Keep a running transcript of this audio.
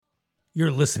You're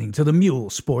listening to the Mule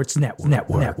Sports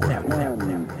Network.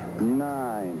 10,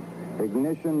 9,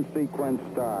 ignition sequence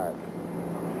start.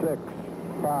 6,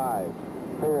 5,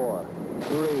 4,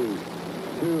 3,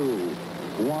 2,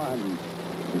 1,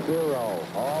 0.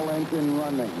 All engine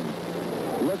running.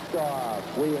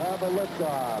 Liftoff. We have a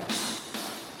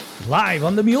liftoff. Live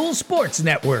on the Mule Sports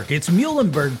Network, it's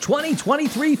Muhlenberg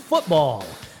 2023 football.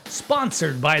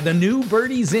 Sponsored by the new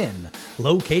Birdie's Inn,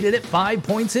 located at 5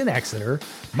 Points in Exeter,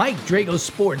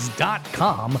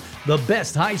 MikeDragosports.com, the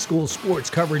best high school sports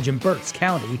coverage in Berks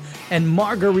County, and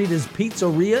Margarita's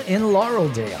Pizzeria in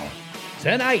Laureldale.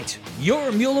 Tonight,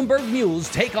 your Muhlenberg Mules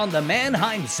take on the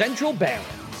Manheim Central Barons.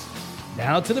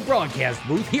 Now to the broadcast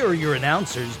booth, here are your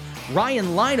announcers, Ryan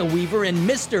Lineweaver and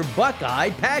Mr. Buckeye,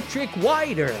 Patrick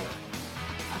Wider.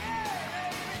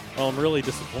 I'm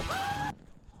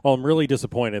really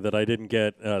disappointed that I didn't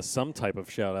get some type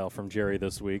of shout-out from Jerry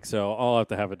this week, so I'll have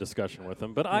to have a discussion with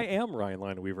him. But I am Ryan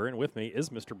Lineweaver, and with me is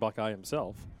Mr. Buckeye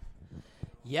himself.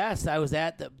 Yes, I was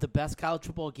at the best college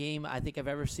football game I think I've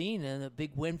ever seen, and a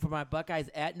big win for my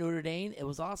Buckeyes at Notre Dame. It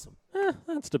was awesome.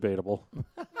 That's debatable.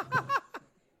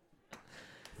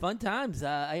 Fun times.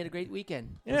 I had a great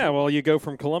weekend. Yeah, well, you go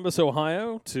from Columbus,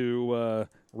 Ohio to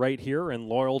right here in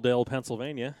Laureldale,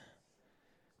 Pennsylvania.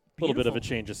 A little bit of a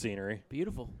change of scenery.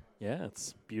 Beautiful. Yeah,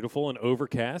 it's beautiful and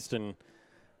overcast, and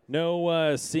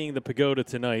no seeing the pagoda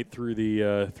tonight through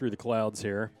the clouds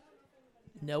here.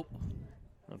 Nope.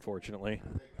 Unfortunately,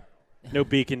 no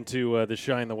beacon to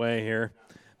shine the way here,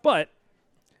 but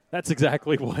that's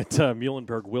exactly what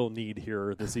Muhlenberg will need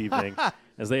here this evening,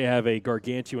 as they have a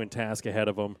gargantuan task ahead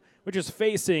of them, which is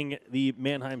facing the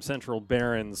Manheim Central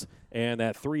Barons and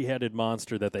that three-headed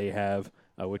monster that they have.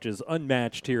 Which is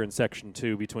unmatched here in Section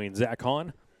 2 between Zach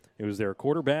Hahn, who was their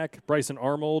quarterback, Bryson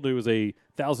Armold, who was a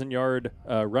 1,000-yard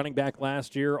running back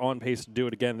last year, on pace to do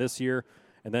it again this year,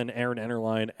 and then Aaron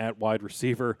Ennerline at wide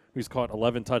receiver, who's caught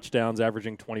 11 touchdowns,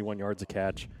 averaging 21 yards a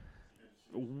catch.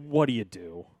 What do you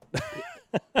do?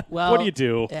 Well, what do you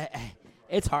do?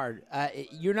 It's hard.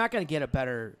 You're not going to get a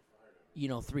better,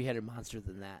 three-headed monster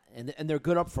than that. And they're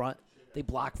good up front. They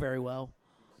block very well.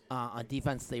 On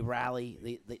defense, they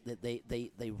rally,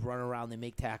 they run around, they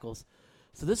make tackles.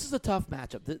 So this is a tough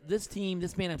matchup. This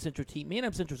Manheim Central team,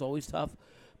 Manheim Central is always tough,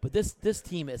 but this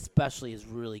team especially is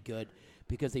really good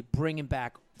because they bringing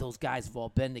back those guys who've all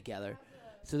been together.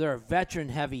 So they're a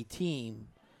veteran-heavy team,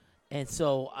 and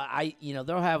so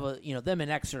they'll have them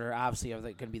and Exeter obviously are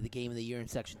going to be the game of the year in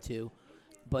Section 2.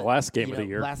 But the last game of the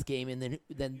year. Last game, and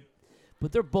then.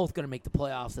 But they're both going to make the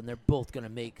playoffs, and they're both going to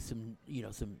make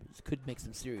could make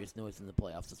some serious noise in the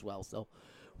playoffs as well. So,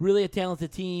 really a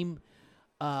talented team.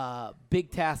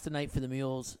 Big task tonight for the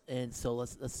Mules, and so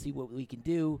let's see what we can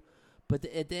do. But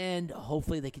at the end,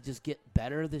 hopefully they could just get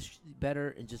better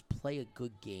and just play a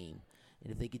good game.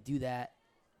 And if they could do that,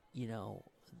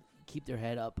 keep their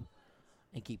head up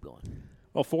and keep going.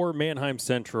 Well, for Manheim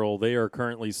Central, they are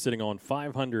currently sitting on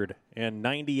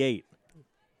 598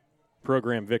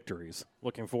 program victories.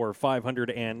 Looking for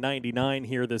 599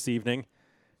 here this evening.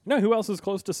 You know who else is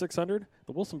close to 600?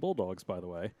 The Wilson Bulldogs, by the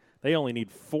way. They only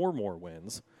need 4 more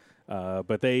wins.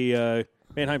 But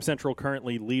Manheim Central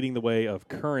currently leading the way of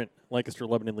current Lancaster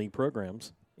Lebanon League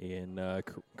programs in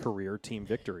career team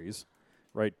victories.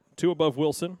 Right, 2 above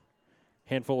Wilson,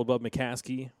 handful above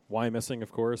McCaskey, Wyomissing,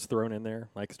 of course, thrown in there.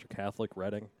 Lancaster Catholic,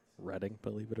 Reading,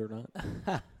 believe it or not.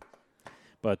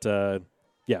 But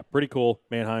yeah, pretty cool.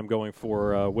 Manheim going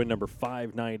for win number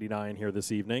 599 here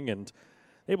this evening, and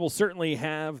they will certainly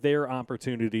have their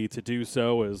opportunity to do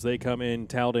so as they come in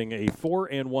touting a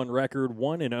 4-1 record,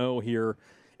 1-0 here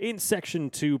in Section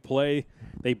 2 play.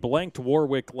 They blanked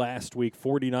Warwick last week,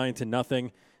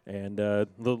 49-0, and the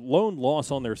lone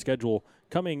loss on their schedule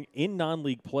coming in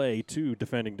non-league play to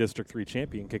defending District 3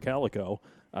 champion Cocalico,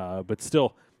 but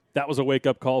still. That was a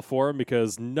wake-up call for him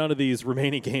because none of these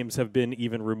remaining games have been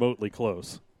even remotely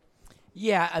close.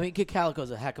 Yeah, I mean, Cocalico's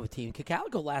a heck of a team.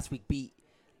 Cocalico last week beat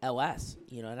LS,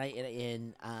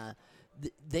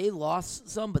 they lost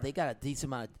some, but they got a decent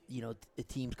amount of,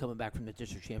 teams coming back from the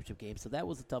district championship game. So that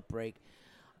was a tough break,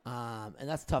 and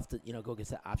that's tough to, go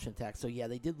against that option attack. So, yeah,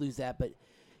 they did lose that, but,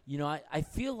 I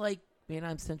feel like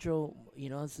Manheim Central,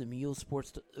 it's the Mule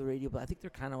Sports Radio, but I think they're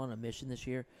kind of on a mission this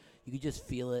year. You could just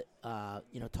feel it,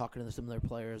 talking to some of their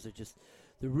players.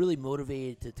 They're really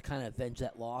motivated to kind of avenge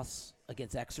that loss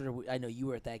against Exeter. I know you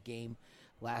were at that game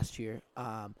last year.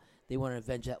 They want to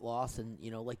avenge that loss and,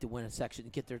 like to win a section,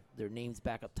 get their names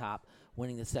back up top,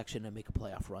 winning the section and make a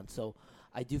playoff run. So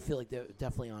I do feel like they're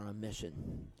definitely on a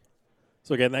mission.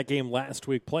 So, again, that game last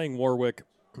week, playing Warwick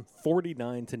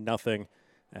 49-0.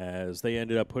 as they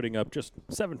ended up putting up just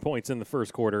 7 points in the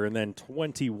first quarter and then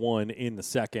 21 in the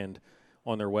second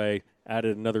on their way.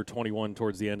 Added another 21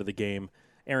 towards the end of the game.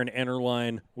 Aaron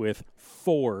Ennerline with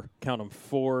 4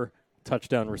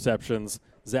 touchdown receptions.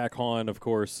 Zach Hahn, of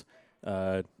course,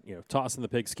 tossing the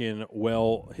pigskin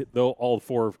well, though all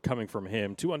 4 coming from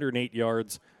him. 208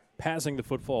 yards, passing the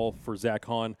football for Zach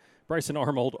Hahn. Bryson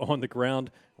Arnold on the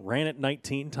ground, ran it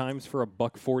 19 times for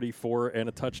 $144 and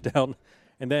a touchdown.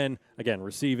 And then, again,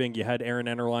 receiving, you had Aaron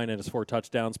Ennerline and his 4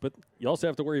 touchdowns, but you also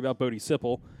have to worry about Bodie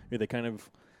Sipple, who they kind of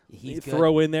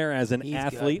throw in there as an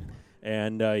athlete. Good.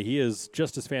 And he is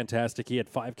just as fantastic. He had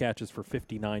 5 catches for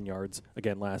 59 yards,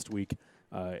 again, last week.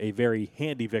 A very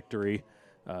handy victory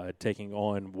taking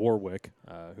on Warwick,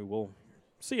 who we'll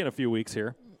see in a few weeks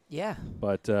here. Yeah.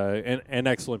 But an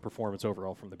excellent performance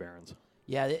overall from the Barons.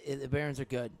 Yeah, the Barons are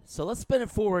good. So let's spin it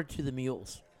forward to the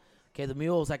Mules. Okay, the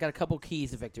Mules, I got a couple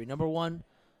keys to victory. Number 1,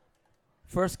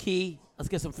 first key, let's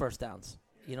get some first downs.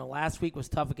 Last week was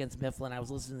tough against Mifflin. I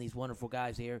was listening to these wonderful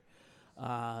guys here.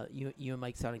 You and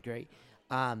Mike sounded great.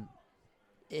 And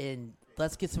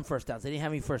let's get some first downs. They didn't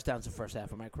have any first downs in the first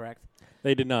half, am I correct?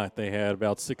 They did not. They had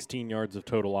about 16 yards of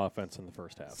total offense in the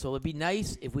first half. So it'd be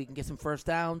nice if we can get some first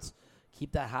downs,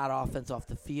 keep that hot offense off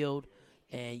the field,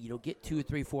 and, get 2,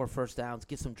 3, 4 first downs,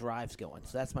 get some drives going.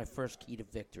 So that's my first key to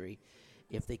victory,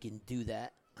 if they can do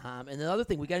that. And another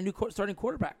thing, we got a new starting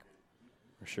quarterback.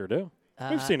 We sure do.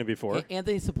 We've seen it before.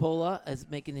 Anthony Sapola is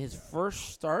making his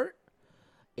first start.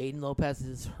 Aiden Lopez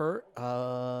is hurt.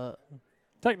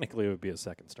 Technically, it would be his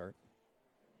second start.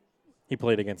 He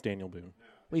played against Daniel Boone.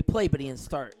 Well, he played, but he didn't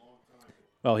start.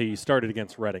 Well, he started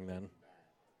against Reading then,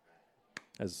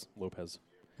 as Lopez.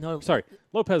 No, sorry,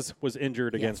 Lopez was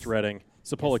injured against Reading.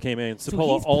 Sapola came in. So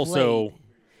Sapola also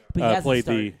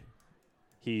played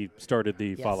He started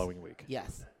the following week.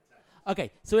 Yes.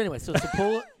 Okay. So anyway,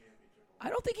 Sapola, I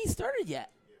don't think he started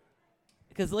yet,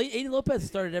 because Aiden Lopez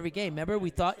started every game. Remember, we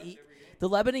thought the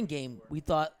Lebanon game, we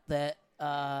thought that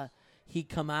he'd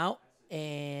come out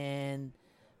and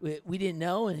we didn't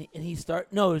know, and he started.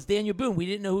 No, it was Daniel Boone. We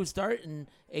didn't know who started, and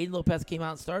Aiden Lopez came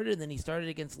out and started, and then he started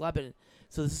against Lebanon.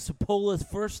 So this is Sapola's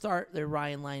first start there,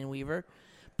 Ryan Lineweaver.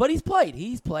 But he's played.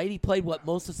 He played,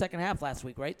 most of the second half last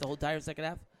week, right? The whole entire second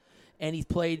half? And he's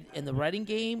played in the Reading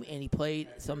game, and he played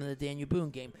some in the Daniel Boone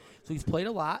game. So he's played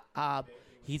a lot.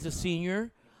 He's a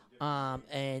senior.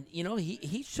 And,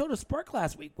 he showed a spark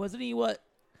last week. Wasn't he,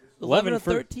 11 of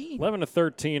 13? 11 of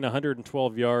 13,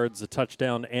 112 yards, a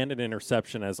touchdown, and an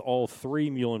interception, as all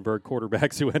 3 Muhlenberg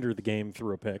quarterbacks who entered the game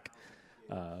threw a pick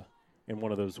in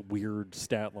one of those weird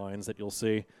stat lines that you'll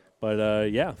see. But,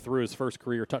 threw his first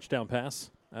career touchdown pass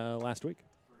last week.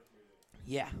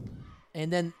 Yeah.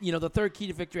 And then, the third key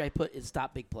to victory I put is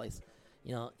stop big plays.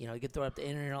 You get thrown up the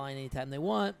inner line anytime they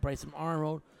want, Bryson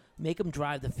Arnold, make them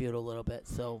drive the field a little bit.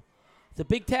 So it's a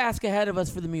big task ahead of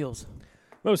us for the Mules.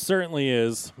 Most certainly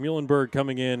is. Muhlenberg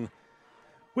coming in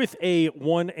with a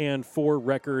 1-4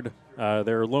 record.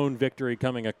 Their lone victory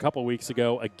coming a couple weeks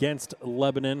ago against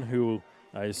Lebanon, who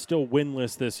is still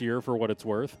winless this year for what it's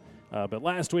worth. But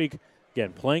last week,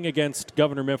 again, playing against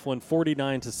Governor Mifflin,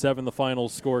 49-7 the final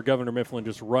score. Governor Mifflin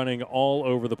just running all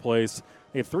over the place.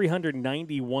 They have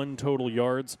 391 total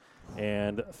yards,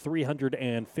 and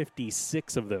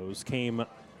 356 of those came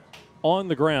on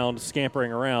the ground,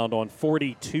 scampering around on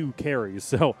 42 carries.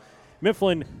 So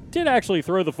Mifflin did actually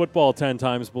throw the football 10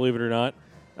 times, believe it or not,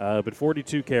 but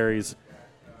 42 carries.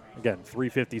 Again,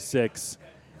 356.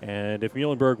 And if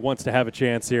Muhlenberg wants to have a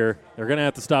chance here, they're going to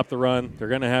have to stop the run. They're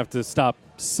going to have to stop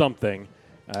something.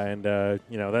 And,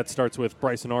 that starts with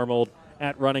Bryson Arnold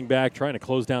at running back, trying to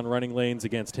close down running lanes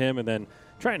against him, and then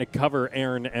trying to cover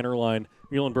Aaron Ennerline.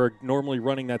 Muhlenberg normally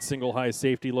running that single high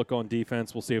safety look on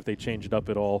defense. We'll see if they change it up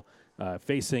at all,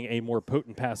 facing a more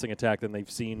potent passing attack than they've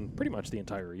seen pretty much the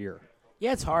entire year.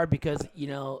 Yeah, it's hard because, you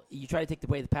try to take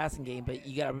away the passing game, but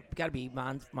you got to be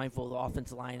mindful of the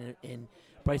offensive line and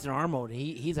Bryson Arnold.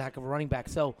 He's a heck of a running back.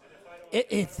 So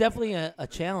it's definitely a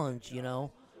challenge, and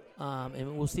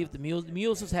we'll see if the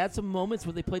Mules has had some moments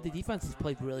where they played the defense has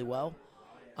played really well.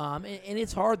 And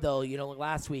it's hard, though.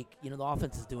 Last week, the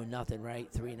offense is doing nothing, right?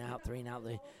 3 and out.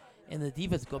 And the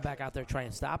defense go back out there trying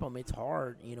to stop them. It's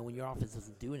hard, when your offense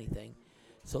doesn't do anything.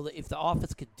 So if the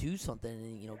offense could do something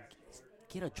and,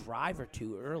 get a drive or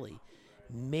two early,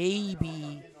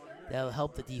 maybe that'll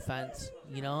help the defense,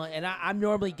 And I'm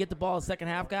normally get the ball a second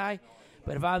half guy,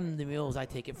 but if I'm the Mules, I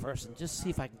take it first and just see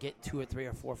if I can get 2 or 3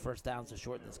 or 4 first downs to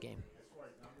shorten this game.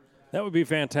 That would be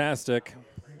fantastic,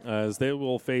 as they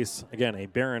will face, again, a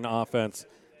barren offense.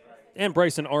 And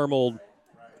Bryson Arnold,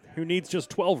 who needs just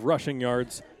 12 rushing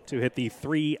yards to hit the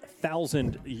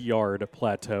 3,000-yard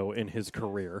plateau in his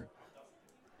career.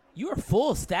 You are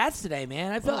full of stats today,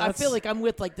 man. I feel like I'm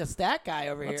with like the stat guy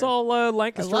over here. That's all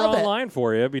Lancaster Online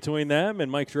for you. Between them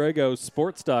and Mike Drago,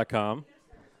 sports.com.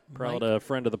 Proud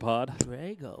friend of the pod.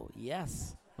 Drago,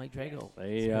 yes. Mike Drago.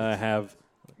 They have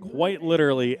quite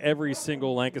literally every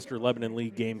single Lancaster-Lebanon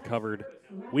League game covered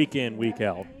week in, week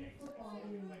out.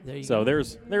 So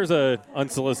there's a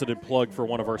unsolicited plug for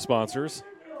one of our sponsors.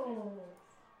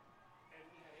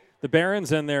 The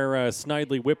Barons and their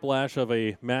snidely whiplash of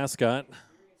a mascot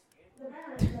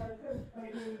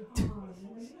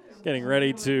getting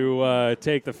ready to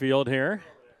take the field here.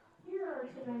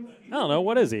 I don't know,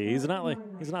 what is he? He's not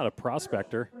a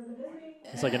prospector.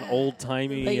 He's like an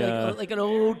old-timey like an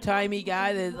old-timey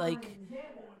guy that, like,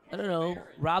 I don't know,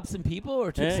 robbed some people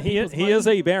or took some people's money. He is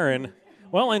a Baron.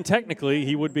 Well, and technically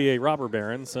he would be a robber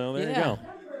baron, so there you go.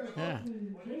 Yeah.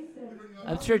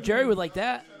 I'm sure Jerry would like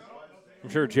that. I'm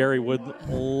sure Jerry would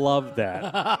love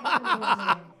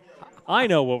that. I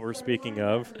know what we're speaking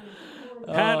of.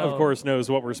 Pat, of course, knows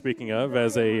what we're speaking of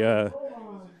as a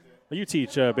you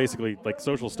teach basically like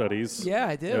social studies. Yeah,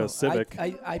 I do. Civic.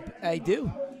 I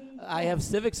do. I have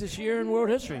civics this year in world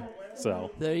history.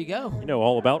 So there you go. You know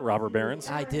all about robber barons.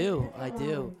 I do.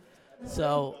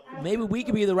 So maybe we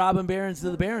could be the robber barons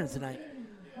to the Barons tonight.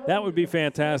 That would be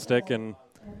fantastic. And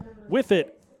with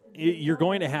it, you're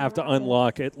going to have to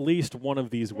unlock at least one of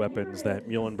these weapons that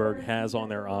Muhlenberg has on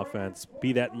their offense,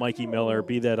 be that Mikey Miller,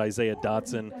 be that Isaiah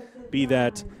Dotson, be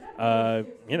that,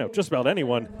 just about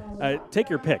anyone.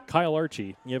 Take your pick. Kyle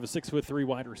Archie, you have a 6'3"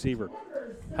 wide receiver.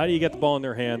 How do you get the ball in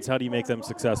their hands? How do you make them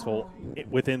successful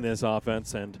within this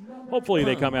offense? And hopefully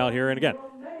they come out here. And, again,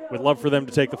 we'd love for them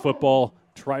to take the football,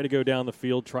 try to go down the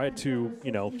field, try to,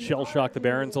 shell-shock the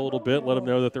Barons a little bit, let them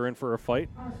know that they're in for a fight.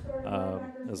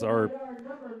 As our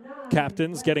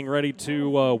captains getting ready to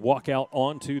walk out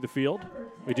onto the field.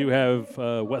 We do have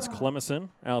Wes Clemison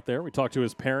out there. We talked to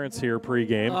his parents here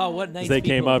pregame. Oh, what nice as they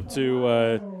people. came up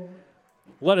to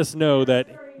let us know that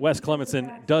Wes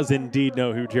Clemison does indeed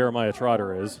know who Jeremiah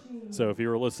Trotter is. So if you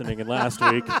were listening in last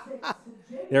week,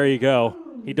 there you go.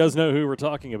 He does know who we're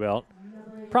talking about,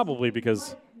 probably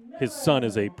because his son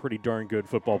is a pretty darn good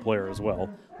football player as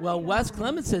well. Well, Wes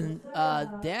Clemison,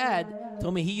 Dad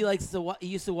told me he used to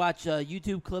watch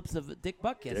YouTube clips of Dick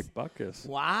Butkus. Dick Butkus.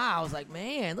 Wow, I was like,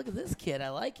 man, look at this kid. I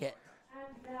like it.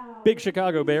 Big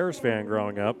Chicago Bears fan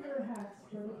growing up.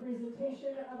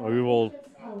 Well, we will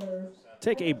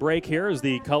take a break here as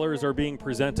the colors are being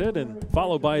presented and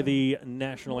followed by the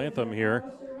national anthem here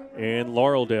in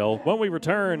Laureldale. When we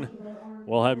return,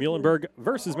 we'll have Muhlenberg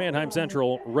versus Manheim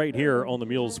Central right here on the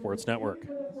Mules Sports Network.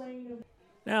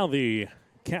 Now the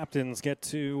captains get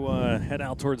to head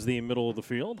out towards the middle of the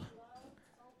field.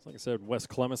 Like I said, Wes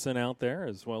Clemison out there,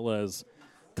 as well as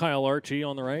Kyle Archie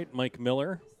on the right, Mike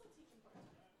Miller.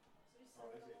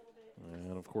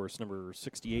 And, of course, number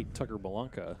 68, Tucker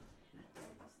Belanca.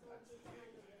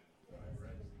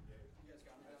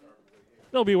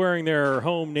 They'll be wearing their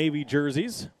home Navy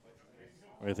jerseys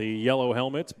with the yellow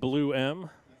helmets, blue M,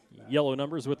 yellow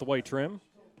numbers with the white trim.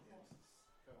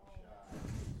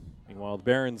 Meanwhile, the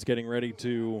Barons getting ready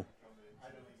to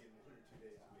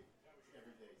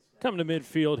come to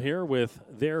midfield here with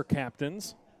their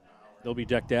captains. They'll be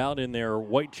decked out in their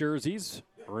white jerseys,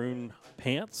 maroon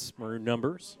pants, maroon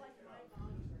numbers.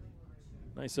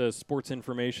 Nice sports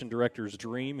information director's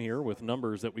dream here with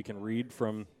numbers that we can read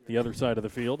from the other side of the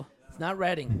field. It's not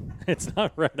Reading. It's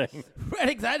not Reading.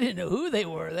 Reading, I didn't know who they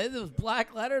were. Those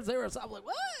black letters, they were something like,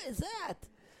 what is that?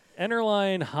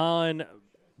 Enterline, Hahn,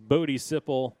 Bodie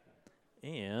Sipple,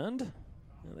 and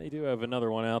they do have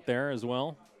another one out there as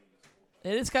well.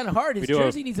 It is kind of hard. His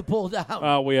jersey needs to pull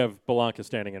down. We have Belanca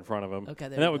standing in front of him. Okay,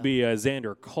 and that would be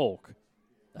Xander Kolk.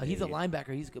 He's a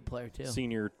linebacker. He's a good player, too.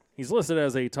 Senior. He's listed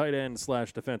as a tight end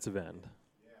 / defensive end.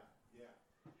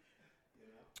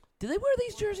 Did they wear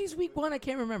these jerseys week one? I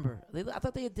can't remember. I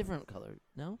thought they had different color.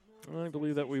 No? I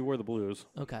believe that we wore the blues.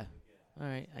 Okay. All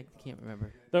right. I can't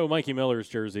remember. Though Mikey Miller's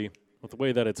jersey, with the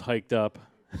way that it's hiked up.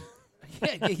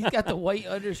 Yeah, he's got the white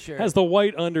undershirt. Has the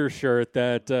white undershirt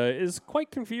that is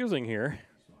quite confusing here.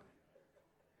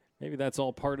 Maybe that's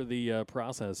all part of the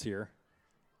process here.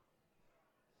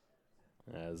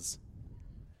 As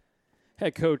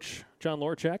head coach John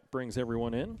Lorchak brings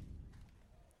everyone in.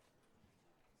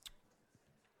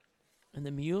 And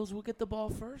the Mules will get the ball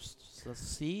first. So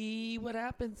see what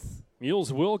happens.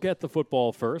 Mules will get the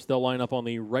football first. They'll line up on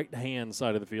the right-hand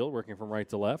side of the field, working from right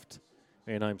to left.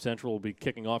 Manheim Central will be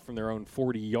kicking off from their own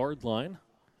 40-yard line.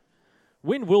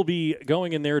 Wind will be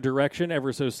going in their direction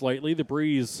ever so slightly. The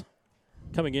breeze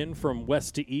coming in from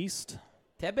west to east.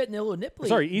 Tad bit nipply.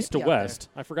 Sorry, east to nippy out west.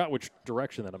 I forgot which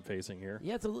direction that I'm facing here. there.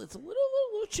 Yeah, it's a little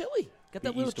chilly. Got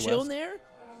that The little east to chill west. in there.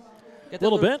 Got that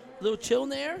Little bit. Little chill in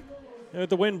there.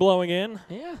 With the wind blowing in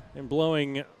Yeah. and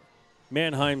blowing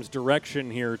Manheim's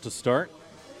direction here to start.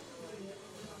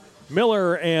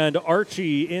 Miller and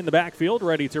Archie in the backfield,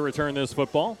 ready to return this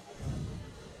football.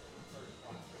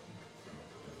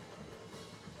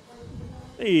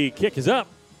 The kick is up.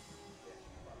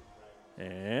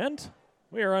 And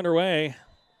we are underway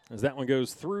as that one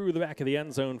goes through the back of the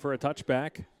end zone for a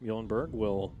touchback. Muhlenberg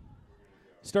will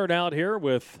start out here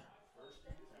with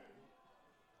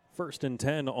 1st and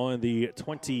 10 on the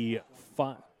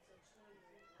 25.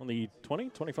 On the 20?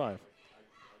 25.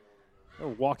 They're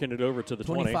walking it over to the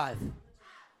 25.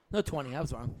 No, 20. I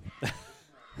was wrong.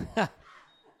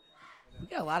 We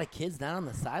got a lot of kids down on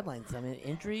the sidelines. I mean,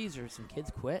 injuries or some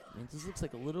kids quit. I mean, it just looks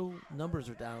like numbers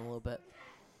are down a little bit.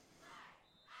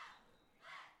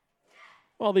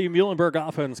 Well, the Muhlenberg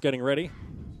offense getting ready.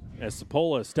 As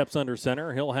Sapola steps under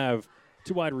center, he'll have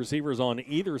 2 wide receivers on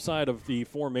either side of the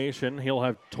formation. He'll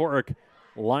have Torek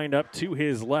lined up to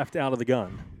his left out of the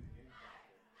gun.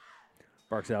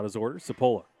 Barks out his orders.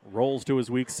 Sapola rolls to his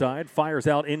weak side, fires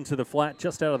out into the flat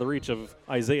just out of the reach of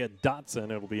Isaiah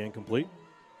Dotson. It'll be incomplete.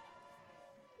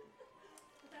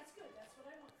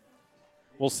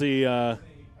 We'll see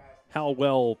how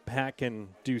well Pat can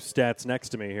do stats next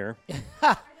to me here.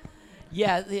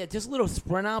 Yeah, just a little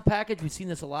sprint out package. We've seen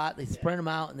this a lot. They sprint him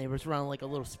out, and they just run like a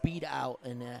little speed out.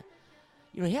 And,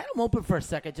 he had him open for a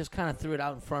second, just kind of threw it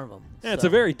out in front of him. Yeah, it's a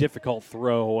very difficult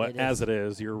throw It as is. it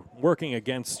is. You're working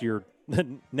against your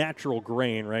natural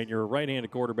grain, right? You're a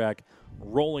right-handed quarterback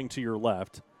rolling to your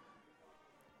left.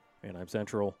 Manheim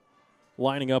Central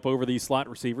lining up over the slot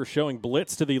receiver, showing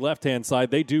blitz to the left-hand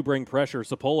side. They do bring pressure.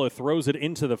 Sapola throws it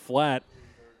into the flat.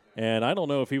 And I don't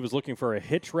know if he was looking for a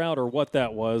hitch route or what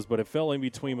that was, but it fell in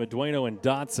between Medueno and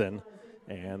Dotson,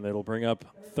 and it'll bring up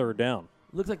 3rd down.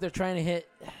 Looks like they're trying to hit.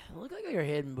 Look like they're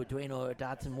hitting Medueno or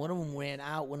Dotson. One of them ran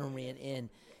out, one of them ran in.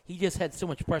 He just had so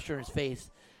much pressure in his face.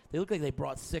 They look like they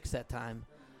brought 6 that time,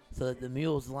 so that the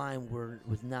Mules line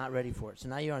was not ready for it. So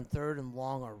now you're on 3rd and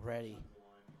long already.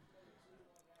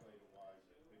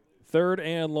 3rd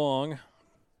and long,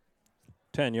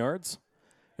 10 yards.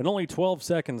 And only 12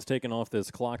 seconds taken off this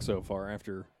clock so far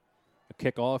after a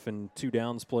kickoff and 2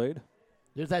 downs played.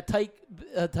 There's that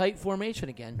tight formation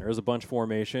again. There's a bunch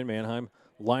formation. Manheim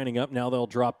lining up. Now they'll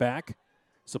drop back.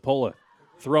 Sapola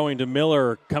throwing to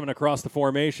Miller, coming across the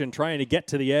formation, trying to get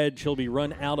to the edge. He'll be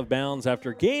run out of bounds after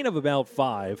a gain of about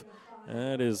 5.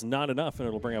 That is not enough, and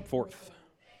it'll bring up 4th.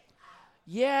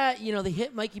 Yeah, they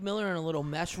hit Mikey Miller in a little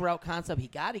mesh route concept. He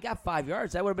got 5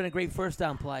 yards. That would have been a great first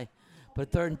down play.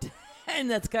 But 3rd and 10,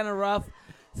 that's kind of rough.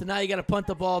 So now you got to punt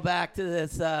the ball back to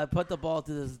this,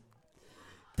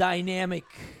 dynamic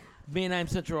Manheim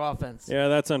Central offense. Yeah,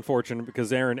 that's unfortunate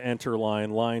because Aaron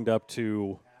Enterline lined up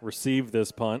to receive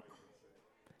this punt.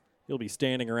 He'll be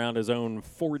standing around his own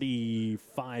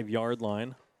 45-yard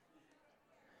line.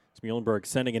 It's Muhlenberg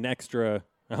sending an extra.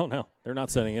 Oh, no, they're not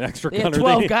sending an extra They had gunner.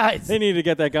 12 guys. They need to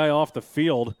get that guy off the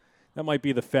field. That might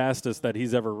be the fastest that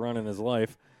he's ever run in his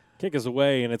life. Kick is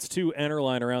away, and it's to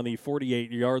Enterline around the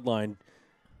 48-yard line.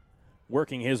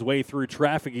 Working his way through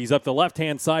traffic. He's up the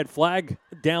left-hand side, flag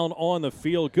down on the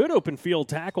field. Good open field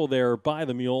tackle there by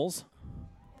the Mules.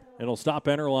 It'll stop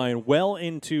Enterline well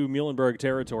into Muhlenberg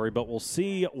territory, but we'll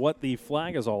see what the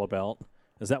flag is all about,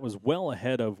 as that was well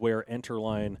ahead of where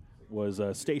Enterline was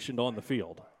stationed on the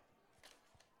field.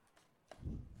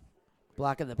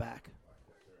 Block in the back.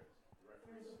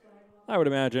 I would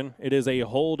imagine it is a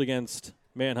hold against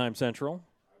Manheim Central.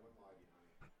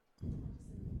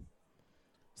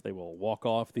 So they will walk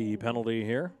off the penalty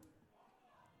here.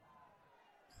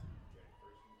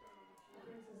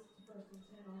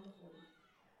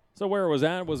 So where it was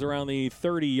at was around the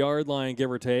 30-yard line, give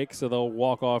or take. So they'll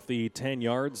walk off the 10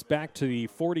 yards back to the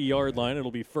 40-yard line. It'll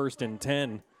be 1st and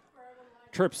 10.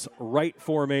 Trips right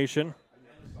formation.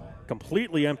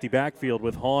 Completely empty backfield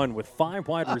with Hahn with 5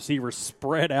 wide receivers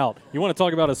spread out. You want to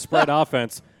talk about a spread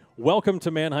offense. Welcome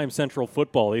to Manheim Central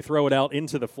football. They throw it out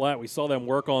into the flat. We saw them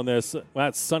work on this.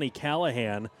 That's Sonny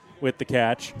Callahan with the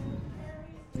catch.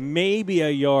 Maybe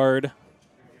a yard.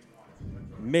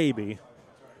 Maybe.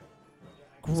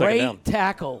 Great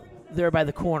tackle there by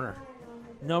the corner.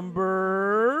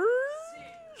 Number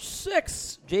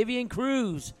 6, Javian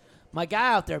Cruz. My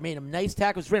guy out there made a nice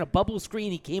tackle. He ran a bubble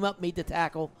screen. He came up, made the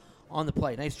tackle on the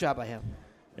play. Nice job by him.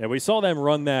 Yeah, we saw them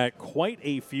run that quite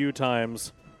a few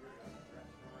times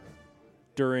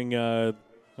during,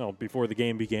 before the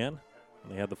game began.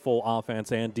 They had the full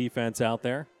offense and defense out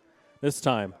there. This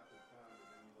time,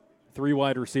 3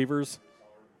 wide receivers,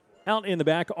 Out in the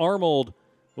back, Arnold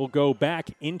will go back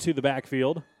into the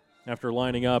backfield after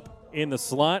lining up in the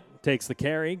slot. Takes the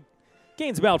carry.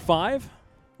 Gains about 5.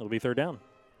 It'll be third down.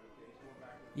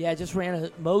 Yeah, just ran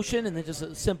a motion and then just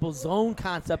a simple zone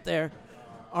concept there.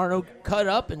 Arnold cut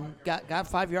up and got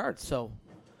 5 yards. So,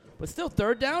 but still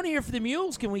third down here for the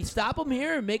Mules. Can we stop them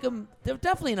here and make them? They're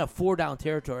definitely in a 4-down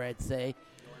territory, I'd say.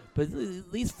 But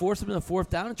at least force them in the 4th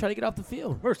down and try to get off the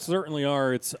field. We certainly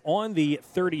are. It's on the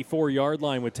 34-yard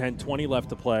line with 10:20 left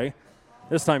to play.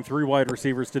 This time 3 wide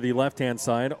receivers to the left-hand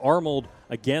side. Arnold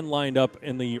again lined up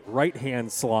in the right-hand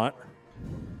slot.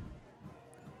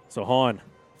 So Hahn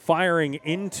firing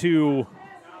into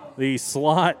the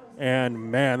slot,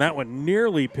 and man, that one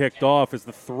nearly picked off as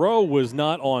the throw was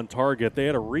not on target. They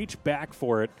had to reach back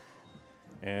for it,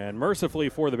 and mercifully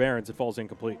for the Barons, it falls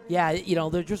incomplete. Yeah,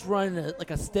 they're just running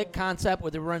like a stick concept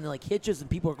where they're running like hitches and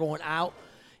people are going out.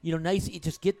 Nice, you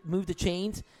just move the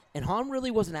chains. And Hahn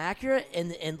really wasn't accurate,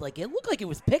 and like it looked like it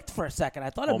was picked for a second. I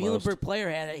thought a Muhlenberg player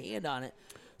had a hand on it.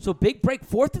 So big break,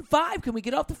 4th and 5. Can we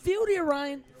get off the field here,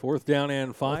 Ryan? 4th down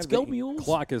and 5. Let's go, Mules.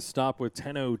 Clock is stopped with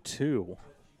 10:02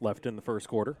 left in the first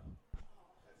quarter.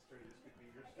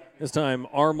 This time,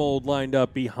 Arnold lined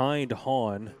up behind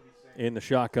Hahn in the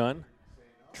shotgun.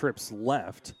 Trips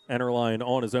left. Enterline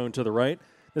on his own to the right.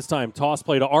 This time, toss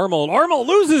play to Arnold. Arnold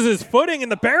loses his footing,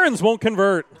 and the Barons won't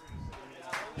convert.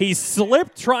 He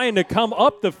slipped trying to come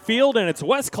up the field, and it's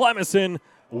Wes Clemison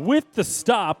with the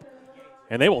stop,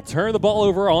 and they will turn the ball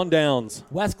over on downs.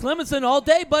 Wes Clemison all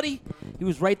day, buddy. He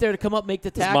was right there to come up, make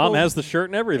the tackle. His mom has the shirt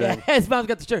and everything. Yeah, his mom's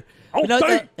got the shirt. Oh,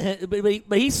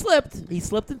 but he slipped. He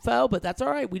slipped and fell, but that's all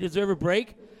right. We deserve a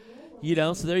break.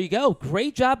 So there you go.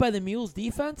 Great job by the Mules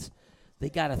defense. They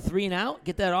got a 3 and out.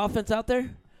 Get that offense out there.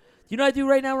 You know what I do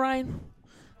right now, Ryan?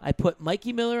 I put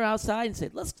Mikey Miller outside and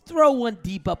said, let's throw one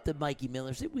deep up to Mikey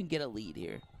Miller, see if we can get a lead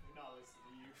here.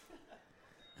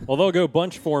 Well, they'll go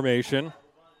bunch formation.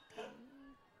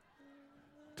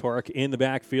 Torek in the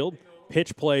backfield.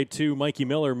 Pitch play to Mikey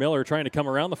Miller. Miller trying to come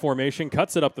around the formation,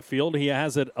 cuts it up the field. He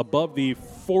has it above the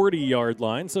 40-yard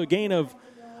line, so a gain of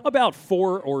about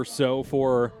 4 or so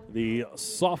for the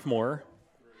sophomore.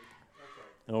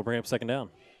 And we'll bring up second down.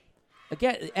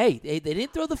 Again, hey, they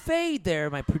didn't throw the fade there,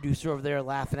 my producer over there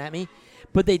laughing at me.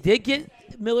 But they did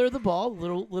get Miller the ball,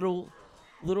 little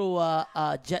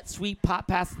jet sweep pop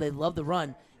pass. They love the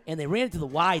run. And they ran it to the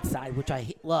wide side, which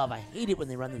I love. I hate it when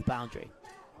they run the boundary.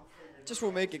 Just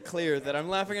will make it clear that I'm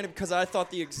laughing at it because I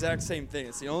thought the exact same thing.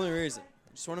 It's the only reason.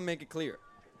 Just want to make it clear.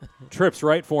 Trips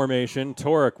right formation.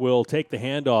 Torek will take the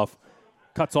handoff.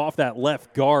 Cuts off that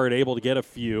left guard, able to get a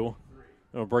few.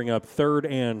 It'll bring up 3rd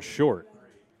and short.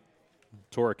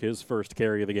 Torek, his first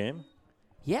carry of the game.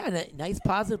 Yeah, and a nice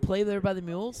positive play there by the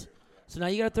Mules. So now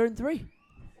you got a 3rd and 3.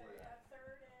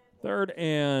 3rd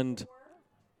and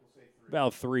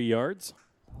about 3 yards.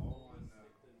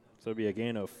 So it'll be a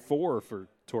gain of 4 for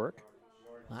Torek.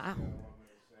 Wow.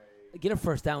 Get a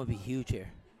first down would be huge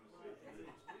here.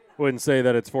 Wouldn't say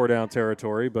that it's 4-down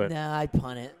territory, but nah, I'd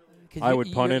punt it. I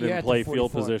would punt it and play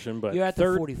field position. But you're at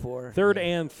the 44. 3rd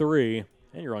and 3,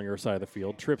 and you're on your side of the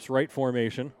field. Trips right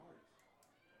formation.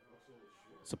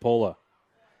 Sapola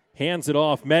hands it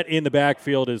off. Met in the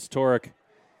backfield is Torek.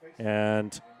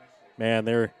 And, man,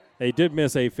 they did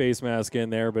miss a face mask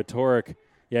in there, but Torek,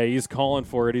 yeah, he's calling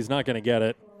for it. He's not going to get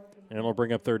it. And it'll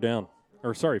bring up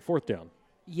 4th down.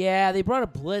 Yeah, they brought a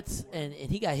blitz, and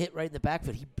he got hit right in the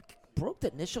backfield. He broke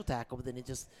the initial tackle, but then it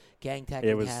just gang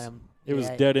tackling had him. It was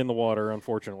dead in the water,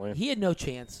 unfortunately. He had no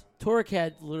chance. Torek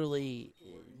had literally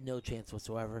no chance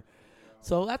whatsoever.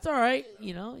 So that's all right.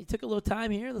 He took a little time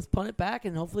here. Let's punt it back,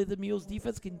 and hopefully the Mules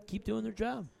defense can keep doing their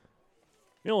job.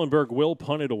 Muhlenberg will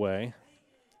punt it away.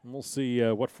 And we'll see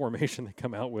what formation they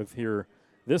come out with here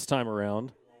this time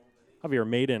around. Javier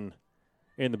Maiden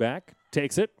in the back.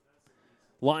 Takes it.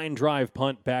 Line drive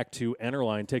punt back to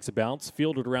Enterline. Takes a bounce.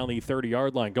 Fielded around the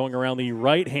 30-yard line. Going around the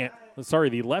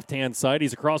the left-hand side.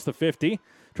 He's across the 50.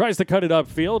 Tries to cut it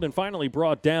upfield and finally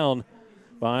brought down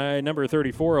by number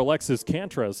 34, Alexis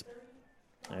Cantras.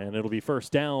 And it'll be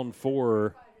first down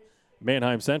for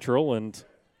Manheim Central. And,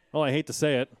 well, I hate to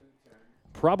say it,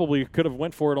 probably could have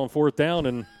went for it on 4th down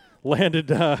and landed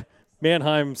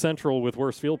Manheim Central with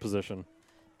worse field position.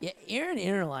 Yeah, Aaron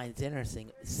Enterline is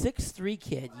interesting. 6'3"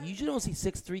 kid. You usually don't see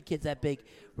 6'3" kids that big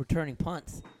returning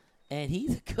punts. And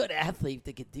he's a good athlete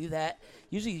that could do that.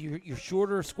 Usually your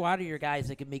shorter, squattier guys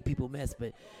that can make people miss,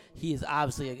 but he is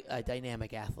obviously a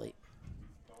dynamic athlete.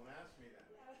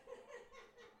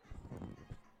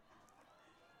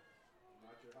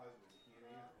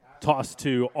 Toss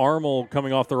to Arnold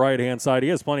coming off the right-hand side. He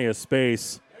has plenty of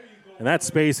space, and that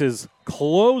space is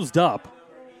closed up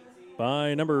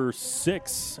by number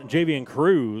 6, Javian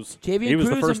Cruz. He was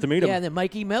the first to meet him. Yeah, and then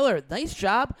Mikey Miller. Nice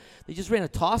job. They just ran a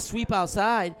toss sweep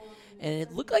outside, and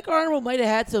it looked like Arnold might have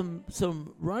had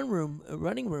some running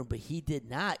room, but he did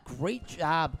not. Great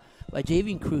job by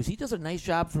Javian Cruz. He does a nice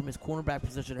job from his cornerback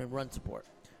position and run support.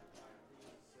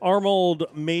 Arnold,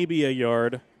 maybe a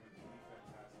yard.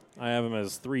 I have him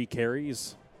as 3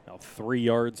 carries, about 3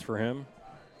 yards for him.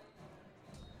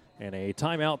 And a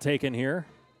timeout taken here.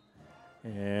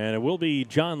 And it will be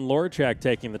John Lorchak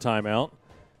taking the timeout.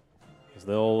 As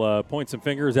they'll point some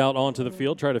fingers out onto the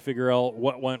field, try to figure out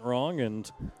what went wrong,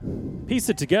 and piece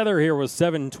it together here with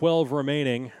 7:12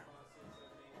 remaining.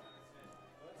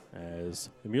 As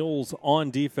the Mules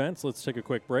on defense, let's take a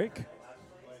quick break.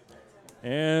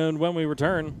 And when we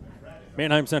return,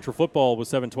 Manheim Central football with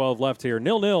 7:12 left here.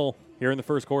 0-0 here in the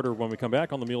first quarter when we come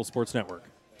back on the Mule Sports Network.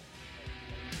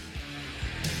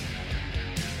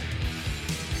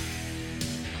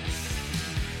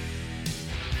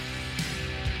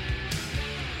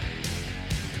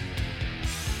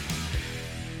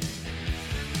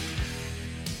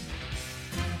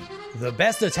 The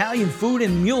best Italian food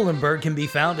in Muhlenberg can be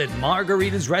found at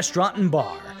Margarita's Restaurant and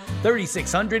Bar,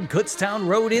 3600 Kutztown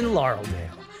Road in Laureldale.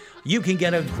 You can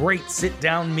get a great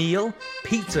sit-down meal,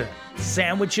 pizza,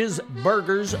 sandwiches,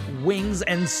 burgers, wings,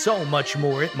 and so much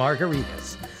more at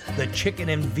Margarita's. The chicken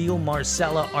and veal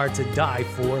marsala are to die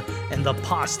for, and the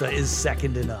pasta is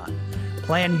second to none.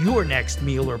 Plan your next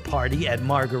meal or party at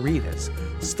Margarita's.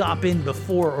 Stop in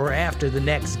before or after the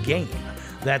next game.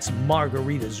 That's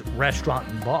Margarita's Restaurant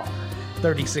and Bar,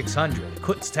 3600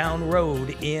 Kutztown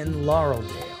Road in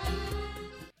Laureldale.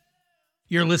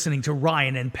 You're listening to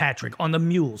Ryan and Patrick on the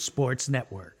Mule Sports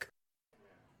Network.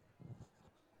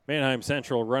 Manheim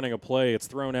Central running a play. It's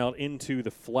thrown out into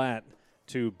the flat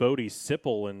to Bodie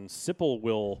Sipple, and Sipple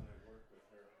will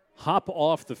hop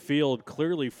off the field,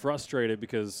 clearly frustrated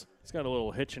because he's got a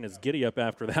little hitch in his giddy-up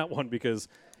after that one because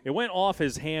it went off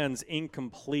his hands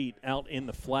incomplete out in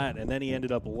the flat, and then he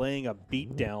ended up laying a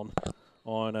beat down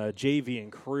on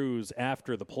Javian Cruz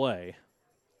after the play.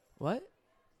 What?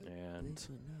 And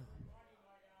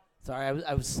sorry,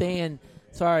 I was saying,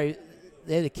 sorry,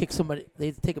 they had to kick somebody. They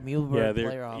had to take a Muhlenberg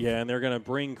player off. Yeah, and they're going to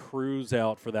bring Cruz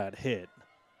out for that hit.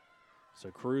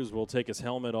 So Cruz will take his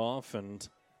helmet off, and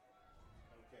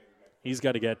he's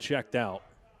got to get checked out.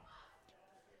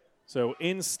 So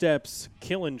in steps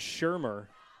Killen Shermer.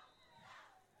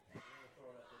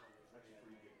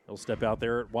 He'll step out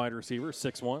there at wide receiver,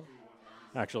 6'1".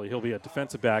 Actually, he'll be a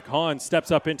defensive back. Hahn steps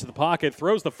up into the pocket,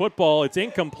 throws the football. It's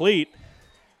incomplete.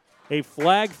 A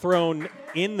flag thrown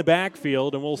in the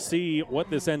backfield, and we'll see what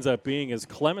this ends up being as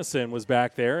Clemison was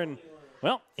back there. And,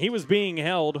 well, he was being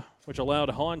held, which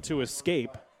allowed Hahn to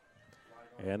escape.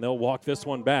 And they'll walk this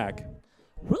one back.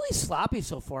 Really sloppy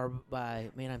so far by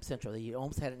Manheim Central. They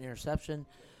almost had an interception.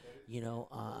 They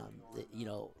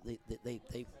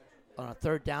on a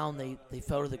third down, they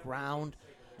fell to the ground.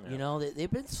 Yeah. They've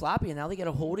been sloppy, and now they get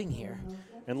a holding here.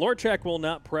 And Lorchak will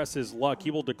not press his luck. He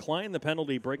will decline the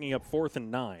penalty, bringing up 4th and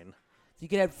 9. You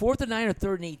could have 4th and 9 or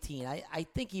 3rd and 18. I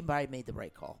think he might have made the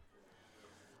right call.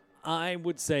 I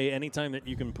would say anytime that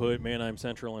you can put Manheim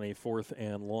Central in a 4th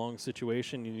and long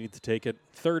situation, you need to take it.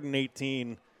 3rd and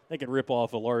 18, they can rip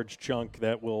off a large chunk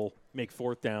that will make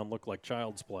 4th down look like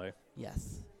child's play.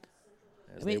 Yes.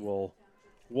 They will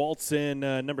waltz in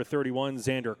number 31,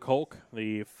 Xander Kolk,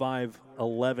 the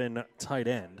 5'11" tight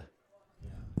end.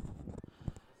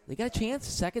 They got a chance,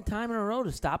 second time in a row,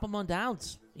 to stop them on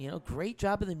downs. Great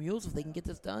job of the Mules if they can get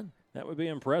this done. That would be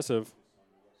impressive.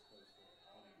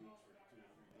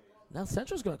 Now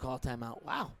Central's going to call a timeout.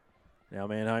 Wow. Now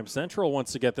Manheim Central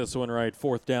wants to get this one right.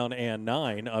 4th down and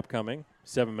 9 upcoming.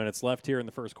 7 minutes left here in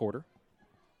the first quarter.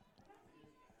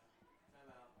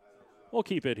 We'll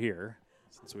keep it here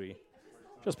since we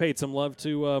just paid some love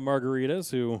to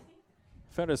Margaritas, who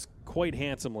fed us quite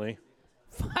handsomely.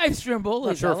 5 Stromboli's.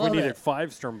 Not sure if we needed 5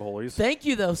 Stromboli's. Thank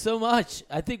you, though, so much.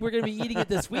 I think we're going to be eating it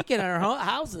this weekend at our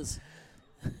houses.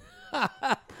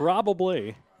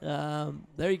 Probably. There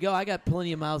you go. I got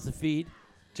plenty of mouths to feed.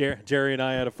 Jerry and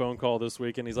I had a phone call this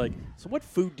week, and he's like, so what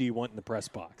food do you want in the press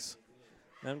box?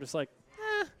 And I'm just like,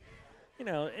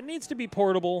 it needs to be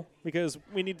portable because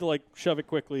we need to, shove it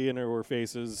quickly into our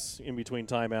faces in between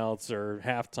timeouts or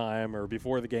halftime or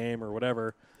before the game or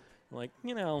whatever.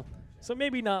 So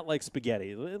maybe not like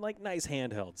spaghetti, like nice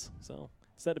handhelds. So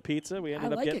instead of pizza, we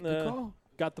ended up getting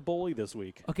got the Bully this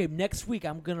week. Okay, next week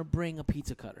I'm going to bring a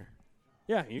pizza cutter.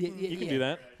 Yeah, you can do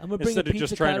that. I'm gonna bring instead a of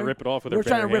just pizza trying cutter. to rip it off with We're our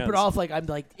trying to bare rip it hands. off like I'm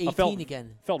 18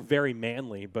 again. Felt very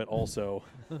manly, but also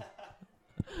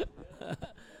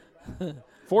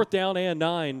 4th down and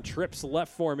 9, trips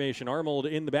left formation. Arnold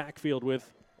in the backfield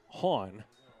with Hahn.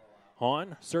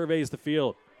 Hahn surveys the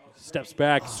field, steps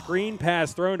back, screen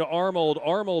pass thrown to Arnold.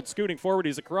 Arnold scooting forward.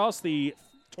 He's across the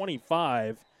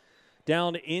 25,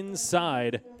 down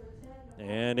inside,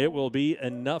 and it will be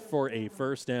enough for a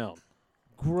first down.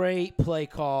 Great play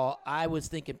call. I was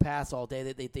thinking pass all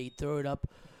day. They throw it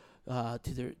up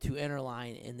to inner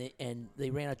line, and they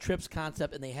ran a trips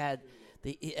concept, and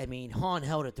Hahn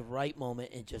held at the right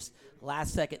moment and just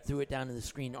last second threw it down to the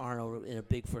screen to Arnold in a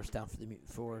big first down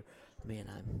for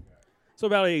Manheim. So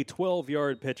about a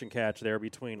 12-yard pitch and catch there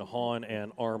between Hahn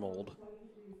and Arnold.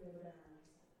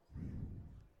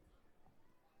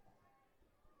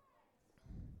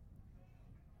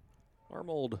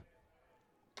 Arnold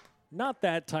not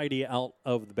that tidy out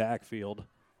of the backfield.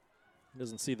 He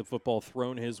doesn't see the football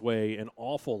thrown his way an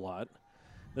awful lot.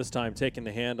 This time taking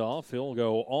the handoff, he'll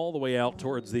go all the way out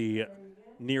towards the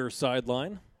near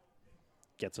sideline.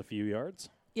 Gets a few yards.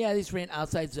 Yeah, they just ran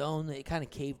outside zone. It kind of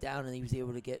caved down, and he was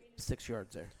able to get 6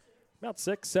 yards there. About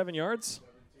 6, 7 yards.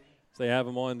 So they have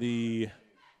him on the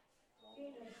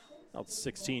about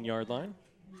 16-yard line.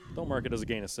 Don't mark it as a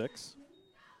gain of 6.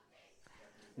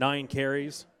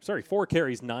 4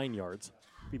 carries, 9 yards.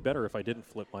 It'd be better if I didn't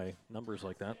flip my numbers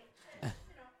like that.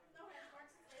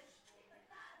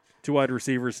 2 wide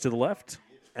receivers to the left.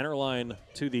 Enterline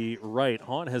to the right.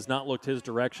 Hahn has not looked his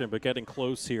direction, but getting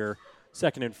close here.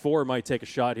 2nd and 4 might take a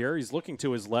shot here. He's looking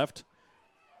to his left.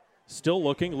 Still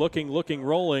looking,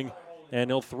 rolling. And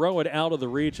he'll throw it out of the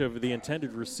reach of the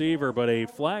intended receiver, but a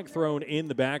flag thrown in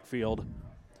the backfield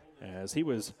as he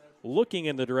was looking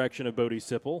in the direction of Bodie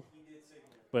Sipple.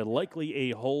 But likely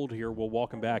a hold here will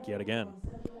walk him back yet again.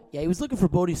 Yeah, he was looking for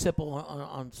Bodie Sipple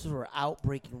on sort of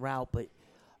out-breaking route, but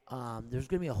there's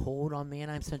going to be a hold on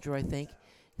Manheim Central, I think.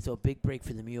 So a big break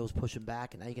for the Mules, push him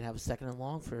back, and now you can have a 2nd and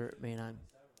long for Manheim.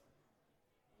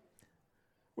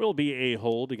 Will be a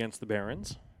hold against the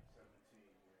Barons.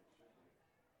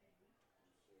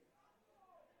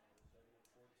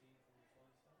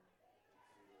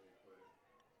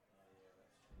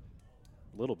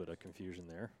 A little bit of confusion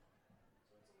there.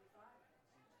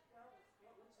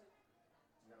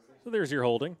 So there's your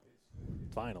holding.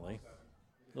 Finally.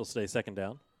 He'll stay 2nd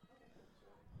down.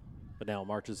 But now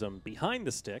marches them behind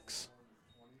the sticks.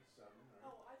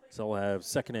 So we'll have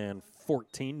 2nd and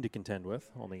 14 to contend with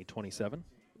on the 27.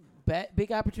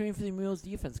 Big opportunity for the Mules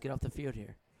defense to get off the field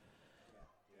here.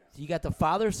 So you got the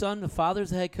father-son. The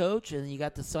father's the head coach, and you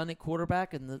got the son at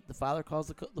quarterback, and the father calls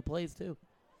the plays too.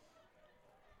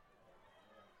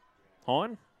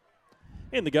 Hahn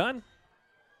in the gun.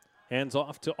 Hands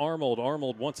off to Arnold.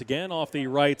 Arnold once again off the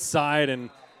right side, and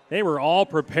they were all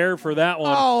prepared for that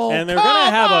one. Oh, and they're going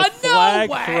to have a flag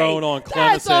no way. thrown on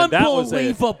That's Clemson.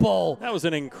 unbelievable. That was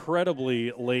an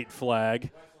incredibly late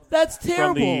flag. That's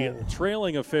terrible. From the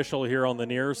trailing official here on the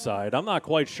near side. I'm not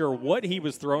quite sure what he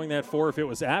was throwing that for, if it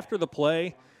was after the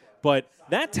play, but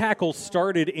that tackle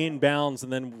started in bounds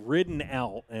and then ridden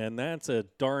out, and that's a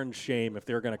darn shame if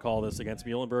they're going to call this against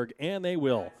Muhlenberg, and they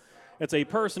will. It's a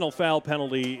personal foul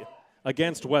penalty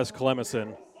against Wes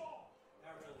Clemson.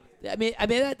 I mean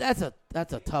that's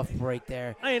a tough break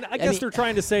there. I guess they're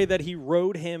trying to say that he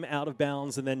rode him out of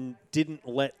bounds and then didn't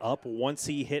let up once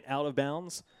he hit out of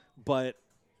bounds. But,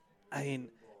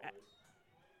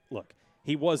 look,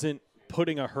 he wasn't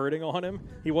putting a hurting on him.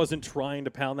 He wasn't trying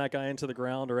to pound that guy into the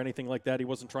ground or anything like that. He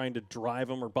wasn't trying to drive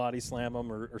him or body slam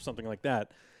him or something like that.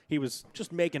 He was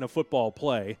just making a football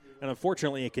play, and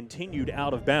unfortunately it continued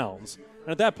out of bounds. And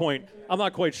at that point, I'm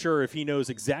not quite sure if he knows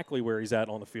exactly where he's at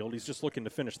on the field. He's just looking to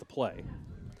finish the play.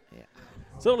 Yeah.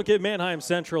 So it'll give Manheim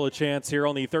Central a chance here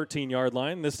on the 13-yard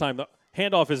line. This time the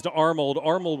handoff is to Arnold.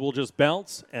 Arnold will just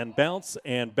bounce and bounce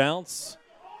and bounce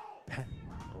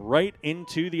right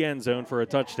into the end zone for a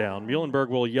touchdown. Muhlenberg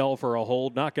will yell for a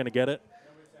hold, not going to get it.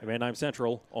 Manheim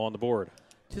Central on the board.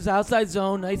 Just outside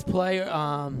zone, nice play.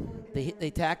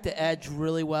 They tacked the edge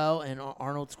really well, and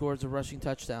Arnold scores a rushing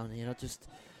touchdown.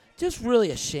 Just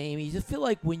really a shame. You just feel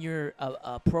like when you're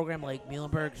a program like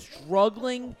Muhlenberg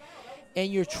struggling,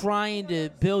 and you're trying to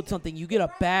build something, you get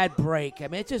a bad break. I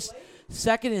mean, it's just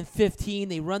 2nd and 15.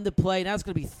 They run the play. Now it's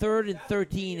going to be 3rd and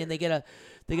 13, and they get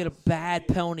a bad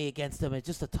penalty against them. It's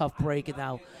just a tough break, and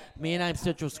now Manheim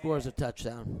Central scores a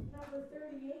touchdown.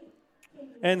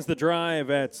 Ends the drive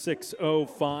at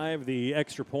 6:05. The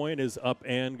extra point is up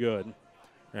and good.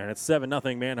 And it's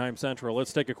 7-0 Manheim Central.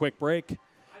 Let's take a quick break.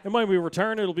 And when we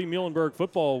return, it'll be Muhlenberg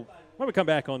football when we come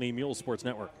back on the Mule Sports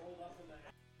Network.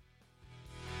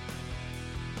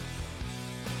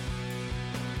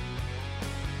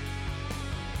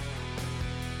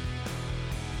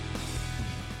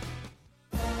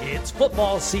 It's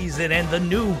football season, and the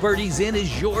new Birdies Inn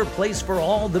is your place for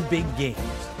all the big games.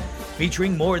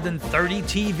 Featuring more than 30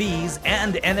 TVs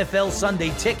and NFL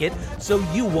Sunday Ticket, so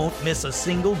you won't miss a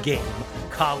single game,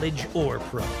 college or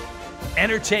pro.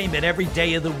 Entertainment every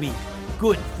day of the week.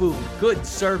 Good food, good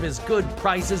service, good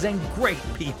prices, and great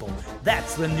people.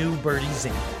 That's the new Birdies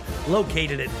Inn.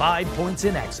 Located at 5 Points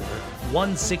in Exeter,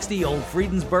 160 Old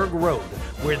Friedensburg Road,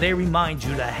 where they remind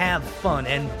you to have fun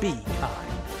and be kind.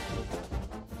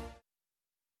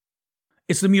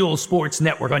 It's the Mule Sports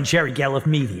Network on Jerry Gallup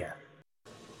Media.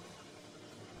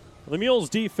 The Mules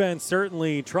defense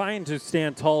certainly trying to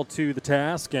stand tall to the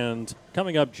task and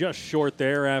coming up just short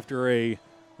there after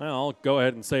I'll go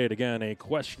ahead and say it again, a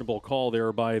questionable call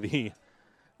there by the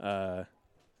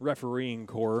refereeing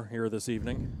corps here this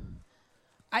evening.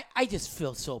 I just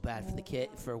feel so bad for the kid,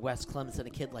 for Wes Clemens, and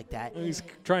a kid like that. He's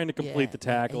trying to complete the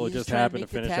tackle. It just happened to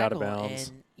finish out of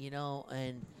bounds.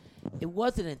 And it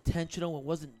wasn't intentional. It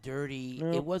wasn't dirty.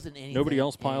 No, it wasn't anything. Nobody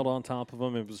else piled on top of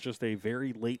him. It was just a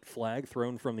very late flag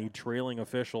thrown from the trailing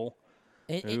official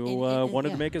who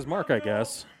wanted to make his mark, I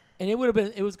guess. And it was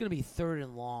going to be 3rd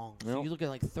and long. So you're looking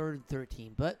at like 3rd and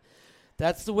 13. But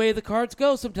that's the way the cards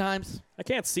go sometimes. I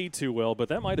can't see too well, but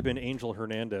that might have been Angel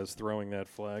Hernandez throwing that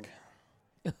flag.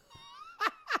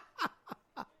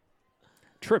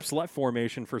 Trips left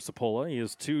formation for Sapola. He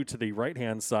is 2 to the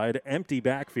right-hand side. Empty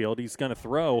backfield. He's going to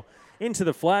throw into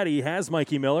the flat. He has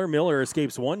Mikey Miller. Miller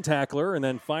escapes one tackler and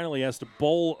then finally has to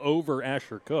bowl over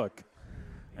Asher Cook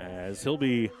as he'll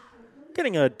be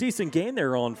getting a decent gain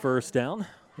there on first down.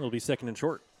 He'll be 2nd and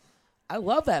short. I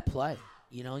love that play.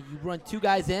 You run 2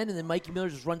 guys in, and then Mikey Miller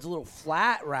just runs a little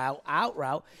flat out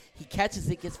route. He catches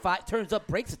it, gets 5, turns up,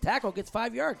 breaks the tackle, gets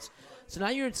 5 yards. So now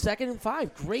you're in 2nd and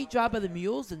 5. Great job by the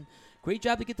Mules, and great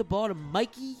job to get the ball to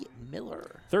Mikey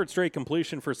Miller. 3rd straight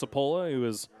completion for Sapola, who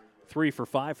was 3 for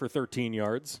 5 for 13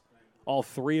 yards. All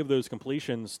 3 of those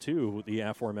completions to the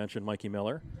aforementioned Mikey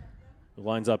Miller, who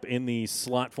lines up in the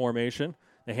slot formation.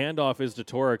 The handoff is to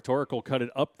Torek. Torek will cut it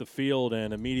up the field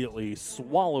and immediately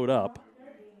swallowed up.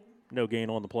 No gain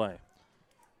on the play.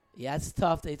 Yeah, it's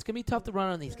tough. It's going to be tough to run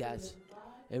on these guys.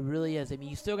 It really is. I mean,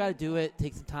 you still got to do it.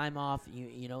 Take some time off.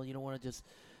 You don't want to just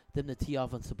them to tee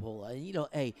off on Sapola. And,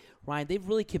 hey, Ryan, they've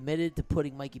really committed to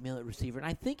putting Mikey Miller at receiver, and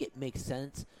I think it makes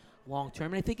sense long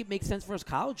term, and I think it makes sense for his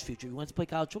college future. If he wants to play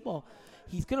college football,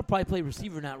 he's going to probably play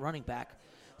receiver, not running back.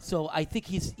 So I think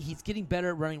he's getting better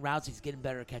at running routes. He's getting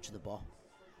better at catching the ball.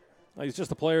 He's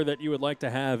just a player that you would like to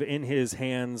have in his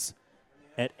hands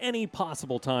at any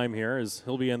possible time here, as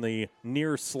he'll be in the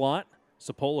near slot.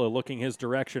 Sapola looking his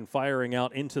direction, firing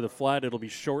out into the flat. It'll be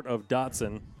short of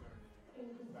Dotson.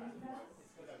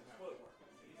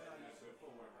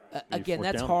 Again,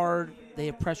 that's hard. They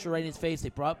have pressure right in his face. They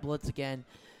brought blitz again.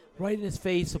 Right in his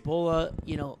face, Sapola,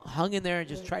 hung in there and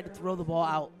just tried to throw the ball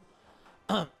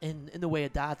out in the way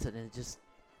of Dotson, and it just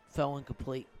fell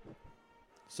incomplete.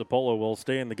 Sapola will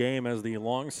stay in the game as the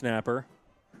long snapper.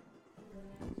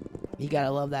 You got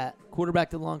to love that.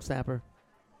 Quarterback to long snapper.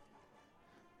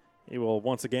 He will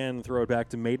once again throw it back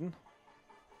to Maiden.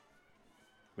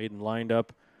 Maiden lined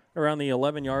up around the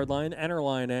 11-yard line.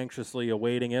 Enterline anxiously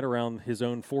awaiting it around his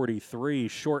own 43.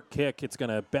 Short kick. It's going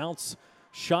to bounce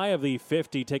shy of the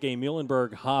 50, take a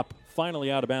Muhlenberg hop,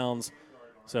 finally out of bounds.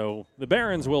 So the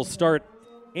Barons will start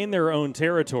in their own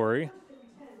territory.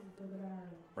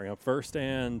 Bring up 1st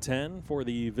and 10 for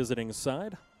the visiting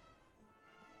side.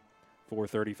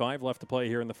 4:35 left to play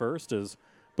here in the first, as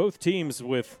both teams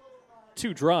with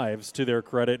 2 drives to their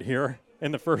credit here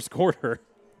in the first quarter.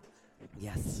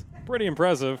 Yes. Pretty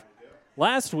impressive.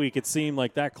 Last week it seemed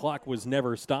like that clock was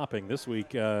never stopping. This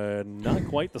week, not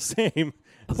quite the same.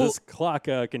 As this clock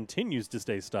continues to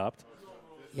stay stopped.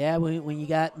 Yeah, when you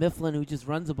got Mifflin who just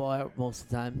runs the ball out most of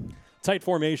the time. Tight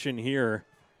formation here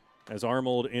as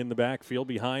Arnold in the backfield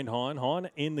behind Hahn. Hahn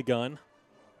in the gun.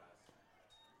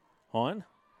 Hahn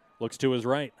looks to his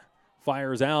right.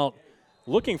 Fires out.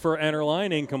 Looking for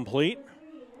Enterline, incomplete.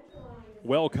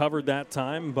 Well covered that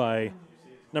time by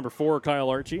number 4, Kyle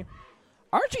Archie.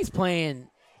 Archie's playing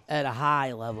at a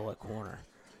high level at corner.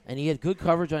 And he had good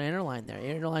coverage on Enterline there.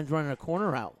 Enterline's running a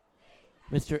corner route.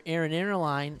 Mr. Aaron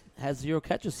Enterline has 0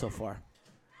 catches so far.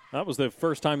 That was the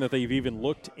first time that they've even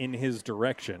looked in his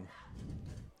direction.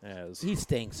 He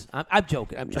stinks. I'm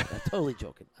joking. I'm totally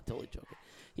joking.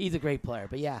 He's a great player.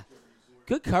 But, yeah,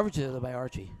 good coverage there by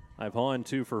Archie. I've Hahn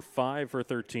 2 for 5 for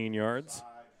 13 yards.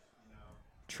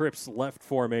 Trips left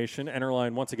formation.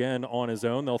 Enterline once again on his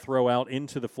own. They'll throw out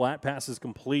into the flat. Pass is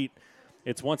complete.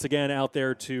 It's once again out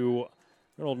there to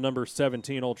old number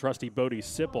 17, old trusty Bodie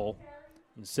Sipple.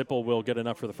 And Sipple will get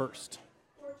enough for the first.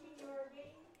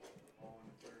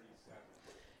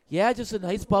 Yeah, just a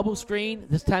nice bubble screen.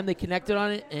 This time they connected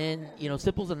on it, and,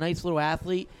 Sipple's a nice little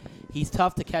athlete. He's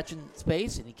tough to catch in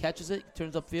space, and he catches it,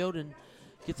 turns upfield, and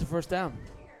gets the first down.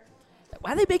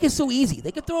 Why do they make it so easy?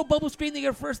 They could throw a bubble screen, they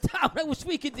get a first down. I wish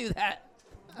we could do that.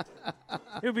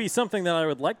 It would be something that I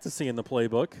would like to see in the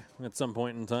playbook at some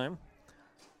point in time.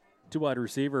 2 wide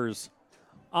receivers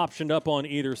optioned up on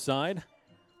either side.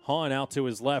 Hahn out to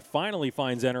his left, finally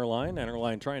finds Enterline.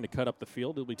 Enterline trying to cut up the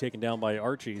field. He'll be taken down by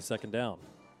Archie, second down.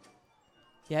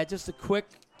 Yeah, just a quick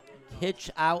hitch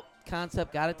out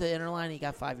concept. Got it to Enterline. He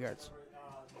got 5 yards.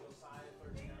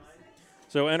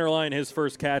 So Enterline, his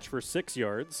first catch for 6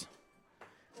 yards.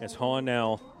 As Hahn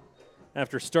now,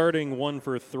 after starting 1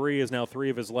 for 3, is now 3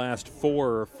 of his last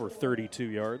 4 for 32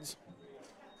 yards.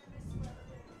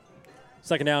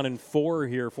 Second down and 4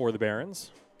 here for the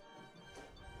Barons.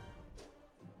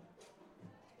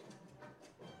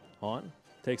 Hahn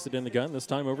takes it in the gun, this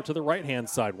time over to the right-hand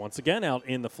side. Once again out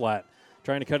in the flat.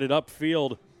 Trying to cut it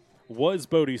upfield was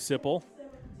Bodie Sipple.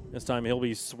 This time he'll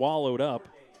be swallowed up.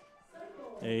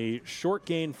 A short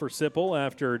gain for Sipple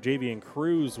after Javian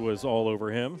Cruz was all over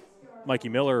him. Mikey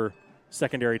Miller,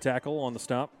 secondary tackle on the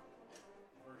stop.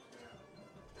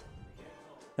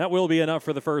 That will be enough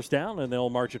for the first down, and they'll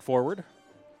march it forward.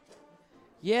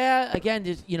 Yeah, again,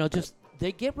 just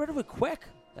they get rid of it quick.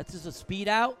 That's just a speed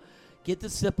out. Get the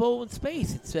Sipple in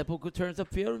space. Sipple turns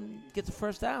upfield and gets a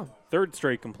first down. Third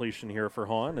straight completion here for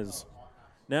Hahn is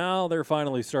now they're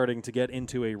finally starting to get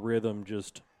into a rhythm,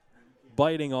 just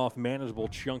biting off manageable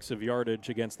chunks of yardage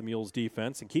against the Mules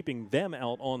defense and keeping them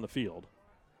out on the field.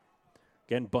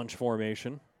 Again, bunch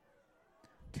formation.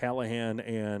 Callahan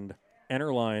and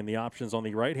Enterline, the options on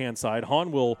the right-hand side.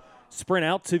 Hahn will sprint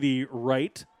out to the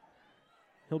right.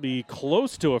 He'll be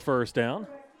close to a first down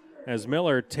as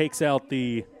Miller takes out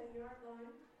the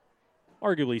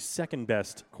arguably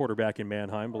second-best quarterback in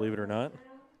Manheim, believe it or not.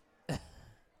 It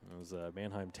was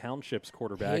Manheim Township's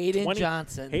quarterback. Hayden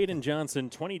Johnson. Hayden Johnson,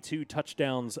 22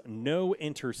 touchdowns, no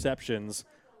interceptions.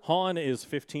 Hahn is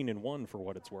 15-1 for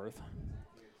what it's worth.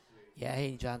 Yeah,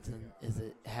 Hayden Johnson is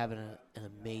having an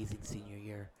amazing senior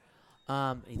year.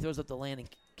 He throws up the Landon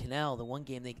Cannell. The one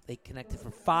game they connected for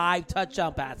 5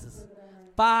 touchdown passes.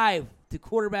 5 to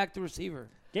quarterback to receiver.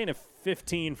 Gain of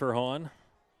 15 for Hahn.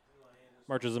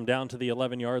 Marches him down to the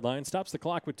 11-yard line. Stops the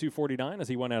clock with 2:49 as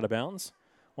he went out of bounds.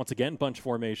 Once again, bunch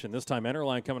formation. This time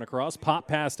Enterline coming across. Pop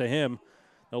pass to him.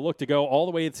 They'll look to go all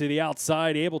the way to the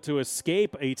outside. Able to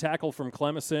escape a tackle from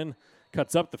Clemison.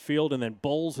 Cuts up the field and then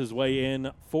bowls his way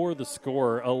in for the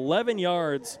score. 11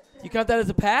 yards. You count that as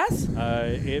a pass?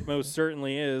 It most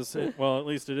certainly is. Well, at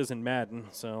least it is in Madden.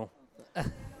 So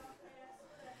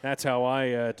that's how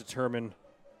I determine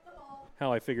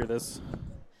how I figure this.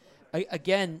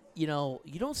 Again, you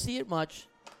don't see it much.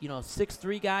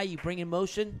 6'3" guy, you bring in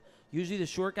motion. Usually the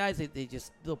short guys,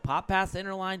 they'll pop past the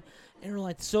Enterline.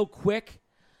 Enterline's so quick,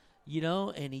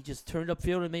 and he just turned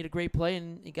upfield and made a great play,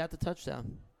 and he got the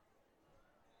touchdown.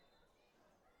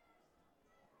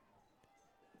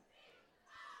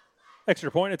 Extra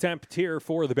point attempt here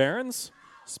for the Barons.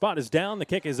 Spot is down, the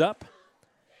kick is up,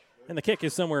 and the kick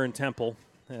is somewhere in Temple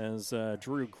as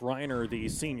Drew Greiner, the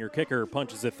senior kicker,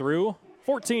 punches it through.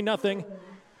 14-0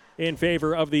 in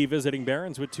favor of the visiting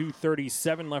Barons with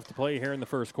 2:37 left to play here in the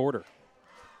first quarter.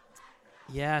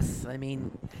 Yes,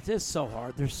 it's just so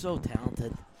hard. They're so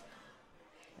talented.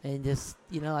 And just,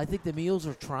 I think the Mules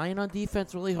are trying on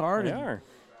defense really hard. They are.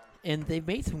 And they've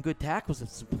made some good tackles and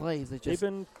some plays. They've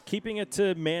been keeping it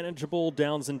to manageable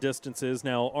downs and distances.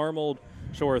 Now, Arnold,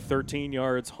 sure, 13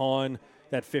 yards. Hahn,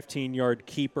 that 15-yard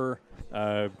keeper,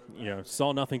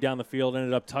 saw nothing down the field,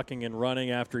 ended up tucking and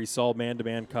running after he saw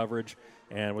man-to-man coverage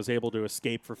and was able to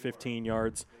escape for 15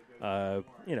 yards.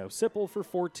 Sipple for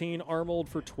 14, Arnold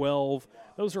for 12.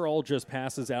 Those are all just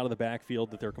passes out of the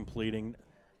backfield that they're completing.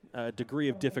 Degree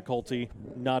of difficulty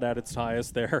not at its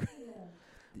highest there.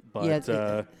 But,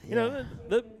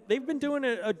 they've been doing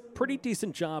a pretty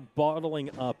decent job bottling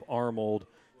up Arnold.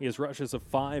 He has rushes of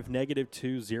 5,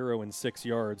 -2, 0, and 6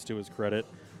 yards to his credit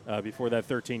before that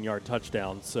 13-yard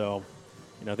touchdown. So,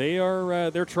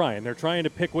 they're trying. They're trying to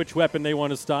pick which weapon they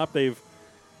want to stop. They've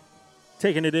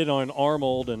taken it in on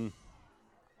Arnold, and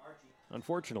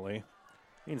unfortunately,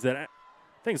 means that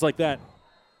things like that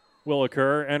will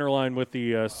occur. Enterline with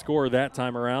the score that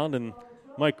time around, and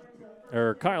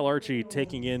Kyle Archie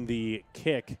taking in the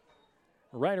kick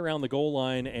right around the goal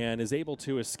line and is able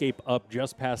to escape up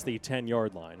just past the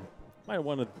 10-yard line. Might have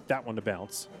wanted that one to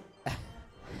bounce.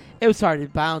 It was hard to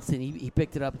bounce, and he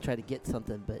picked it up and tried to get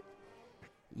something, but,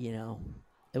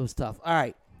 it was tough. All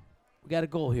right, we got a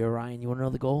goal here, Ryan. You want to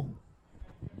know the goal?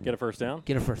 Get a first down?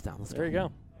 Get a first down. Let's There you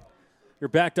go. You're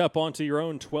backed up onto your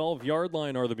own 12-yard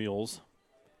line are the Mules.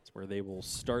 That's where they will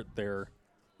start their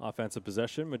offensive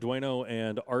possession. Medueno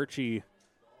and Archie.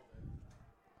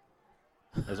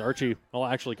 As Archie will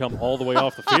actually come all the way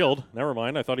off the field. Never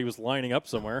mind. I thought he was lining up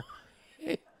somewhere.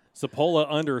 Sapola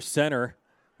under center.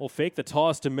 Will fake the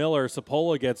toss to Miller.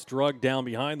 Sapola gets drugged down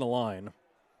behind the line.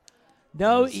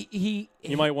 No, he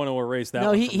might want to erase that.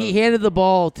 No, he handed the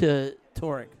ball to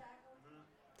Torek.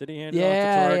 Did he hand it off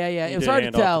to Torek? Yeah. It was hard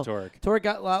to tell. Torek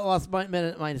got lost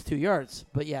minus 2 yards,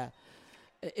 but yeah.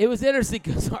 It was interesting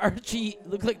because Archie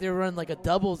looked like they were running like a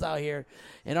doubles out here,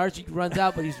 and Archie runs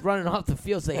out, but he's running off the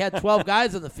field. So they had 12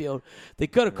 guys on the field. They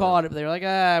could have called it, but they were like,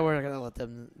 we're not going to let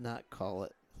them not call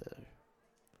it. So,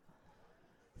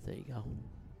 there you go.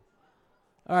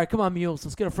 All right, come on, Mules.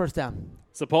 Let's get a first down.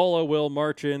 Sapola will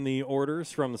march in the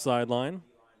orders from the sideline.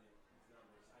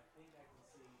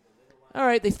 All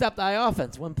right, they stopped the eye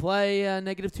offense. One play,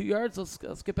 negative 2 yards.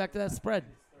 Let's get back to that spread.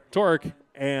 Torek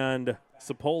and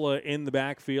Sapola in the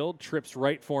backfield. Trips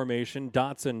right formation.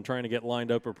 Dotson trying to get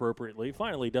lined up appropriately.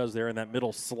 Finally does there in that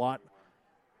middle slot.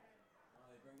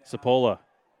 Sapola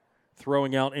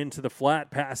throwing out into the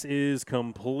flat. Pass is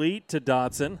complete to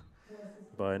Dotson.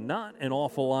 But not an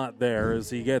awful lot there as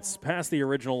he gets past the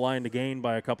original line to gain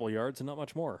by a couple of yards and not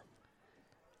much more.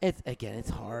 It's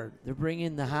hard. They're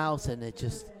bringing the house, and it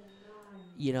just,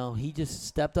 he just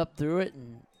stepped up through it,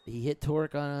 and he hit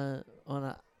Torek on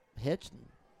a hitch and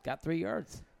got 3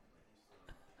 yards.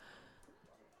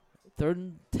 3rd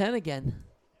and 10 again.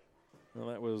 Well,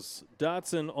 that was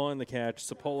Dotson on the catch.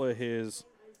 Sapola his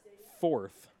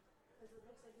 4th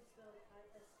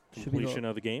completion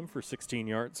of the game for 16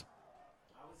 yards.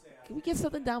 Can we get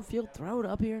something downfield? Throw it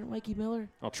up here to Mikey Miller.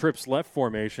 Trips left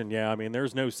formation. Yeah, I mean,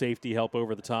 there's no safety help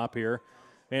over the top here.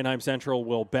 Manheim Central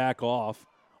will back off.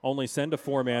 Only send a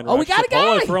 4-man rush. We got a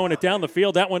guy! Throwing it down the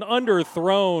field. That one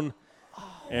underthrown.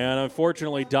 And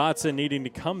unfortunately, Dotson needing to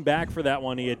come back for that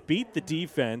one. He had beat the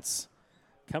defense.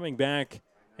 Coming back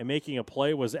and making a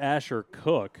play was Asher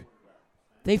Cook.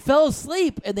 They fell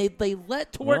asleep, and they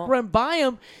let Torek run by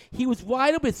him. He was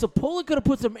wide open. Sapola could have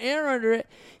put some air under it.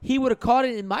 He would have caught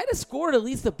it and might have scored at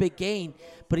least a big gain.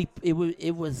 But it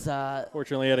was.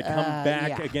 Fortunately, he had to come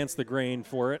back against the grain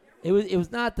for it. It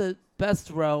was not the best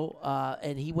throw,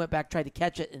 and he went back, tried to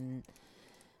catch it,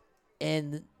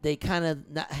 and he kind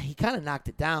of knocked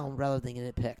it down rather than getting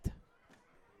it picked.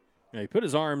 Yeah, he put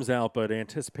his arms out, but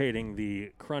anticipating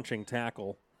the crunching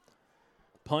tackle.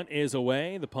 Punt is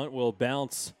away. The punt will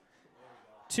bounce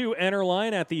to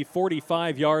Enterline at the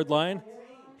 45-yard line.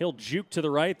 He'll juke to the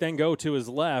right, then go to his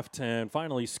left, and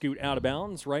finally scoot out of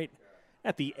bounds right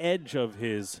at the edge of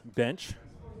his bench.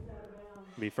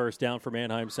 Be first down for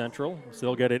Manheim Central. So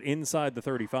they'll get it inside the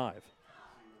 35.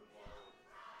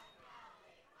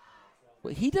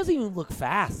 Well, he doesn't even look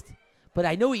fast. But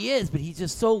I know he is, but he's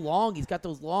just so long. He's got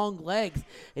those long legs,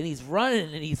 and he's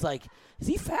running, and he's like, is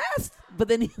he fast? But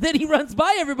then he runs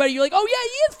by everybody. You're like, oh, yeah, he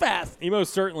is fast. He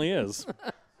most certainly is.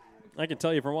 I can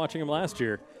tell you from watching him last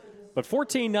year. But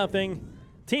 14-0.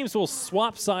 Teams will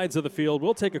swap sides of the field.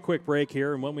 We'll take a quick break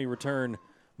here, and when we return,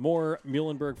 more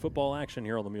Muhlenberg football action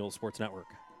here on the Mule Sports Network.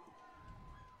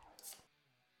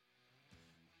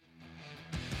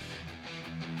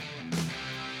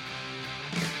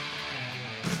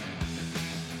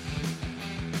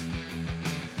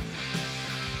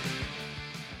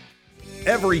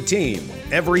 Every team,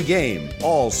 every game,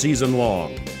 all season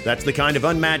long. That's the kind of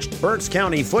unmatched Berks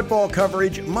County football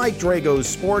coverage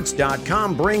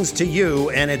MikeDragosSports.com brings to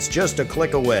you, and it's just a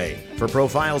click away. For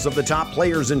profiles of the top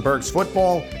players in Berks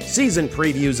football, season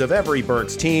previews of every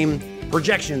Berks team,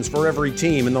 projections for every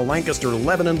team in the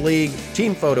Lancaster-Lebanon League,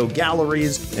 team photo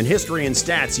galleries, and history and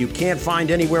stats you can't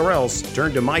find anywhere else,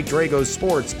 turn to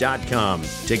MikeDragosSports.com.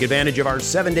 Take advantage of our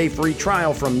 7-day free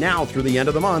trial from now through the end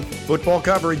of the month. Football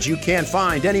coverage you can't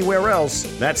find anywhere else.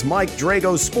 That's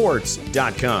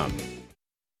MikeDragosSports.com.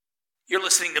 You're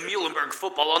listening to Muhlenberg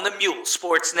Football on the Mule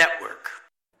Sports Network.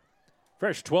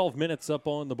 Fresh 12 minutes up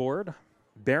on the board.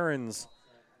 Barons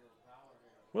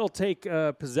will take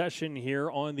possession here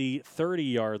on the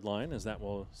 30-yard line, as that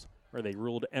was where they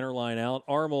ruled Enterline out.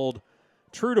 Arnold,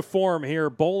 true to form here,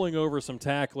 bowling over some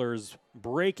tacklers,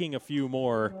 breaking a few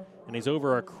more, and he's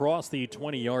over across the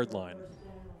 20-yard line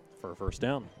for a first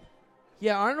down.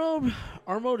 Yeah, Arnold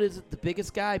isn't the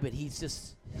biggest guy, but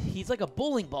he's like a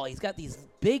bowling ball. He's got these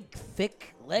big,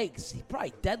 thick legs. He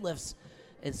probably deadlifts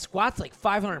and squats like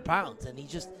 500 pounds, and he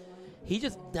just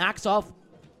knocks off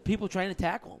people trying to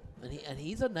tackle him. And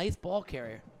he's a nice ball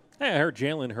carrier. Hey, I heard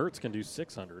Jalen Hurts can do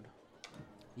 600.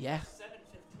 Yeah.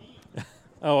 715.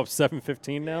 Oh, up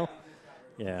 715 now?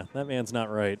 Yeah, that man's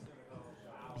not right.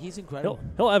 He's incredible.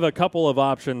 He'll have a couple of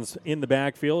options in the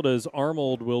backfield as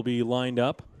Arnold will be lined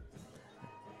up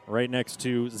right next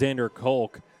to Xander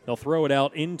Kolk. They'll throw it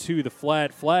out into the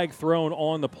flat. Flag thrown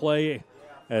on the play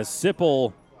as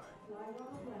Sipple,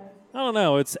 I don't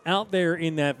know, it's out there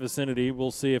in that vicinity.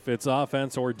 We'll see if it's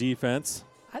offense or defense.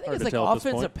 I think Hard it's to like tell at this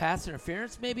offensive point. pass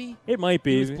interference, maybe. It might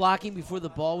be. He was blocking before the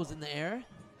ball was in the air.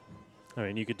 I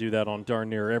mean, you could do that on darn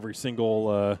near every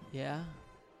single Yeah.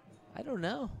 I don't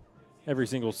know.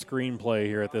 screenplay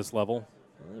here at this level.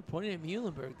 Well, they're pointing at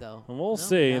Muhlenberg, though. And we'll No,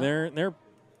 see. no.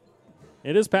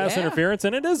 It is pass Yeah. interference,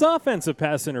 and it is offensive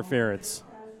pass interference.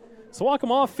 So walk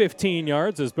him off 15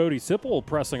 yards as Bodie Sipple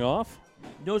pressing off.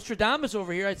 Nostradamus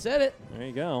over here. I said it. There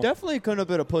you go. Definitely couldn't have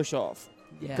been a push off.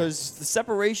 Yeah. Because the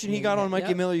separation he got on Mikey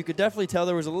Yep. Miller, you could definitely tell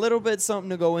there was a little bit something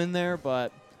to go in there,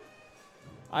 but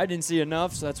I didn't see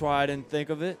enough, so that's why I didn't think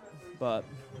of it. But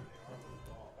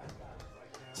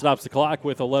Stops the clock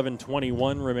with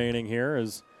 11:21 remaining here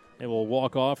as it will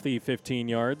walk off the 15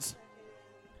 yards.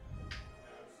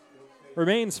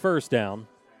 Remains first down.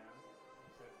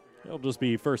 It'll just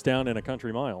be first down in a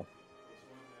country mile.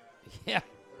 Yeah.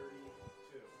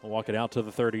 We'll walk it out to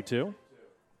the 32.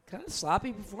 Kind of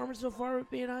sloppy performance so far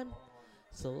with Manheim.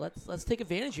 So let's take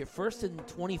advantage here. 1st and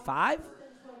 25.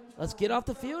 Let's get off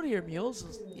the field here,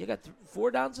 Mules. You got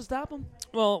 4 downs to stop them.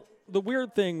 Well, the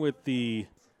weird thing with the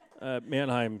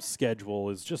Manheim schedule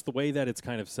is just the way that it's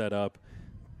kind of set up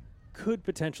could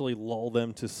potentially lull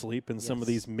them to sleep in some of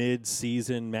these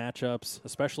mid-season matchups,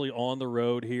 especially on the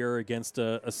road here against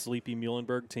a sleepy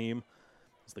Muhlenberg team.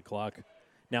 As the clock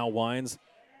now winds.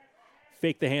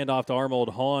 Fake the handoff to Arnold.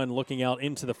 Hahn looking out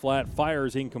into the flat.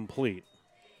 Fires incomplete.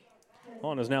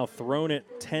 Hahn has now thrown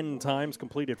it 10 times,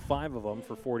 completed 5 of them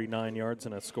for 49 yards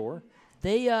and a score.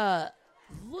 They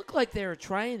look like they were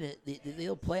trying to, the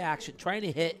little play action, trying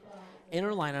to hit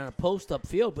interline on a post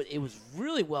upfield, but it was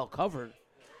really well covered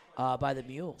by the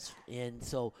Mules. And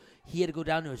so he had to go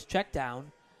down to his check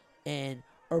down. And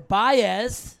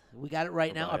Urbaez, we got it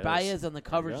right now, Urbaez on the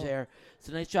coverage there.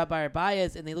 So nice job by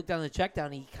Urbaez. And they looked down the check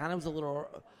down. He kind of was a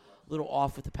little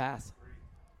off with the pass.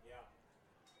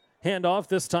 Handoff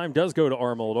this time does go to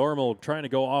Arnold. Arnold trying to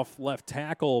go off left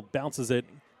tackle, bounces it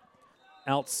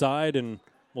outside and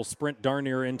will sprint darn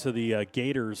near into the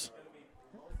Gators.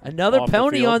 Another Off the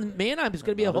penalty field. on Manheim is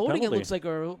going to be a Another holding, penalty. it looks like,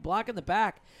 or a block in the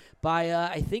back by,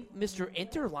 I think, Mr.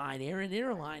 Interline, Aaron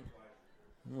Interline.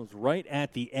 It was right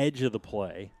at the edge of the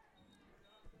play.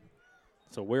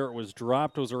 So where it was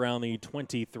dropped was around the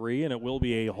 23, and it will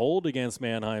be a hold against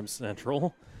Manheim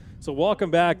Central. So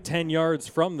welcome back 10 yards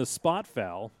from the spot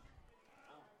foul.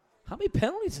 How many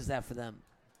penalties is that for them?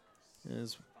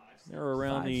 They're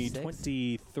around 5, the 6.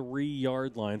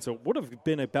 23-yard line. So it would have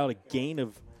been about a gain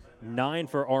of 9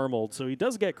 for Arnold. So he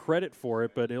does get credit for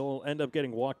it, but he'll end up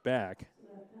getting walked back.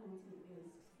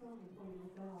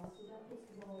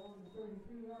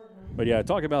 But, yeah,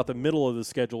 talk about the middle of the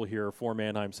schedule here for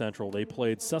Manheim Central. They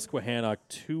played Susquehanna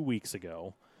 2 weeks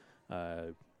ago.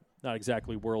 Not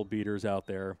exactly world beaters out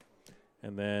there.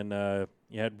 And then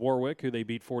you had Warwick, who they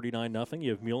beat 49-0.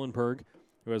 You have Muhlenberg,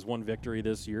 who has 1 victory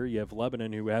this year. You have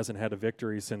Lebanon, who hasn't had a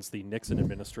victory since the Nixon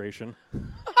administration.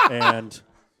 And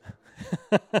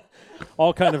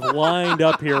all kind of lined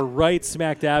up here right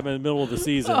smack dab in the middle of the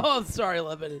season. Oh, I'm sorry,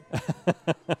 Lebanon.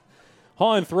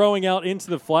 Hahn throwing out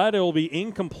into the flat. It will be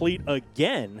incomplete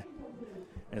again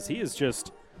as he is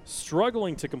just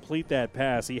struggling to complete that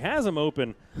pass. He has him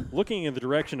open, looking in the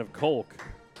direction of Kolk.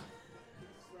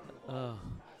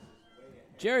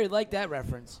 Jerry liked that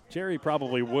reference. Jerry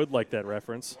probably would like that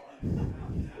reference.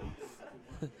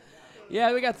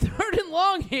 Yeah, we got 3rd and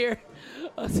long here.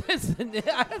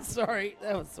 I'm sorry.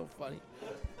 That was so funny.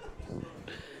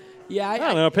 Yeah, I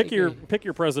don't know. Pick agree.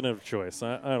 your president of choice.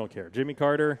 I don't care. Jimmy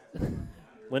Carter,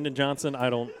 Lyndon Johnson. I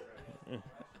don't.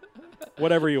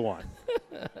 Whatever you want.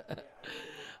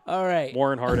 All right.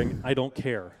 Warren Harding. I don't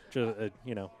care. Just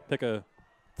pick a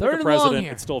 3rd and long president.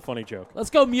 here. It's still a funny joke. Let's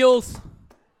go, Mules.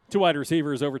 2 wide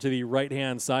receivers over to the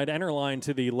right-hand side. Enter line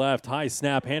to the left. High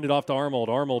snap. Handed off to Arnold.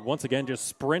 Arnold once again just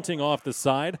sprinting off the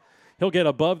side. He'll get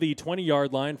above the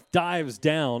 20-yard line. Dives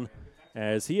down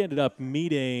as he ended up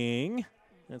meeting.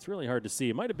 It's really hard to see.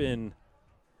 It might have been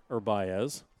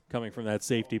Urbaez coming from that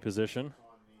safety position.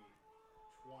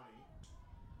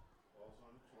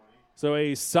 So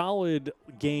a solid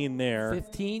gain there.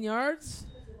 15 yards.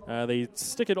 They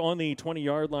stick it on the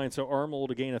 20-yard line, so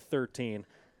Arnold a gain of 13.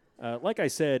 Like I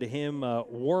said, him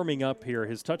warming up here,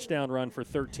 his touchdown run for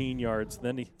 13 yards.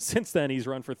 Since then, he's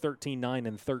run for 13, 9,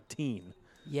 and 13.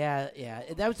 Yeah.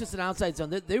 That was just an outside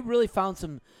zone. They really found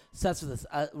some sets with this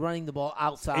running the ball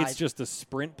outside. It's just a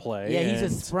sprint play. Yeah, he's and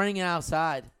just sprinting it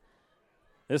outside.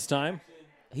 This time,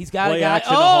 He's got play a guy.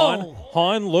 action to Oh!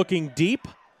 Hahn looking deep.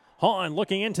 Hahn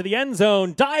looking into the end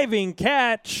zone. Diving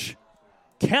catch.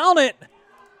 Count it.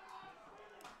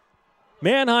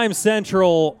 Manheim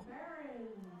Central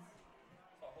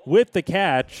with the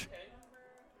catch.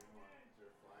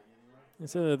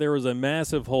 So there was a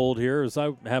massive hold here as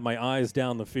I had my eyes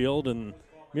down the field, and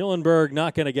Muhlenberg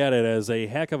not going to get it as a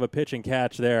heck of a pitch and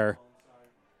catch there.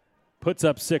 Puts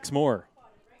up 6 more.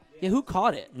 Yeah, who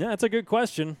caught it? Yeah, that's a good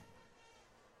question.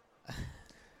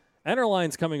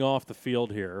 Enterline's coming off the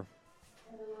field here.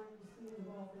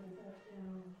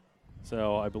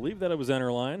 So I believe that it was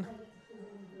Enterline.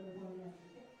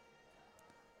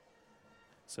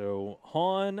 So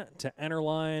Hahn to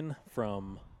Enterline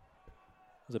from,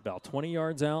 was it about 20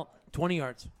 yards out? 20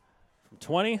 yards. From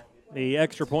 20. The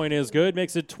extra point is good.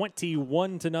 Makes it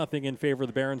 21-0 in favor of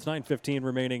the Barons. 9:15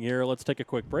 remaining here. Let's take a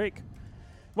quick break.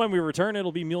 When we return,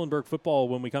 it'll be Muhlenberg football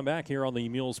when we come back here on the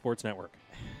Mule Sports Network.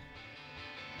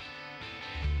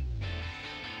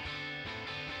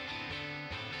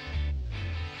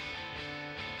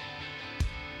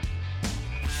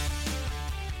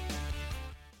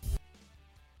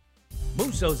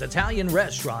 Musso's Italian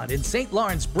Restaurant in St.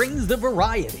 Lawrence brings the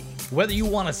variety. Whether you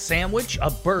want a sandwich, a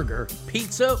burger,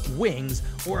 pizza, wings,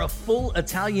 or a full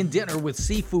Italian dinner with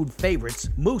seafood favorites,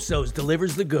 Musso's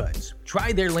delivers the goods.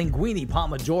 Try their linguine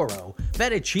pomodoro,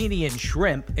 fettuccine and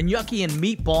shrimp, and gnocchi and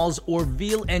meatballs or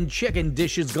veal and chicken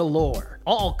dishes galore.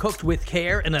 All cooked with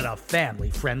care and at a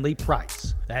family-friendly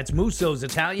price. That's Musso's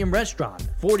Italian Restaurant,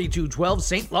 4212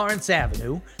 St. Lawrence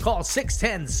Avenue. Call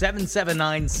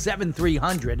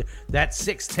 610-779-7300. That's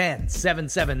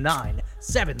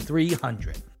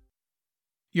 610-779-7300.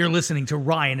 You're listening to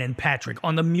Ryan and Patrick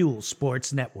on the Mule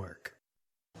Sports Network.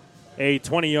 A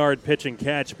 20-yard pitch and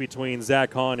catch between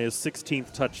Zach Hahn, his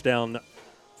 16th touchdown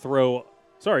throw.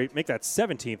 Sorry, make that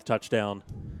 17th touchdown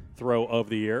throw of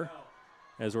the year.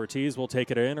 As Ortiz will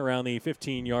take it in around the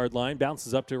 15-yard line,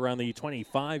 bounces up to around the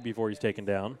 25 before he's taken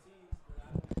down.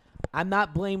 I'm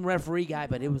not blame referee guy,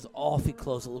 but it was awfully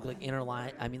close. It looked like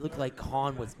interline. I mean, it looked like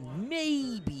Hahn was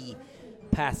maybe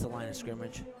past the line of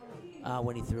scrimmage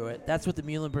when he threw it. That's what the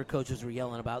Muhlenberg coaches were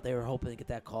yelling about. They were hoping to get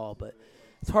that call, but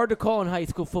it's hard to call in high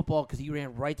school football because he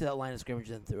ran right to that line of scrimmage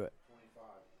and then threw it.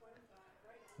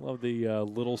 Love the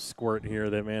little squirt here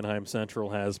that Manheim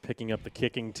Central has picking up the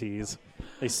kicking tees.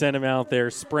 They send him out there,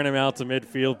 sprint him out to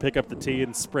midfield, pick up the tee,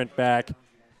 and sprint back.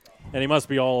 And he must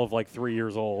be all of like 3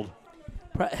 years old.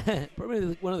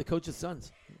 Probably one of the coach's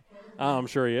sons. Oh, I'm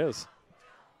sure he is.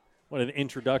 What an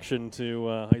introduction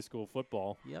to high school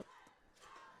football. Yep.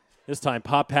 This time,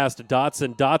 pop pass to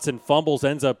Dotson. Dotson fumbles,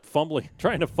 ends up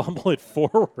trying to fumble it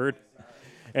forward.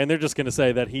 And they're just going to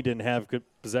say that he didn't have good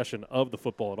possession of the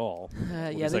football at all.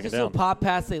 Yeah, they just a pop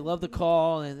pass. They love the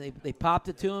call, and they popped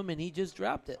it to him, and he just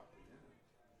dropped it.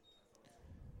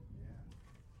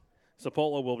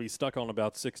 Sapola will be stuck on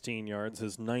about 16 yards.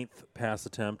 His 9th pass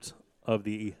attempt of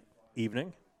the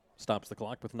evening. Stops the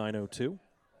clock with 9:02.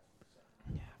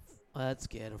 Let's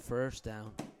get a first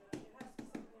down.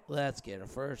 Let's get a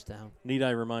first down. Need I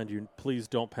remind you, please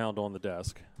don't pound on the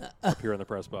desk up here in the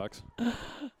press box. I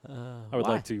would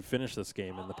like to finish this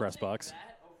game in the press box.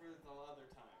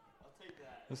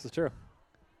 This is true.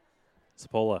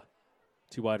 Sapola,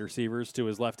 2 wide receivers to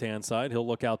his left-hand side. He'll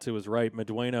look out to his right.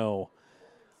 Medueno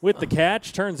with the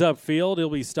catch, turns upfield. He'll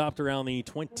be stopped around the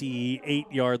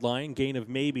 28-yard line, gain of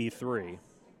maybe 3.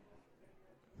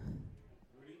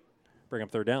 Bring up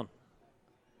third down.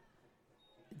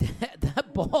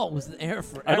 That ball was in the air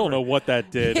forever. I don't know what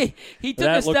that did. he took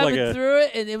a step and threw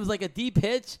it, and it was like a deep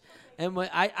hitch. And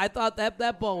I thought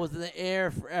that ball was in the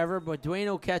air forever, but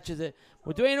Dueno catches it.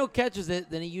 When Dueno catches it,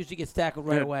 then he usually gets tackled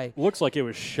right away. Looks like it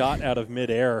was shot out of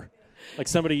midair. Like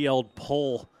somebody yelled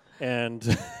pull,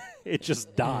 and it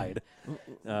just died.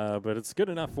 But it's good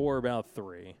enough for about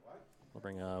 3. We'll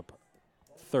bring up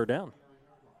third down.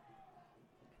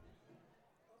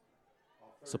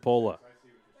 Sapola.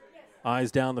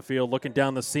 Eyes down the field, looking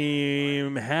down the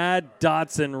seam, had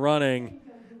Dotson running,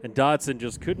 and Dotson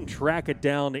just couldn't track it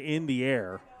down in the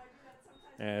air.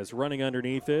 As running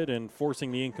underneath it and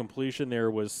forcing the incompletion there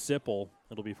was Sipple.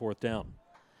 It'll be fourth down.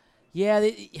 Yeah,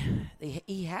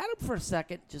 he had him for a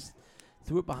second, just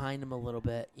threw it behind him a little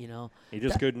bit, you know. He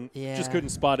just couldn't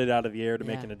spot it out of the air to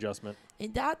make an adjustment.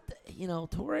 And that, you know,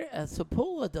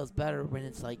 Sapola does better when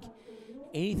it's like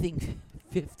anything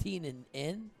 15 and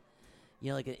in. You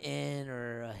know, like an in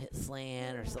or a hit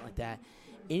slant or something like that.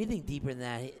 Anything deeper than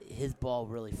that, his ball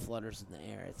really flutters in the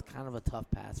air. It's kind of a tough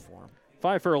pass for him.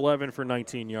 5 for 11 for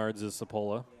 19 yards is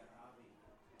Sapola.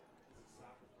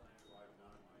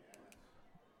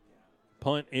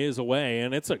 Punt is away,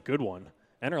 and it's a good one.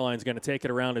 Enterline's going to take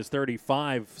it around his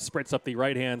 35, sprints up the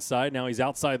right-hand side. Now he's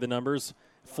outside the numbers.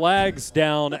 Flags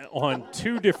down on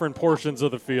 2 different portions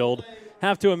of the field.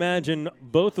 Have to imagine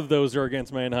both of those are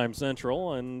against Manheim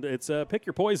Central, and it's pick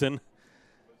your poison.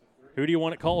 Who do you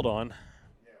want it called on?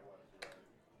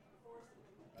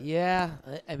 Yeah,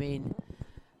 I mean,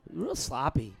 real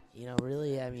sloppy.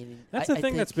 Really, I mean. That's the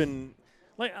thing that's been,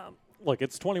 like, look,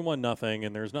 it's 21-0,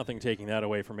 and there's nothing taking that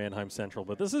away from Manheim Central,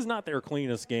 but this is not their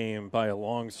cleanest game by a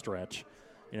long stretch.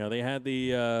 They had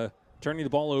the turning the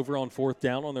ball over on 4th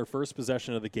down on their first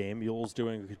possession of the game. Mule's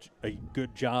doing a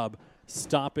good job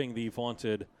stopping the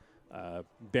vaunted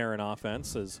Baron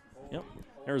offense.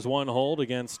 There's one hold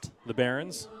against the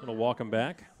Barons. It'll walk them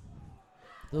back.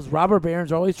 Those robber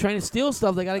barons are always trying to steal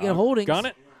stuff. They got to get holdings. Got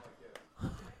it.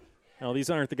 No, these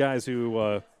aren't the guys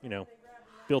who,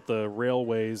 built the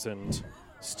railways and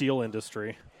steel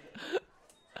industry.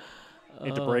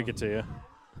 Hate to break it to you.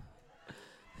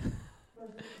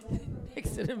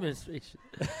 Nixon administration.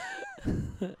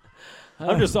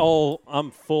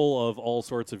 I'm full of all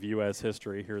sorts of U.S.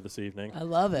 history here this evening. I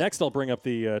love it. Next, I'll bring up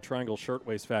the Triangle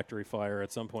Shirtwaist Factory fire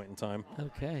at some point in time.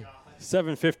 Okay.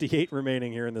 7:58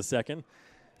 remaining here in the second.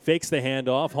 Fakes the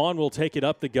handoff. Hahn will take it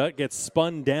up the gut, gets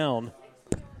spun down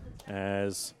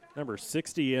as number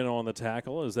 60 in on the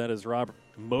tackle, as that is Robert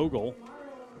Mogul.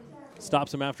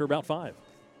 Stops him after about 5.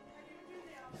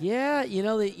 Yeah,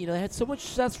 they had so much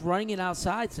success running it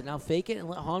outside, so now fake it and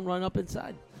let Hahn run up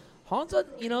inside. Hahn's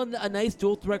a nice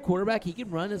dual threat quarterback. He can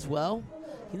run as well.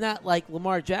 He's not like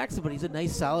Lamar Jackson, but he's a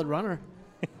nice solid runner.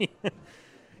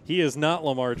 He is not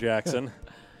Lamar Jackson.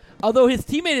 Although his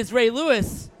teammate is Ray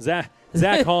Lewis.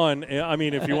 Zach Hahn, I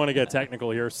mean, if you want to get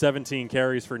technical here, 17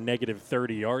 carries for negative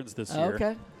 30 yards this year.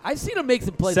 Okay. I've seen him make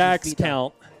some plays. Sacks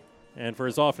count. And for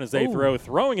as often as they throw,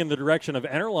 throwing in the direction of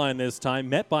Enterline this time,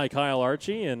 met by Kyle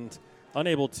Archie and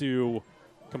unable to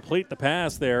complete the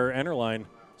pass there. Enterline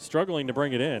struggling to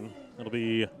bring it in. It'll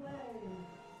be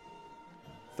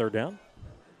 3rd down.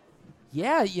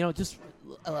 Yeah, just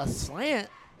a slant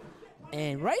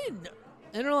and right in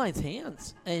Enterline's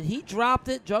hands. And he dropped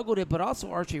it, juggled it, but also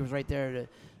Archie was right there to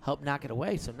help knock it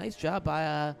away. So nice job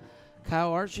by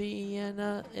Kyle Archie and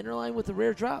Enterline with the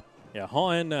rare drop. Yeah,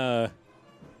 Hahn,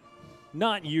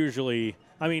 not usually.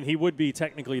 I mean, he would be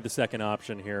technically the second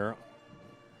option here.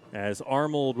 As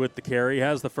Arnold with the carry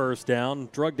has the first down,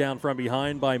 drugged down from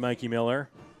behind by Mikey Miller.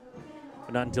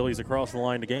 But not until he's across the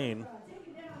line to gain.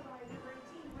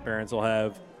 Barons will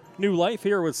have new life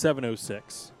here with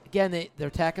 7:06. Again, they're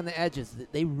attacking the edges.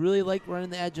 They really like running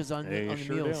the edges on the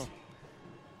Mules. Do.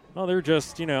 Well, they're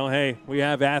just, hey, we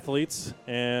have athletes,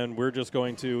 and we're just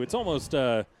going to, it's almost,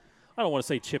 I don't want to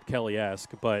say Chip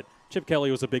Kelly-esque, but Chip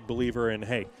Kelly was a big believer in,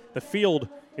 hey, the field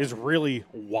is really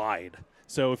wide.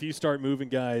 So if you start moving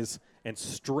guys and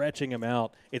stretching them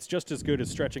out, it's just as good as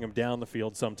stretching them down the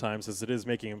field sometimes as it is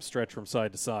making them stretch from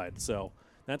side to side. So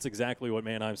that's exactly what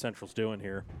Manheim Central's doing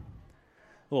here.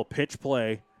 A little pitch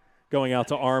play going out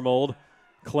to Arnold.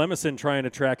 Clemison trying to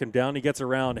track him down. He gets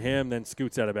around him, then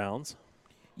scoots out of bounds.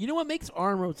 You know what makes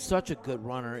Arnold such a good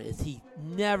runner is he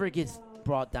never gets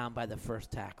brought down by the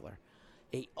first tackler.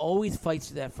 He always fights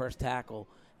through that first tackle,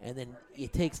 and then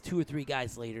it takes 2 or 3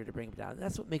 guys later to bring him down.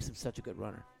 That's what makes him such a good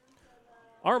runner.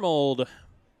 Arnold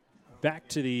back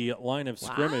to the line of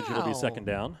scrimmage. Wow. It'll be 2nd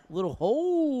down. Little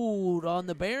hold on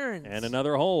the Barons. And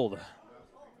another hold.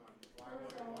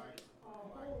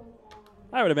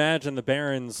 I would imagine the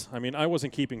Barons, I mean, I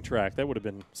wasn't keeping track. That would have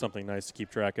been something nice to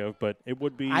keep track of, but it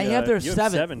would be I have their you 7th.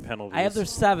 have 7 penalties. I have their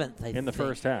 7th, in the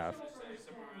first half.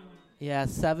 Yeah,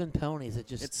 7 penalties.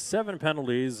 It's 7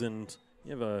 penalties, and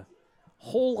you have a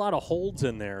whole lot of holds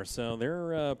in there, so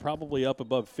they're probably up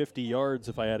above 50 yards,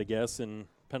 if I had to guess, in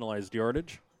penalized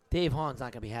yardage. Dave Hahn's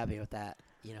not going to be happy with that,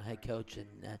 head coach.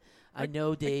 And I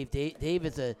know Dave. Dave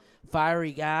is a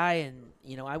fiery guy, and,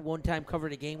 I one time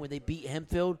covered a game when they beat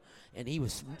Hempfield, and he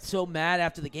was so mad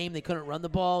after the game they couldn't run the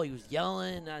ball. He was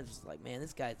yelling. I was just like, man,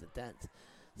 this guy's intense.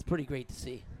 It's pretty great to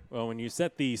see. Well, when you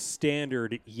set the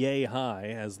standard yay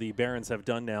high, as the Barons have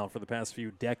done now for the past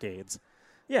few decades,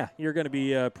 yeah, you're going to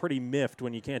be pretty miffed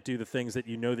when you can't do the things that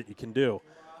you know that you can do.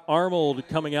 Arnold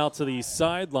coming out to the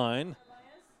sideline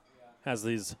has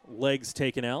these legs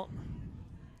taken out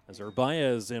as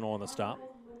Urbaez in on the stop.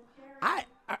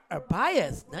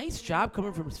 Urbaez, nice job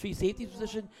coming from his free safety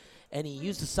position, and he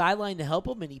used the sideline to help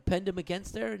him, and he penned him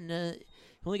against there, and he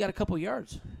only got a couple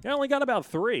yards. Yeah, only got about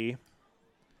 3.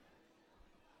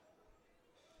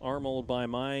 Arnold, by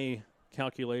my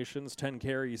calculations, 10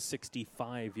 carries,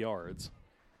 65 yards.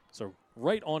 So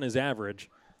right on his average.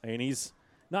 I mean, he's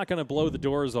not going to blow the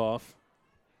doors off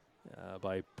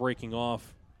by breaking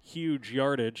off huge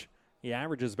yardage. He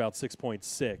averages about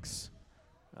 6.6.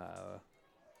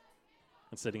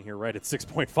 And sitting here right at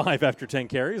 6.5 after 10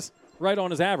 carries. Right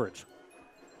on his average.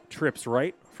 Trips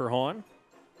right for Hahn.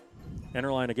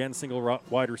 Enterline again, single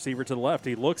wide receiver to the left.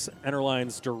 He looks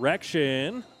Enterline's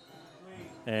direction.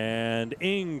 And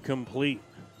incomplete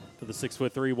to the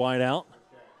 6'3" wide out.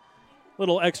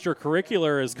 Little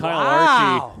extracurricular as Kyle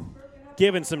Archie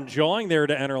giving some jawing there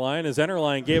to Enterline as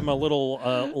Enterline gave him a little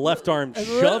left arm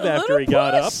shove after he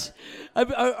got up. Let's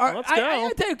go.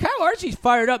 I tell you, Kyle Archie's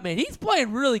fired up, man. He's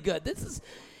playing really good.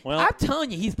 I'm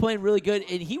telling you, he's playing really good,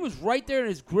 and he was right there in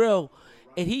his grill,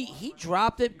 and he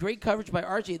dropped it. Great coverage by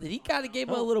Archie. Then he kind of gave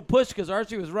him a little push because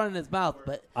Archie was running his mouth.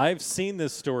 But I've seen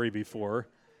this story before,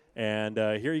 and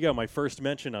here you go, my first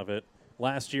mention of it.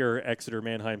 Last year, Exeter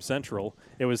Manheim Central,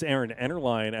 it was Aaron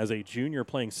Enterline as a junior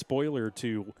playing spoiler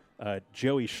to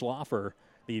Joey Schlaffer,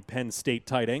 the Penn State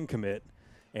tight end commit,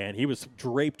 and he was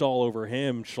draped all over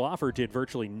him. Schlaffer did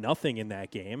virtually nothing in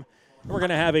that game. We're going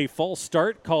to have a false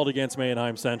start called against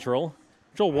Manheim Central,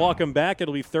 which will walk him back.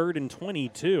 It'll be 3rd and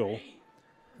 22.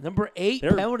 Number 8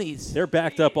 penalties. They're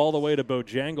backed up all the way to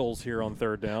Bojangles here on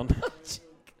 3rd down.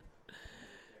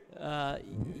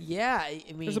 Yeah, I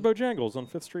mean, there's a Bojangles on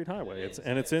 5th Street Highway.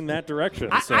 It's in that direction.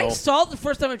 I saw it the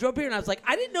first time I drove here, and I was like,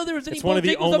 I didn't know there was any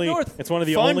Bojangles up north. It's one of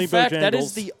the Fun only fact, Bojangles. that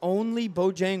is the only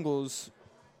Bojangles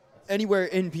anywhere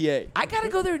in PA. I got to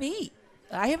go there and eat.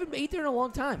 I haven't ate there in a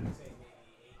long time.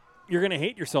 You're going to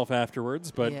hate yourself afterwards,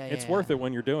 but it's worth it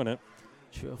when you're doing it.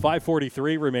 True.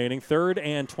 5:43 remaining, 3rd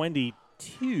and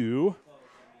 22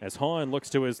 as Hahn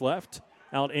looks to his left,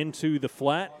 out into the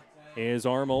flat. Is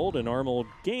Armold, and Armold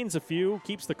gains a few,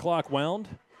 keeps the clock wound.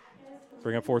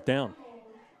 Bring up 4th down.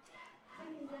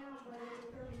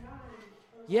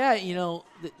 Yeah, you know,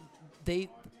 they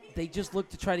just look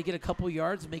to try to get a couple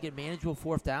yards and make it manageable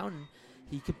 4th down. And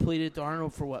he completed to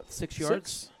Arnold for, 6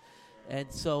 yards? And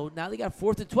so now they got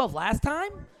 4th and 12. Last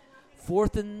time,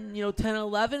 4th and, 10 and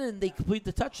 11, and they complete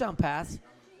the touchdown pass.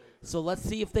 So let's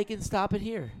see if they can stop it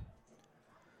here.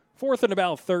 4th and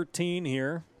about 13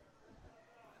 here.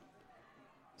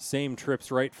 Same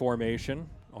trips right formation.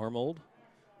 Armold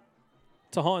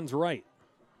to Hahn's right.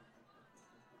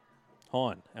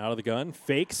 Hahn out of the gun,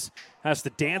 fakes, has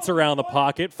to dance around the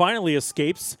pocket, finally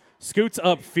escapes, scoots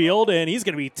upfield, and he's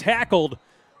going to be tackled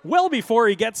well before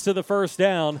he gets to the 1st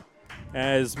down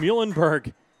as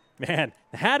Muhlenberg,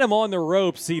 had him on the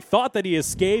ropes. He thought that he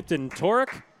escaped, and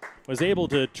Torek was able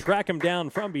to track him down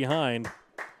from behind.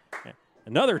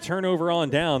 Another turnover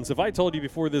on downs. If I told you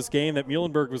before this game that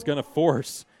Muhlenberg was going to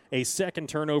force a second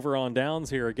turnover on downs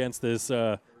here against this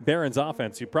Barons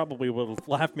offense, you probably would have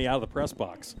laughed me out of the press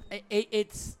box.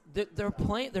 They're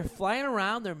playing. They're flying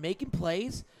around. They're making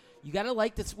plays. You got to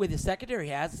like this way the secondary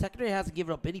has. The secondary hasn't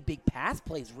given up any big pass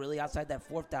plays really outside that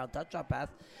 4th down touchdown pass.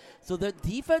 So the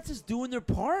defense is doing their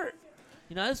part.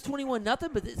 It's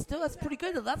 21-0, but that's pretty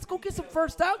good. Let's go get some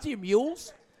 1st downs here,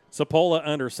 Mules. Sapola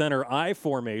under center I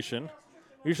formation.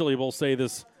 Usually we'll say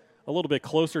this a little bit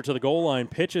closer to the goal line.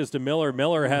 Pitches to Miller.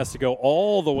 Miller has to go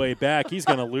all the way back. He's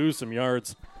going to lose some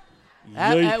yards.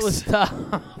 That was tough.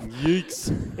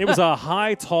 Yikes. It was a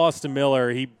high toss to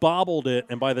Miller. He bobbled it,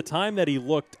 and by the time that he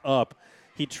looked up,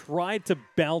 he tried to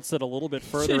bounce it a little bit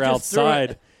further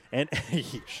outside. And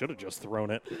he should have just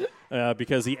thrown it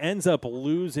because he ends up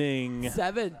losing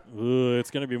 7.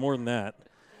 It's going to be more than that.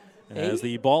 As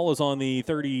the ball is on the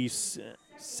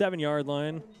 37-yard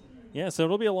line. Yeah, so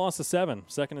it'll be a loss of 7,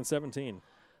 2nd and 17.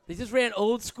 They just ran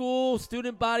old school,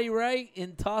 student body right,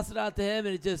 and tossed it out to him,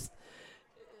 and they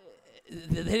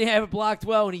didn't have it blocked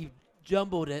well, and he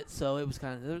jumbled it, so it was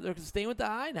they're staying with the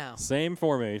eye now. Same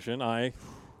formation.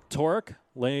 Torek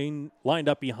lined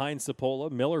up behind Sapola,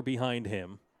 Miller behind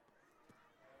him.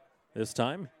 This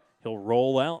time, he'll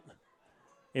roll out,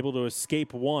 able to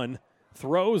escape one,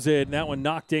 throws it, and that one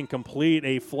knocked incomplete.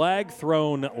 A flag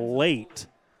thrown late.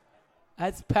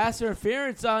 That's pass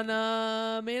interference on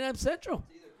Manheim Central.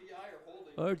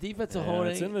 Or defensive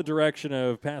holding. It's in the direction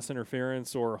of pass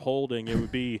interference or holding. It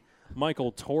would be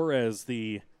Michael Torres,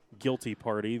 the guilty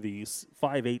party, the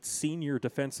 5'8" senior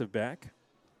defensive back.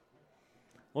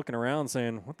 Looking around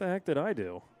saying, what the heck did I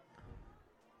do?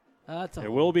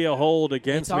 It will be a hold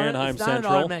against Manheim Central. It's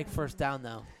not an automatic 1st down,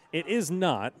 though. It is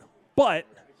not, but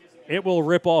it will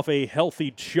rip off a healthy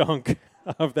chunk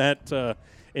of that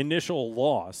initial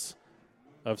loss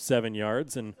of 7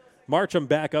 yards and march them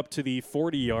back up to the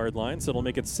 40-yard line, so it'll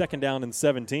make it 2nd down and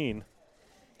 17.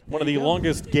 One of the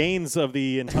longest gains of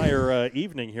the entire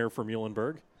evening here for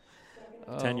Muhlenberg.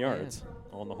 10 yards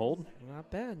on the hold. Not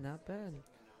bad.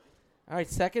 All right,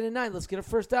 2nd and 9. Let's get a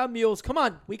 1st down, Mules. Come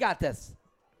on, we got this.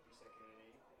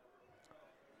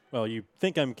 Well, you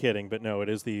think I'm kidding, but no, it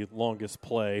is the longest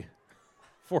play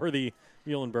for the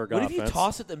Muhlenberg What offense. if you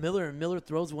toss it to Miller and Miller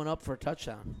throws one up for a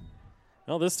touchdown?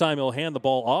 Well, this time he'll hand the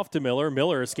ball off to Miller.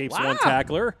 Miller escapes Wow. one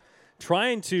tackler,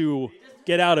 trying to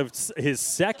get out of his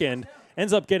second,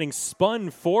 ends up getting spun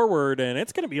forward, and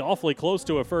it's going to be awfully close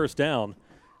to a first down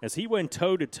as he went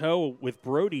toe-to-toe with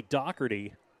Brody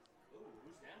Doherty.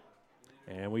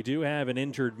 And we do have an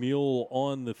injured mule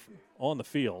on the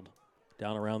field,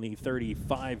 down around the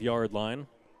 35-yard line.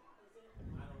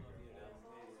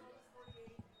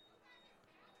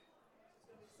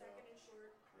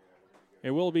 It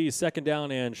will be second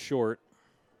down and short.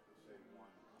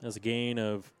 As a gain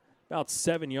of about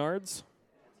 7 yards.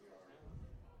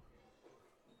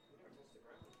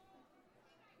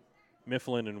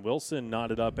 Mifflin and Wilson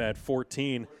knotted up at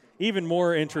 14. Even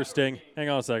more interesting. Hang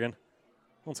on a second.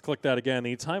 Let's click that again.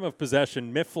 The time of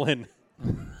possession, Mifflin,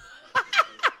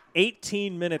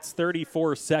 18 minutes,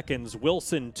 34 seconds.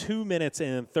 Wilson, 2 minutes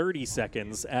and 30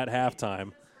 seconds at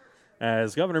halftime.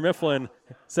 As Governor Mifflin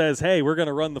says, hey, we're going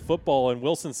to run the football, and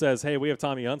Wilson says, hey, we have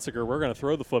Tommy Hunsiker. We're going to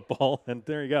throw the football, and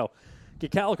there you go.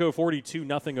 Calico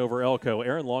 42-0 over Elko.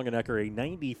 Aaron Longenecker, a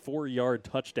 94-yard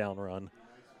touchdown run.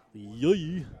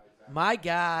 Yay. My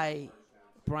guy,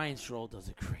 Brian Schroll, does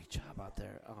a great job out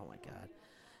there. Oh, my God.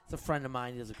 It's a friend of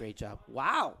mine. He does a great job.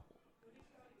 Wow.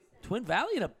 Twin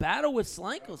Valley in a battle with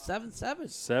Slanko, 7-7.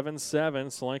 7-7.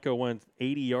 Slanko went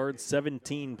 80 yards,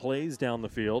 17 plays down the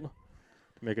field.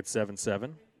 Make it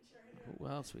 7-7. Who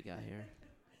else we got here?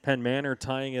 Penn Manor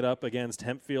tying it up against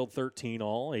Hempfield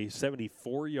 13-all. A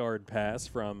 74-yard pass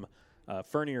from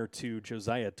Fernier to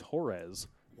Josiah Torres,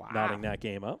 knotting that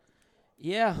game up.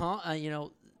 Yeah, huh?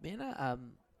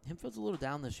 Hempfield's a little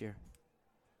down this year.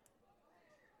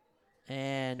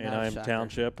 And Manheim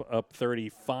Township up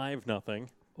 35-0.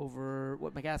 Over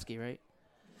McCaskey, right?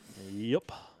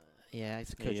 Yep. Yeah,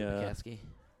 he's a coach at McCaskey.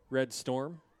 Red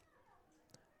Storm.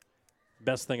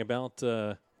 Best thing about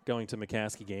going to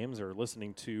McCaskey games or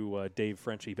listening to Dave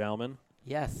Frenchie Bauman.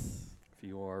 Yes. If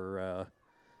you are,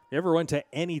 you ever went to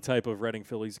any type of Reading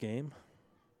Phillies game?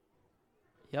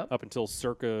 Yep. Up until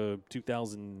circa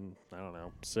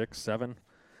 2006, 7.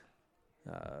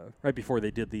 Right before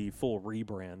they did the full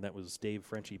rebrand, that was Dave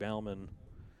Frenchie Bauman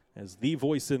as the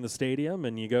voice in the stadium,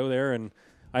 and you go there, and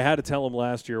I had to tell him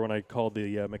last year when I called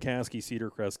the McCaskey Cedar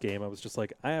Crest game, I was just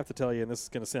like, I have to tell you, and this is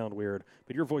going to sound weird,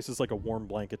 but your voice is like a warm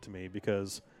blanket to me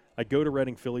because I go to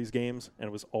Reading Phillies games, and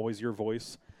it was always your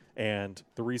voice, and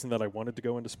the reason that I wanted to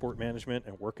go into sport management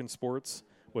and work in sports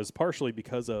was partially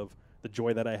because of the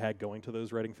joy that I had going to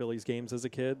those Reading Phillies games as a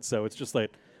kid, so it's just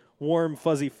like warm,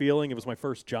 fuzzy feeling. It was my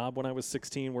first job when I was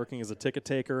 16 working as a ticket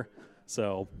taker,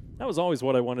 so that was always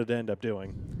what I wanted to end up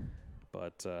doing.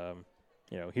 But,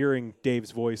 hearing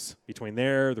Dave's voice between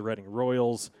the Reading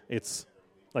Royals, it's,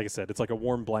 like I said, it's like a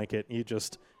warm blanket. You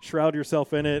just shroud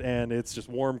yourself in it, and it's just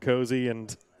warm, cozy,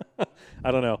 and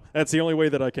I don't know. That's the only way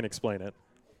that I can explain it.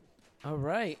 All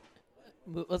right.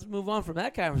 Let's move on from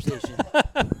that conversation.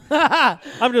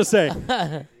 I'm just saying.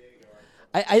 The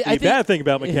bad thing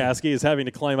about McCaskey is having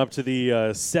to climb up to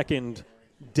the second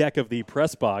deck of the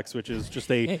press box, which is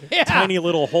just a tiny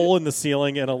little hole in the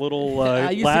ceiling and a little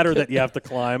ladder that you have to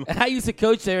climb. I used to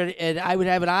coach there, and I would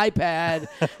have an iPad,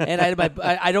 and I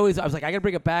was like, I got to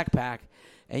bring a backpack,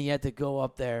 and you had to go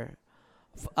up there.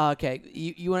 Okay,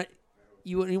 you want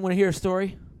to hear a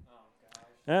story?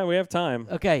 Yeah, we have time.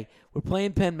 Okay, we're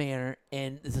playing Penn Manor,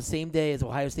 and it's the same day as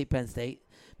Ohio State Penn State.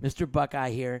 Mr.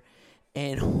 Buckeye here,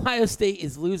 and Ohio State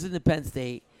is losing to Penn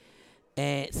State,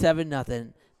 and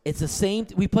 7-0. It's the same.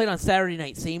 We played on Saturday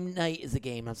night, same night as the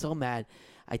game. I'm so mad.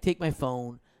 I take my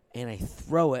phone and I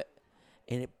throw it,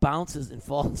 and it bounces and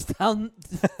falls down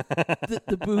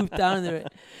the booth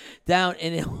down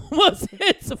and it almost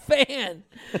hits a fan.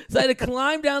 So I had to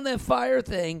climb down that fire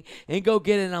thing and go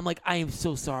get it. And I'm like, I am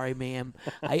so sorry, ma'am.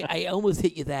 I almost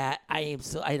hit you that. I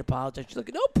apologize. She's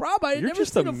like, no problem. I never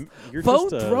seen a phone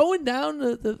throwing down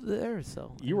the there.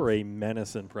 So you were a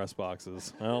menace in press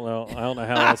boxes. I don't know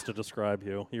how else to describe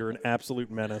you. You're an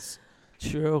absolute menace.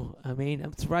 True. I mean,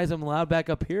 I'm surprised I'm allowed back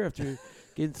up here after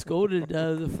getting scolded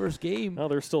the first game. Oh,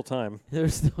 there's still time.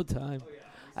 There's still time.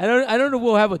 I don't know.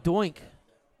 We'll have a doink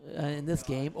in this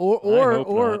game,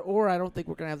 or I don't think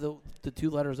we're gonna have the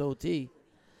 2 letters OT.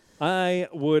 I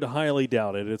would highly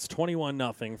doubt it. It's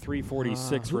 21-0,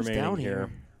 3:46 remaining down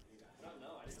here.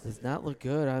 This does not look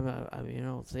good.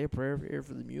 Say a prayer here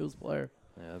for the Mules player.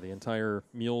 Yeah, the entire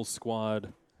Mules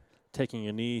squad taking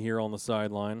a knee here on the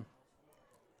sideline.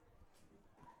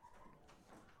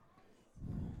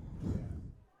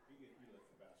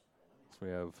 So we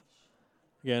have,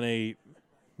 again, a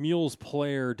Mules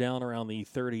player down around the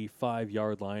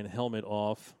 35-yard line, helmet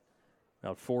off.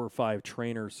 About 4 or 5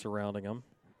 trainers surrounding him.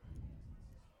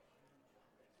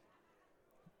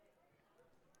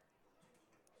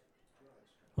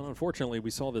 Well, unfortunately,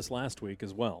 we saw this last week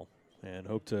as well, and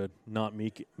hope to not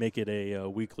make it a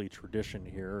weekly tradition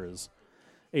here, as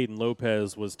Aiden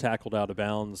Lopez was tackled out of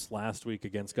bounds last week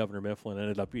against Governor Mifflin,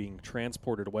 ended up being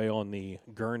transported away on the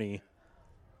gurney.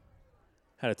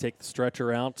 Had to take the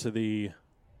stretcher out to the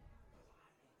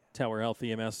Tower Health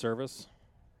EMS service,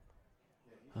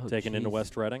 taken into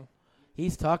West Reading.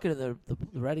 He's talking to the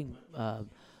Reading.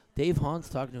 Dave Hahn's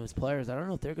talking to his players. I don't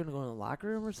know if they're going to go in the locker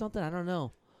room or something. I don't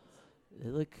know. They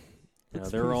look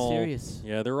they're all serious.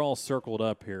 Yeah, they're all circled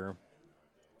up here.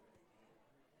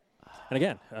 And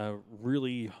again,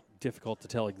 really difficult to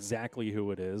tell exactly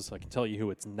who it is. I can tell you who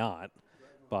it's not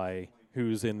by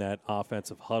who's in that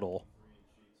offensive huddle.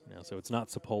 So it's not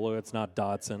Sapolo, it's not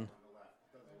Dodson,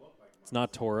 it's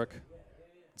not Torek,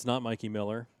 it's not Mikey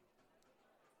Miller.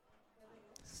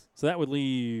 So that would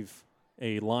leave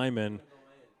a lineman,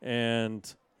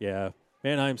 and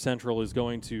Manheim Central is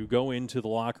going to go into the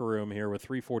locker room here with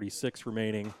 3:46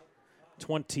 remaining,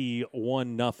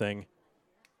 21-0.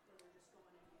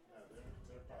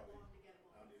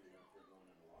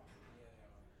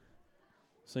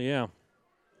 So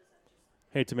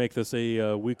hate to make this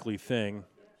a weekly thing,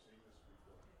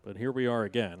 but here we are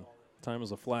again. Time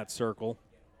is a flat circle.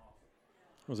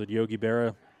 Was it Yogi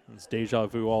Berra? It's deja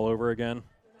vu all over again.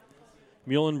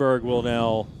 Muhlenberg will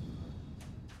now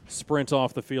sprint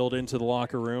off the field into the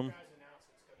locker room.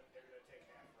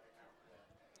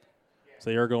 So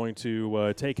they are going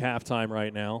to take halftime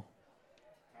right now.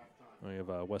 We have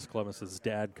Wes Clemens'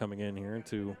 dad coming in here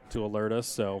to alert us.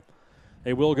 So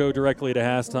they will go directly to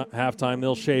halftime.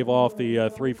 They'll shave off the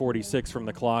 3:46 from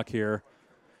the clock here.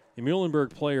 The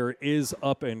Muhlenberg player is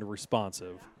up and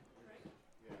responsive.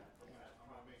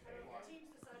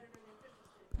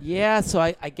 Yeah, so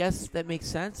I guess that makes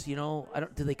sense. Do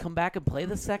they come back and play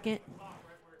the second?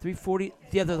 3:40.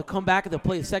 Yeah, they'll come back and they'll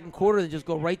play the second quarter and just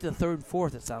go right to the third and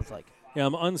fourth, it sounds like. Yeah,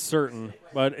 I'm uncertain,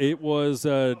 but it was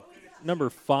number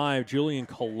 5, Julian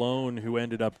Colon, who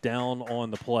ended up down on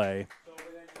the play.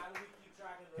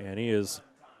 And he is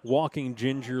walking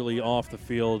gingerly off the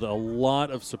field. A lot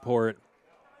of support,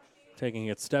 taking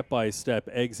it step by step,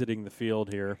 exiting the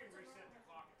field here.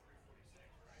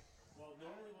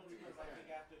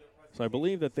 So I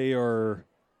believe that they are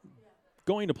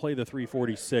going to play the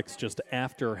 3:46 just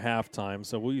after halftime.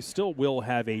 So we still will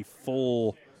have a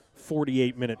full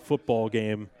 48-minute football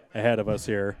game ahead of us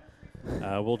here.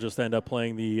 We'll just end up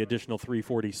playing the additional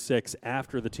 3:46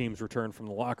 after the teams return from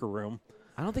the locker room.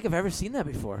 I don't think I've ever seen that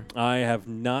before. I have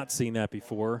not seen that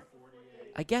before.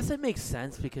 I guess it makes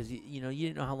sense because you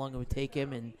didn't know how long it would take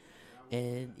him, and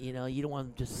you don't want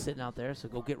him just sitting out there. So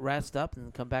go get rest up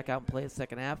and come back out and play the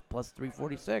second half plus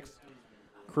 3:46.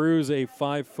 Cruz, a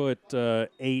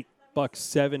 5'8",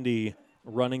 $170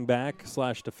 running back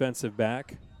 / defensive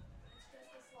back,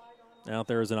 out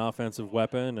there as an offensive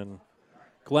weapon, and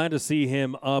glad to see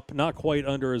him up, not quite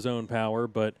under his own power,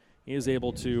 but he is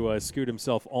able to scoot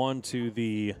himself onto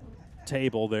the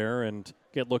table there and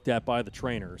get looked at by the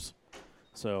trainers.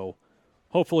 So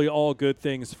hopefully all good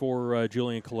things for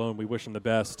Julian Colon. We wish him the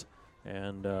best,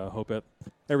 and hope that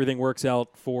everything works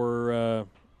out for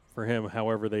him,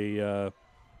 however they,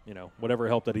 whatever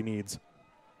help that he needs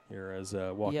here as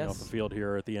walking off the field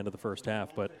here at the end of the first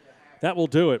half. But that will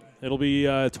do it. It'll be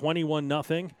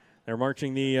 21-0. They're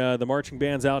marching the marching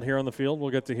bands out here on the field. We'll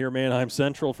get to hear Manheim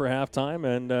Central for halftime,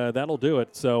 and that'll do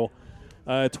it. So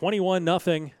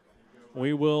 21-0.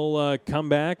 We will come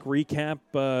back, recap,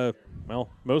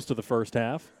 most of the first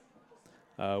half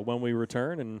when we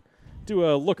return, and do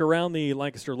a look around the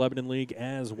Lancaster-Lebanon League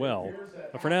as well.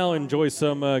 But for now, enjoy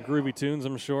some groovy tunes,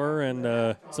 I'm sure,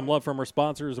 and some love from our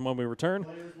sponsors. And when we return,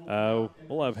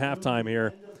 we'll have halftime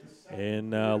here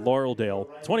in Laureldale.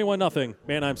 21-0,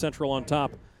 Manheim Central on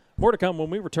top. More to come when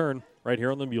we return right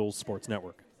here on the Mules Sports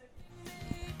Network.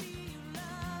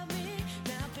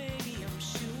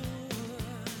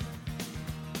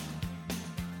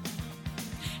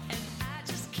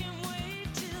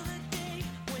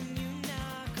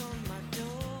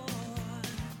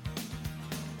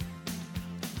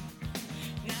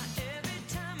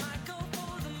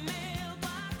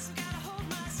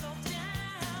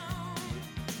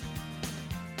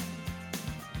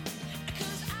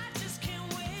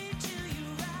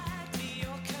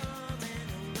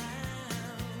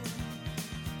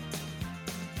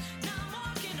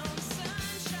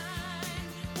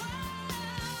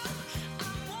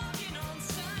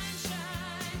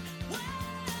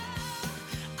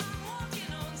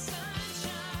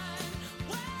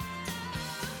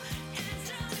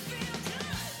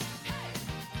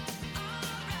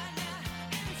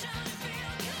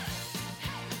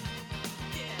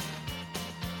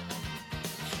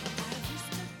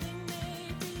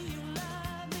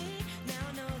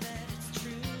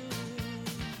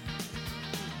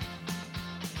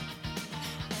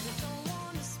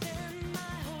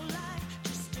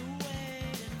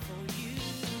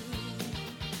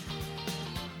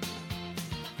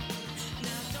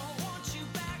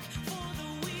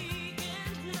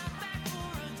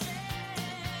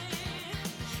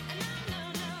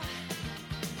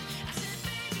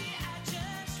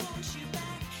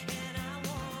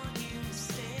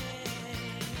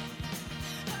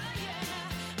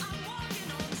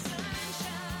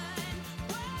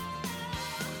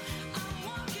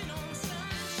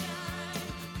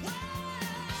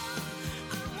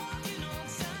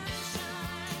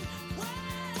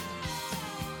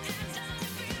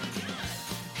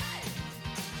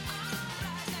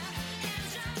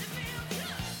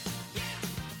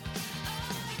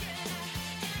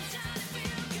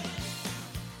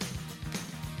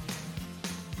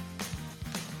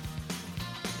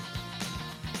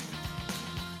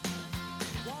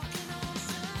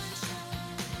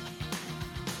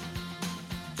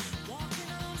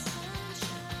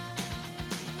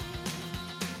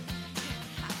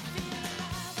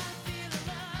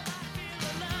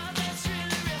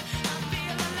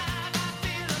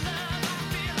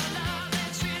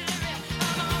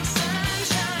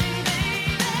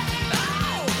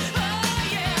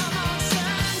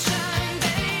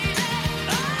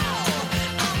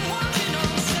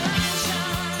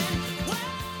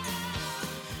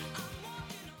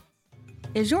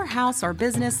 Is your house or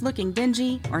business looking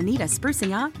dingy or need a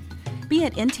sprucing up? Be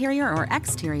it interior or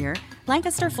exterior,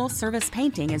 Lancaster Full Service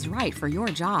Painting is right for your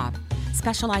job.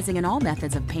 Specializing in all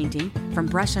methods of painting, from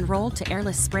brush and roll to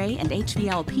airless spray and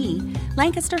HVLP,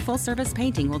 Lancaster Full Service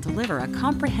Painting will deliver a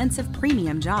comprehensive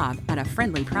premium job at a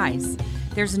friendly price.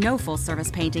 There's no full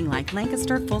service painting like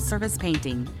Lancaster Full Service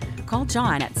Painting. Call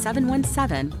John at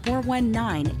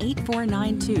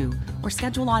 717-419-8492 or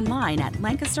schedule online at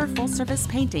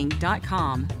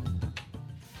lancasterfullservicepainting.com.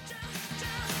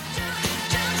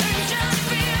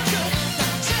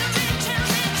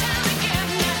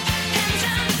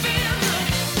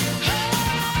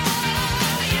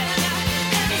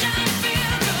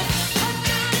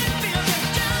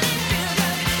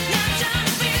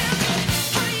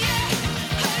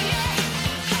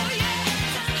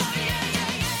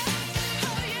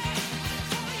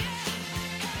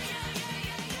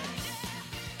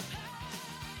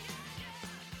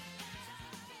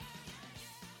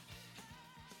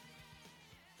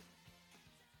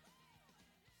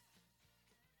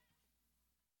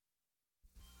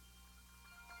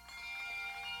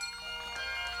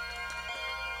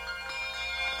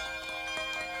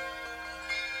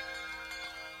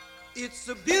 It's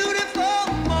a beautiful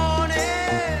morning.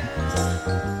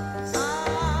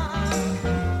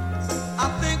 I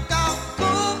think I'll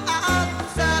go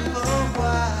outside for a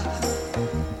while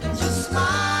and just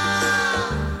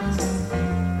smile.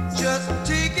 Just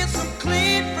taking some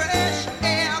clean, fresh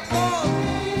air.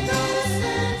 No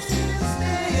sense in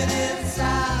staying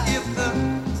inside. If the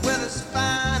weather's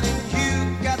fine and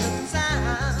you got the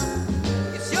time,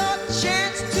 it's your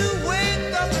chance to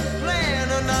wake up and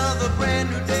plan another brand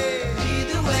new day.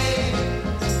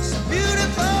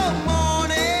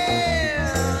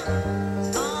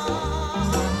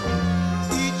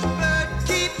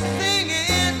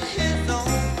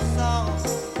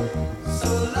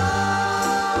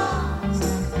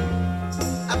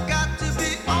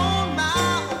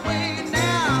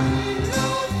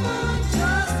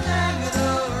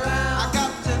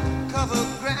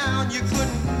 You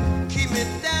couldn't keep me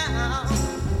down.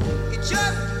 It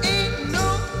just ain't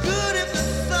no good if the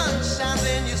sun shines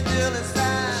and you're still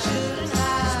inside.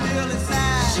 Still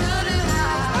inside. Still inside.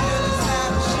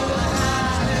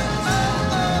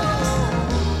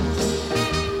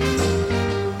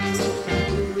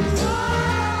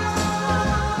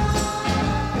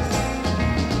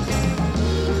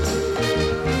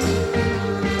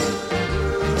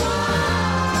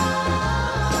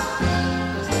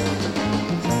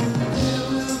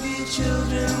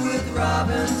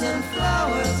 Robins and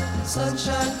flowers,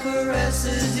 sunshine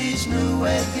caresses each new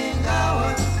waking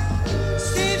hour.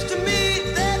 Seems to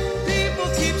me that people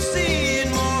keep seeing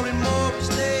more and more each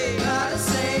day. Gotta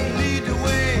say, lead the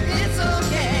way. It's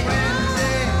okay. Brand new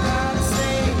day. Gotta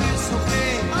say, it's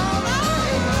okay. All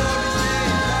right. More each day.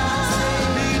 Gotta say,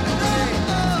 lead the way.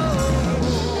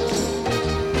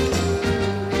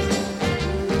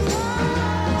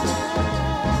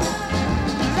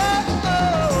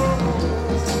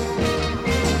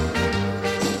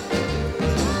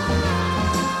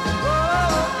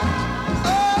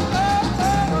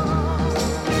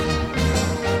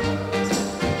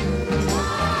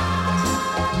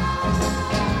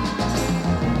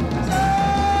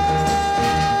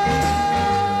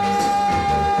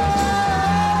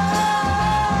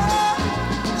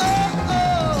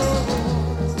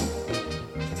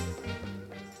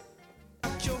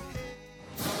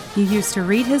 You used to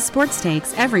read his sports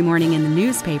takes every morning in the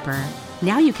newspaper.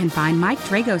 Now you can find Mike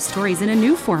Drago's stories in a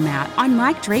new format on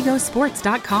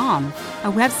MikeDragosports.com,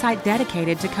 a website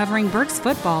dedicated to covering Berks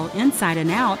football inside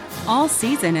and out all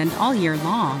season and all year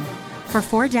long. For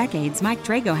 4 decades, Mike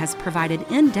Drago has provided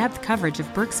in-depth coverage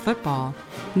of Berks football.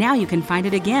 Now you can find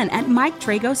it again at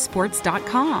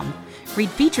MikeDragosports.com. Read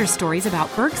feature stories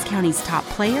about Berks County's top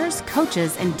players,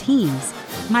 coaches, and teams.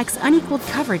 Mike's unequaled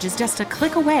coverage is just a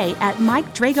click away at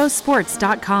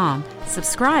MikeDragosports.com.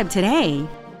 Subscribe today.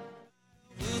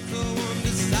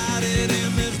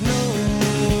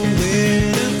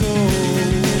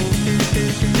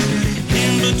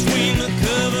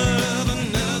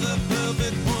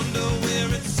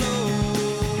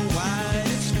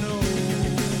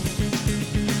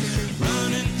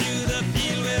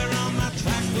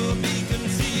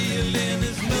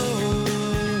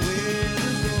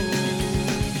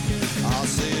 I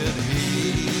said,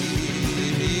 hey,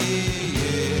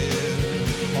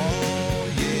 yeah, oh,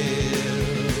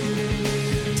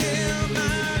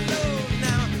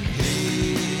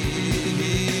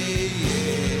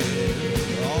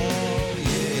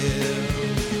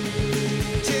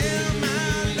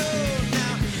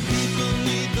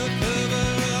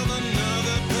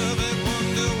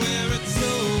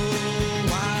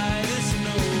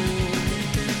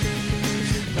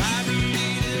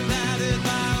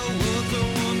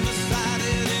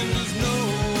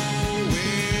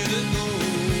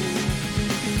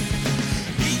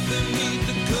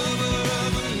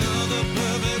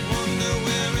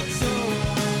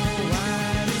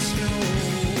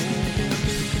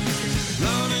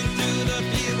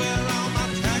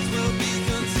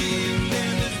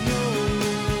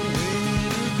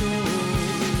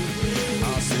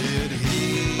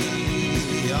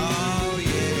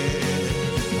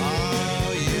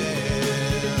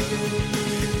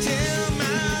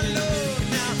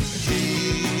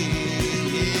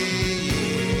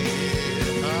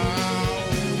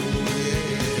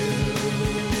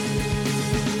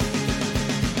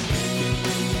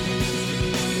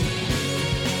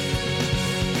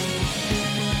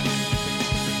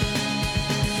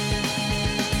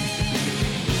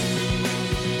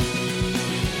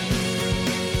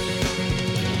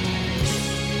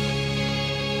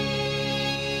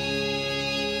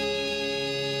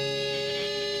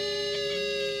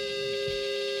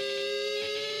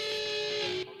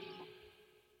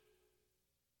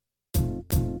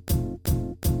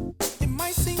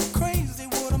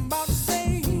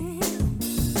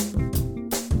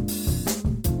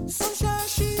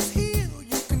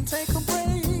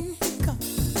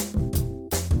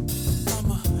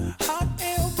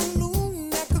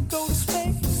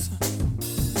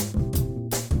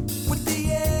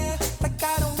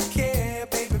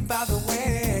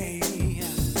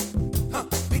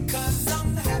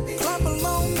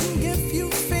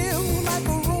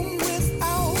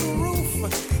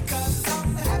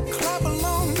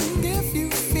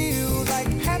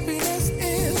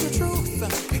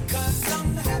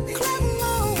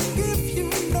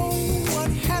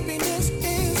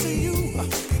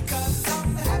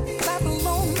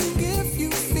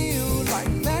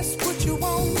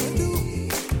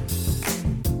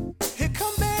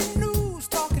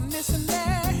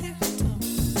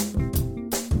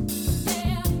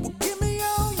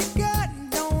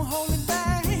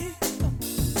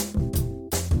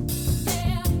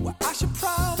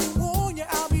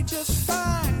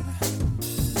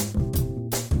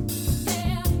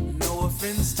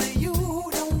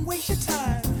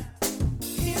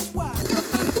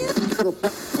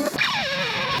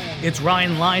 It's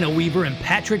Ryan Lineweaver and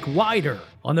Patrick Wider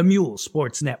on the Mule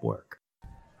Sports Network.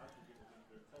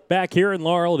 Back here in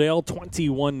Laureldale,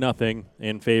 21-0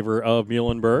 in favor of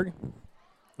Muhlenberg.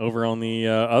 Over on the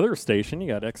other station, you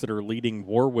got Exeter leading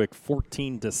Warwick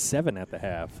 14-7 at the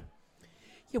half.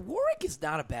 Yeah, Warwick is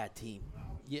not a bad team.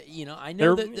 Yeah, I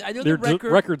know their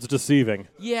record's deceiving.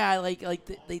 Yeah,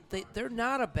 they're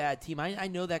not a bad team. I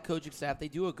know that coaching staff, they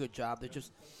do a good job. They're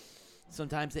just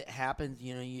sometimes it happens.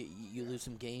 You lose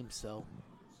some games. So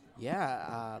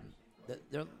yeah,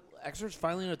 Exeter's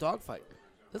finally in a dogfight.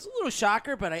 That's a little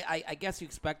shocker, but I guess you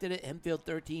expected it. Hempfield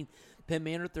 13, Penn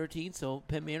Manor 13. So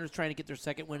Penn Manor's trying to get their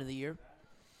second win of the year.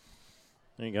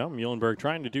 There you go. Muhlenberg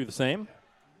trying to do the same.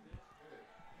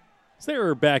 So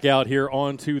they're back out here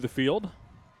onto the field,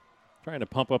 trying to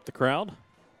pump up the crowd.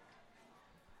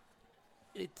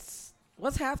 It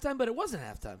was halftime, but it wasn't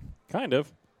halftime. Kind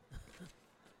of.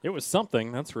 It was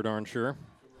something, that's for darn sure.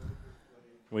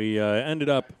 We ended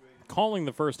up calling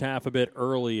the first half a bit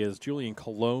early as Julian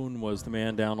Colon was the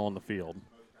man down on the field.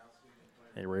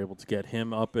 They were able to get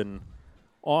him up and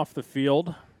off the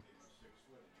field.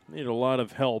 Needed a lot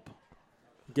of help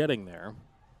getting there.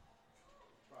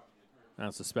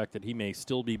 I suspect that he may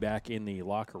still be back in the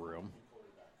locker room.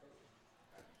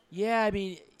 Yeah, I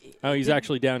mean... he's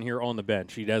actually down here on the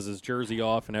bench. He has his jersey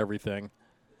off and everything.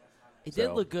 It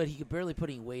did look good. He could barely put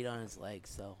any weight on his legs,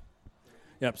 so...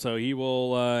 Yep, so he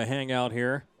will hang out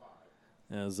here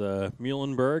as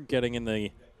Muhlenberg getting in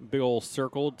the big old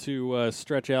circle to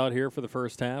stretch out here for the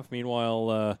first half.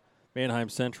 Meanwhile, Manheim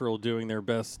Central doing their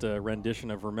best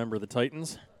rendition of Remember the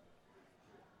Titans.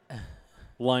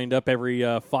 Lined up every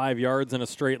 5 yards in a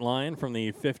straight line from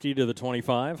the 50 to the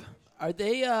 25. Are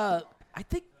they, I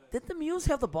think, did the Mules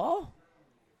have the ball?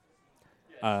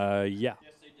 Yeah.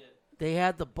 They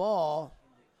had the ball.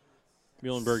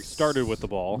 Muhlenberg started with the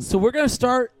ball. So we're going to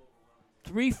start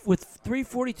with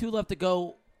 3:42 left to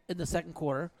go in the second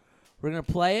quarter. We're going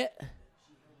to play it,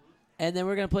 and then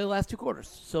we're going to play the last two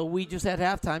quarters. So we just had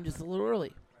halftime just a little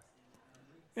early.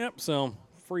 Yep, so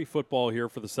free football here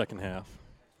for the second half.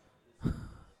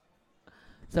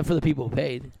 Except for the people who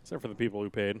paid. Except for the people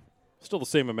who paid. Still the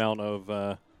same amount of,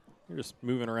 you're just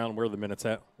moving around where the minutes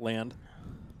land.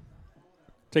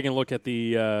 Taking a look at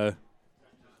the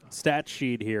stat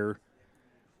sheet here.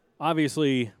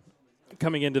 Obviously,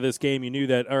 coming into this game, you knew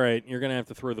that, all right, you're going to have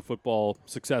to throw the football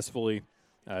successfully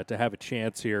to have a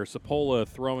chance here. Sapola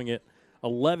throwing it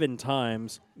 11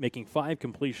 times, making 5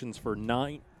 completions for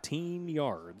 19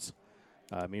 yards.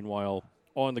 Meanwhile,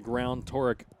 on the ground,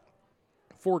 Torek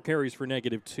 4 carries for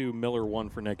 -2, Miller 1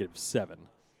 for -7.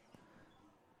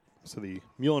 So the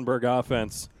Muhlenberg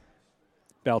offense,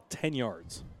 about 10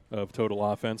 yards of total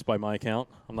offense by my count.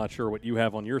 I'm not sure what you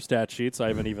have on your stat sheets. I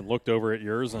haven't even looked over at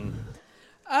yours. And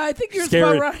I think yours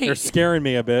about right. They're scaring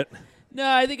me a bit. No,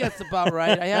 I think that's about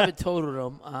right. I haven't totaled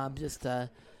them. I'm just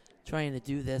trying to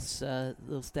do this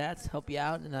little stats, help you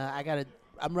out. And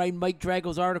I'm writing Mike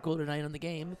Drago's article tonight on the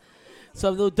game. So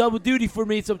a little double duty for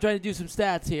me, so I'm trying to do some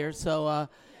stats here. So,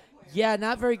 yeah,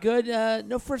 not very good.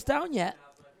 No first down yet.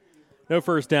 No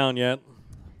first down yet.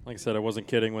 Like I said, I wasn't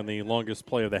kidding when the longest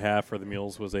play of the half for the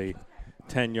Mules was a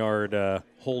 10-yard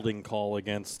holding call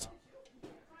against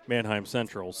Manheim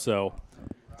Central. So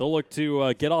they'll look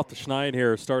to get off the schneid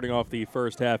here starting off the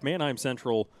first half. Manheim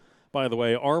Central, by the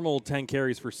way, Armold 10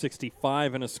 carries for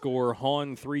 65 and a score.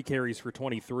 Hahn 3 carries for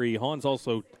 23. Hahn's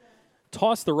also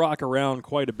tossed the rock around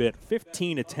quite a bit.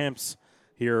 15 attempts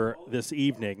here this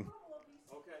evening,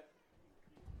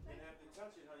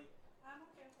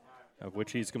 of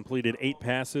which he's completed 8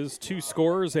 passes, 2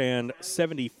 scores, and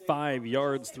 75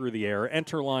 yards through the air.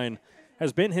 Enterline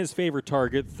has been his favorite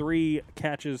target. 3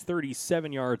 catches,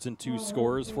 37 yards, and 2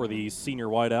 scores for the senior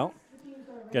wideout.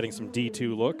 Getting some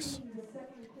D2 looks.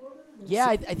 Yeah,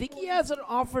 I think he has an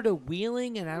offer to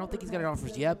Wheeling, and I don't think he's got an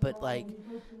offers yet, but,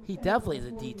 he definitely is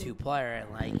a D2 player,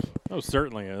 and, Oh,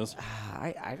 certainly is.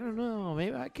 I don't know.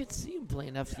 Maybe I could see him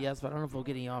playing FCS, but I don't know if we'll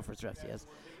get any offers for FCS.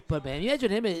 But, man, you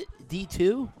imagine him at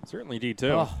D2? Certainly D2.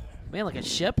 Oh, man, like a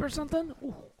ship or something?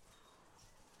 Ooh.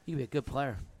 He'd be a good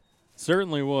player.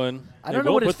 Certainly would. I don't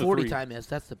know what his 40 time is.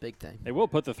 That's the big thing. They will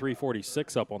put the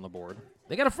 346 up on the board.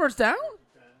 They got a first down?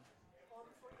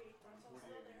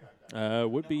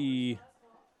 Would be,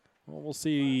 well, we'll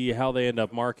see how they end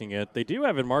up marking it. They do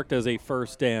have it marked as a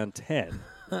first and 10.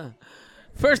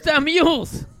 First down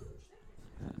Mules.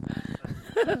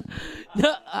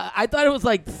 No, I thought it was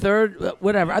third,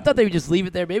 whatever. I thought they would just leave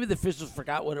it there. Maybe the officials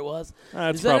forgot what it was.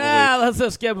 That's said, probably. Let's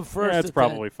just give them first. Yeah, that's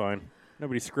probably fine.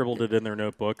 Nobody scribbled it in their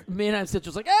notebook. Manheim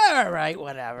Central's all right,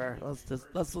 whatever.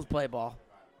 Let's play ball.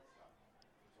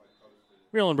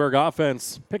 Muhlenberg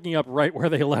offense picking up right where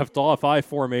they left off. I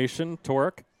formation.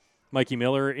 Torek, Mikey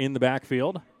Miller in the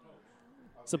backfield.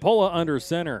 Sapola under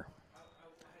center.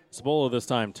 Sapola this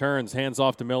time turns, hands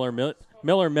off to Miller.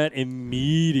 Miller met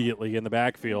immediately in the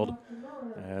backfield,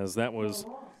 as that was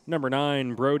number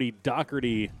 9, Brody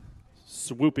Doherty,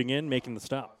 swooping in, making the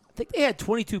stop. I think they had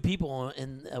 22 people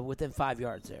within 5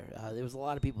 yards there. There was a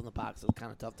lot of people in the box. It was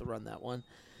kind of tough to run that one.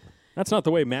 That's not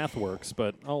the way math works,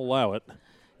 but I'll allow it.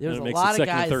 There was and a it makes lot it of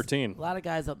second guys. and 13. A lot of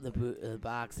guys up in the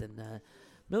box, and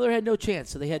Miller had no chance.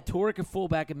 So they had Torek at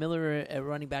fullback and Miller at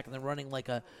running back, and they're running like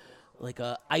a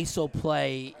ISO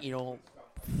play,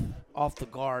 off the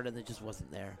guard, and it just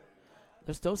wasn't there.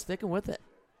 They're still sticking with it.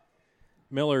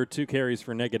 Miller 2 carries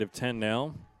for -10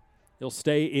 now. He'll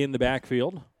stay in the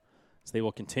backfield, so they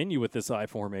will continue with this I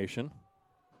formation.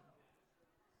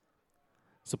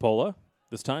 Sapola,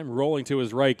 this time rolling to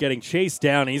his right, getting chased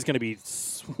down, and he's going to be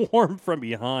swarmed from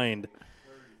behind.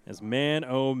 As man,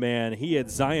 oh man, he had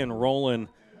Zion Rowland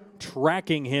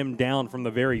tracking him down from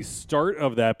the very start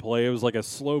of that play. It was like a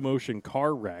slow-motion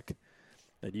car wreck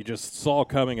that you just saw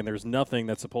coming, and there's nothing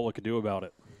that Sapola could do about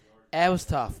it. It was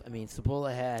tough. I mean,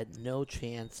 Sapola had no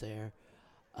chance there.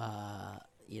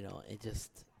 It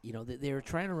just, they were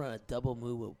trying to run a double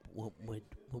move with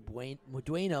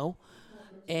Dueno,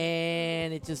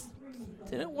 and it just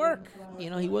didn't work.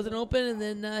 He wasn't open, and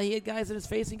then he had guys in his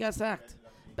face and got sacked.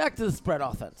 Back to the spread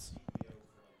offense.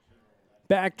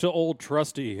 Back to old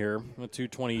trusty here with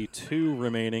 2:22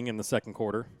 remaining in the second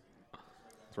quarter.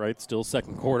 That's right, still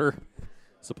second quarter.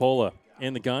 Sapola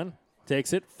in the gun,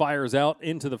 takes it, fires out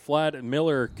into the flat, and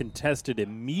Miller contested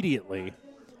immediately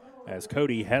as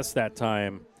Cody Hess that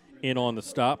time in on the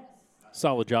stop.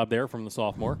 Solid job there from the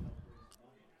sophomore.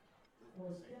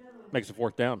 Makes a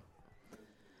 4th down.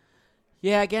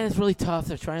 Yeah, again, it's really tough.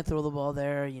 They're trying to throw the ball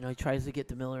there. He tries to get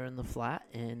to Miller in the flat,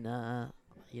 and,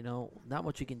 not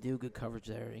much you can do. Good coverage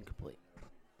there, incomplete.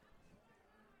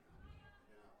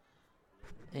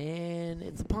 And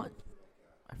it's a punt.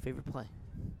 Our favorite play.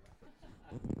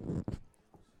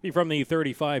 Be from the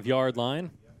 35-yard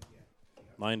line.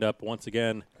 Lined up once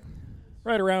again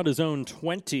right around his own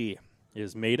 20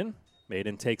 is Maiden.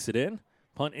 Maiden takes it in.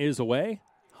 Punt is away.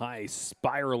 High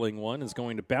spiraling one is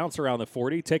going to bounce around the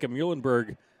 40. Take a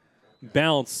Muhlenberg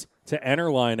bounce to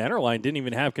Enterline. Enterline didn't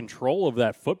even have control of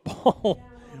that football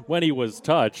when he was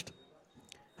touched.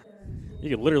 You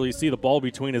could literally see the ball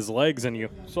between his legs, and you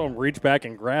saw him reach back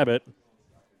and grab it.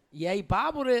 Yeah, he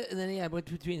bobbled it, and then he went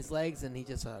between his legs, and he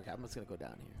just, okay, I'm just going to go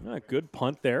down here. Good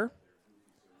punt there.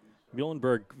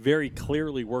 Muhlenberg very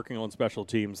clearly working on special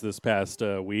teams this past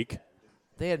week.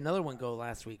 They had another one go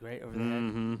last week, right? Over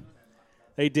there.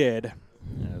 They did,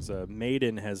 as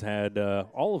Maiden has had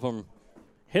all of them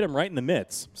hit him right in the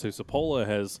mitts. So Sapola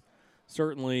has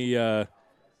certainly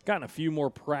gotten a few more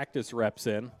practice reps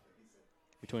in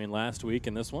between last week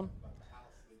and this one.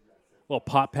 Little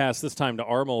pop pass this time to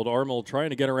Armold. Armold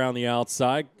trying to get around the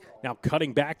outside. Now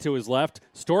cutting back to his left,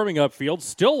 storming upfield,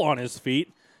 still on his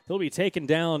feet. He'll be taken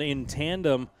down in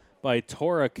tandem by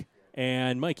Torek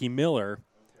and Mikey Miller.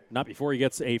 Not before he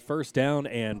gets a 1st down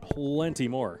and plenty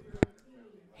more.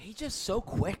 He's just so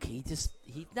quick. He's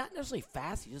not necessarily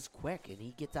fast. He's just quick, and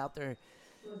he gets out there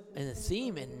in the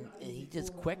seam, and he's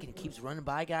just quick and keeps running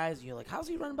by guys. And you're like, how's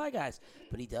he running by guys?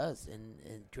 But he does, and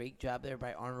great job there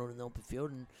by Arnold in the open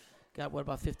field, and got,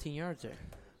 about 15 yards there.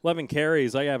 11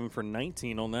 carries. I have him for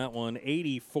 19 on that one.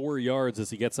 84 yards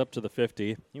as he gets up to the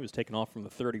 50. He was taken off from the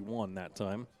 31 that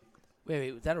time.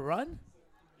 Wait, was that a run?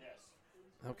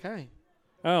 Yes. Okay.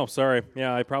 Oh, sorry.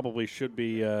 Yeah, I probably should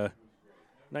be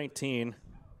 19.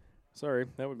 Sorry,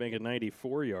 that would make it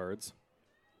 94 yards.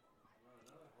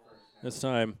 This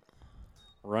time,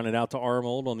 run it out to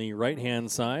Armold on the right-hand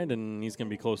side, and he's going to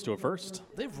be close to a 1st.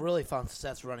 They've really found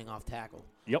success running off tackle.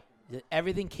 Yep.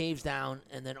 Everything caves down,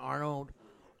 and then Armold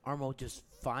just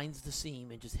finds the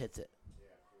seam and just hits it.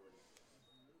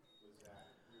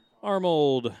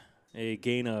 Armold, a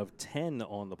gain of 10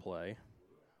 on the play.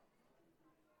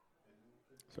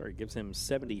 Sorry, gives him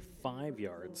 75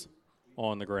 yards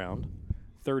on the ground,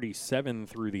 37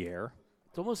 through the air.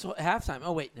 It's almost halftime.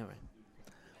 Oh, wait, never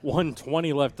mind.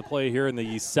 1:20 left to play here in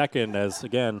the second, as,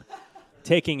 again,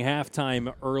 taking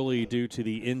halftime early due to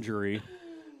the injury.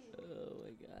 Oh,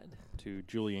 my God. To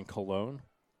Julian Cologne.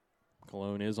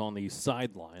 Cologne is on the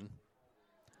sideline.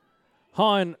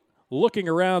 Hahn looking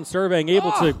around, surveying,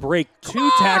 able to break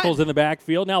 2 tackles in the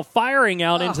backfield. Now firing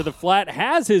out into the flat,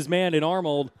 has his man in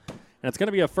Armold. And it's going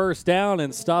to be a 1st down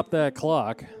and stop that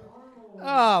clock.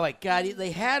 Oh, my God.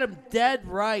 They had him dead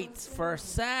right for a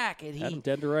sack. And Had him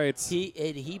dead to rights.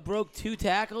 He broke 2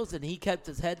 tackles, and he kept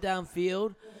his head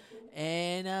downfield.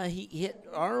 and he hit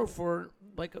Arnold for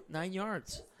like 9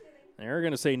 yards. They're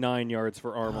going to say 9 yards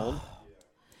for Arnold.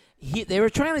 They were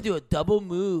trying to do a double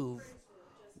move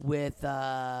with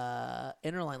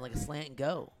interline, like a slant and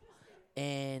go,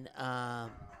 and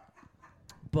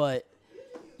but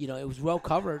it was well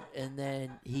covered, and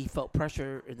then he felt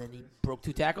pressure, and then he broke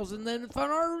 2 tackles, and then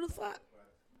found Arnold in the flat.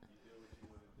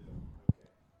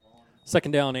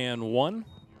 2nd down and 1.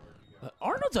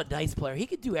 Arnold's a nice player. He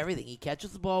could do everything. He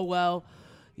catches the ball well.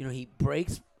 He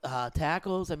breaks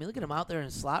tackles. I mean, look at him out there in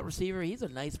slot receiver. He's a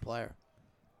nice player.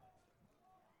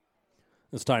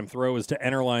 This time throw is to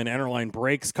Enterline. Enterline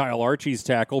breaks Kyle Archie's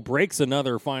tackle, breaks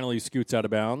another, finally scoots out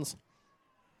of bounds.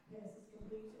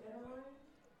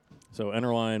 So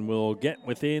Enterline will get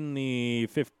within the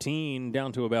 15,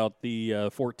 down to about the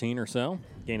 14 or so.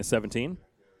 Gain of 17.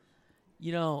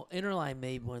 Interline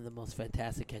made one of the most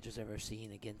fantastic catches I've ever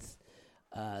seen against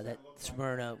that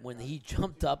Smyrna when he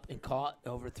jumped up and caught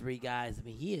over 3 guys. I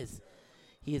mean, he is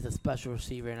a special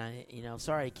receiver, and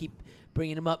sorry I keep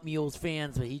bringing him up, Mules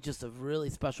fans, but he's just a really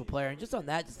special player. And just on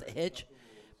that, just a hitch,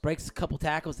 breaks a couple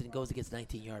tackles, and goes against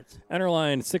 19 yards.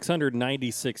 Enterline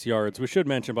 696 yards. We should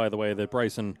mention, by the way, that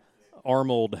Bryson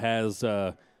Arnold has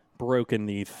broken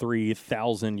the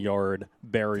 3,000-yard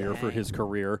barrier for his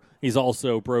career. He's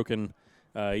also broken.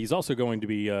 He's also going to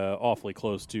be awfully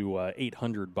close to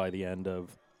 800 by the end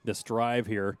of this drive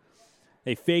here.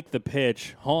 They fake the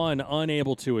pitch. Hahn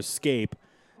unable to escape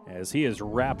as he is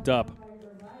wrapped up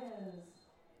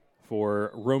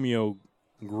for Romeo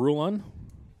Grulon.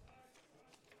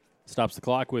 Stops the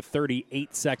clock with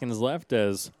 38 seconds left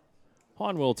as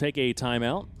Hahn will take a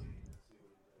timeout.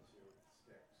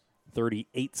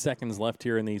 38 seconds left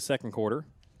here in the second quarter.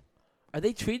 Are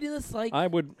they treating this like? I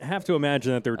would have to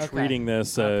imagine that they're treating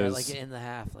this as like in the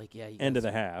half, like end of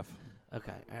the half.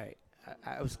 Okay, all right.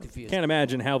 I was confused. Can't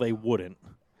imagine how they wouldn't.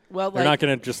 Well, they're not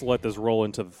going to just let this roll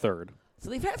into the third. So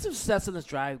they've had some success in this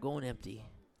drive going empty,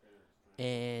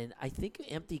 and I think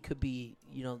empty could be.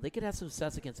 They could have some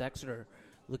success against Exeter,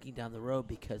 looking down the road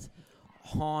because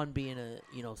Hahn being a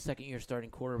second-year starting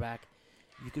quarterback,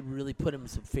 you could really put him in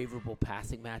some favorable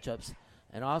passing matchups.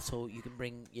 And also, you can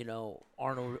bring,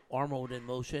 Arnold in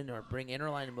motion or bring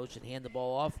Interline in motion, hand the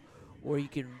ball off. Or you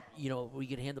can,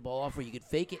 hand the ball off or you could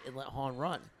fake it and let Hahn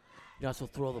run. You can also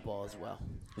throw the ball as well.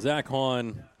 Zach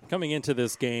Hahn coming into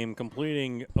this game,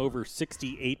 completing over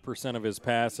 68% of his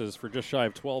passes for just shy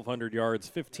of 1,200 yards,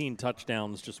 15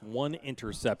 touchdowns, just 1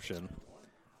 interception.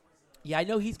 Yeah, I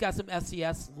know he's got some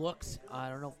FCS looks. I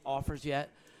don't know if offers yet.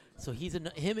 So him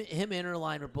and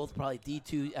Interline are both probably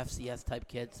D2 FCS type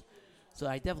kids. So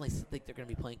I definitely think they're going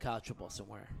to be playing college football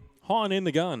somewhere. Hahn in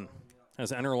the gun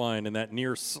has Enterline in that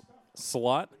near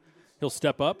slot. He'll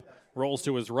step up, rolls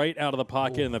to his right out of the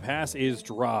pocket, and the pass is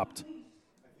dropped.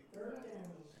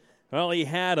 Well, he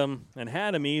had him, and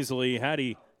had him easily.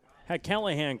 Had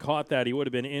Callahan caught that, he would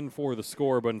have been in for the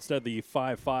score, but instead the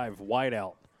 5-5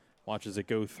 wideout watches it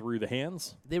go through the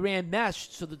hands. They ran mesh,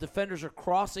 so the defenders are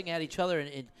crossing at each other,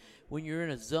 and when you're in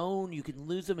a zone, you can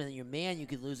lose him, and your man, you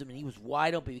can lose him, and he was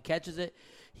wide open. He catches it.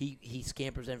 He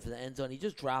scampers in for the end zone. He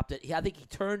just dropped it. I think he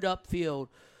turned upfield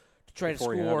to try to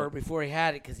score before he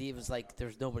had it because he was like,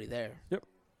 there's nobody there. Yep.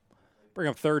 Bring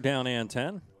up 3rd down and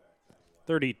 10.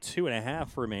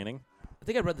 32.5 remaining. I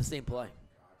think I read the same play.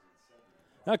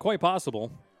 Not quite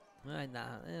possible.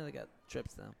 They got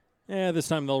trips now. Yeah, this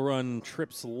time they'll run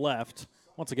trips left.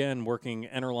 Once again, working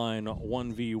Enterline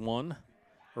 1v1.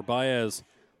 For Baez.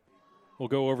 We'll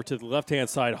go over to the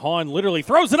left-hand side. Hahn literally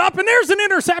throws it up, and there's an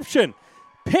interception.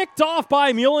 Picked off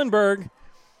by Muhlenberg.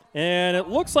 And it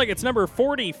looks like it's number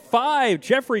 45,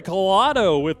 Jeffrey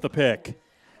Collado, with the pick.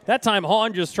 That time,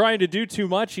 Hahn just trying to do too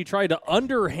much. He tried to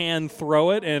underhand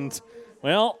throw it, and,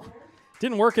 well,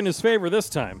 didn't work in his favor this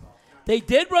time. They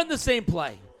did run the same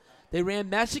play. They ran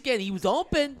mesh again. He was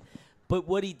open, but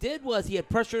what he did was he had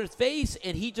pressure in his face,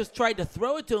 and he just tried to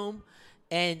throw it to him.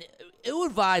 And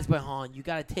ill-advised by Hahn. You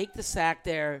got to take the sack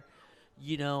there.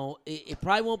 It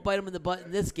probably won't bite him in the butt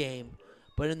in this game,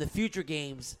 but in the future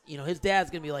games, his dad's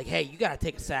gonna be like, "Hey, you got to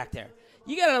take a sack there.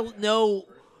 You got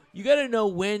to know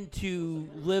when to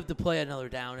live to play another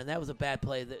down." And that was a bad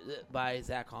play by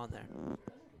Zach Hahn there.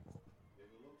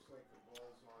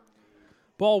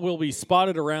 Ball will be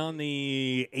spotted around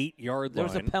the 8-yard line. There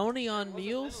was a penalty on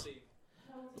Mules.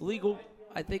 Legal,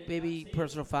 I think, maybe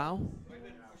personal foul.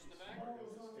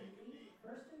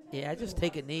 Yeah, just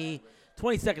take a knee.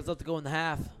 20 seconds left to go in the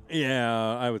half.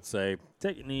 Yeah, I would say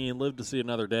take a knee and live to see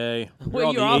another day. Where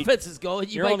your offense is going,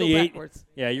 you might go backwards.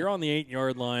 Yeah, you're on the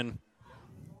 8-yard line.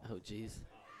 Oh, jeez.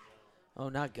 Oh,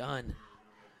 not gun.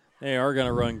 They are going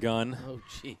to run gun. Oh,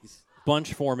 jeez.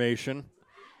 Bunch formation.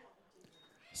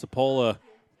 Sapola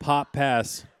pop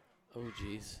pass. Oh,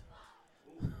 jeez.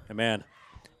 And man,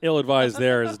 ill-advised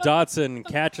there as Dotson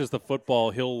catches the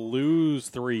football. He'll lose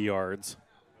 3 yards.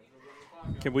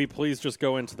 Can we please just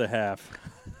go into the half?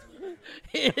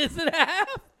 Is it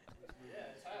half?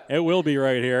 It will be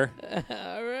right here.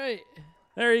 All right.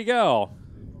 There you go.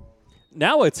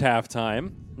 Now it's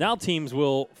halftime. Now teams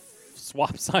will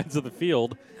swap sides of the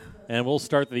field, and we'll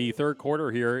start the third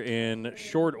quarter here in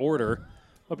short order.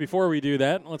 But before we do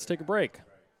that, let's take a break.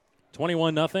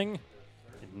 21-0.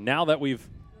 Now that we've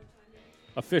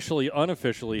unofficially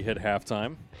hit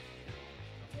halftime.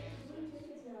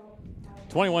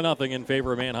 21-0 in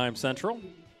favor of Manheim Central.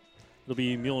 It'll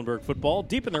be Muhlenberg football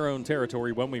deep in their own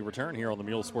territory when we return here on the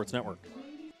Mule Sports Network.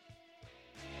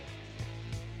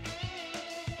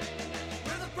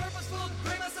 With a purposeful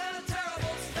grimace and a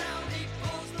terrible sound, he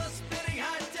pulls the spinning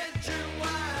high-tension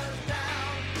wires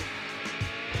down.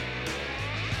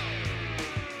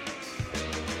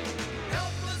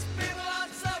 Helpless people on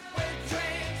subway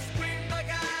trains scream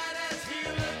bug-eyed as he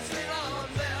looks in on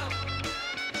them.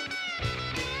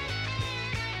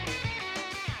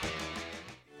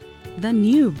 The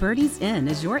new Birdie's Inn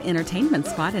is your entertainment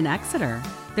spot in Exeter.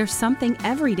 There's something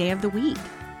every day of the week.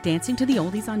 Dancing to the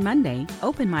oldies on Monday,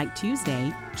 open mic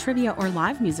Tuesday, trivia or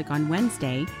live music on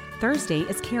Wednesday. Thursday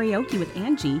is karaoke with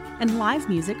Angie, and live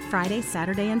music Friday,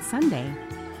 Saturday, and Sunday.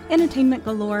 Entertainment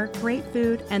galore, great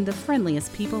food, and the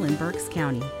friendliest people in Berks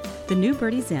County. The new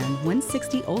Birdie's Inn,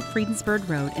 160 Old Friedensburg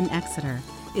Road in Exeter.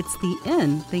 It's the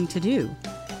in thing to do.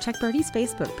 Check Birdie's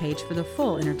Facebook page for the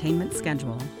full entertainment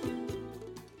schedule.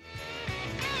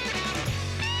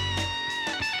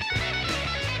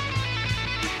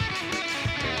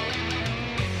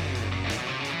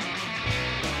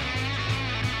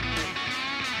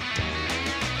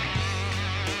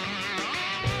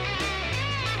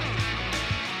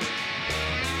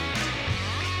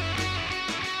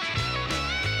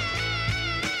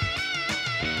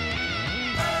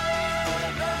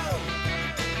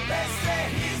 They say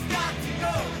he's got to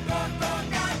go,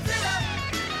 Godzilla.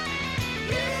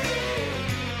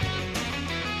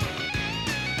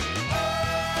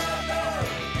 Oh no,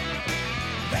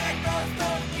 there goes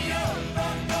Tokyo,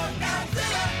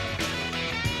 Godzilla.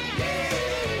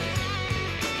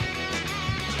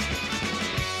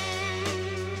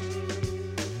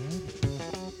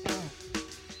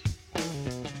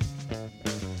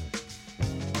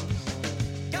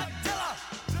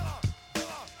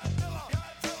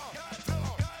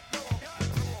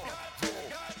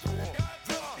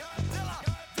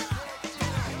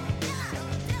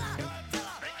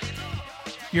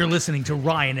 You're listening to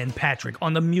Ryan and Patrick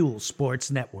on the Mule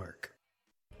Sports Network.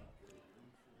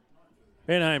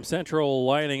 Manheim Central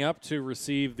lining up to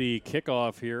receive the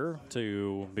kickoff here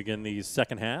to begin the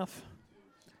second half.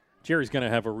 Jerry's going to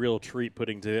have a real treat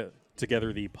putting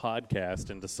together the podcast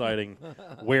and deciding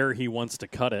where he wants to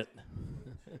cut it.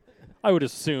 I would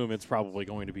assume it's probably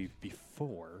going to be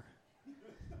before.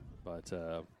 But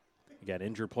you got an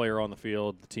injured player on the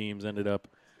field. The teams ended up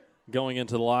going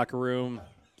into the locker room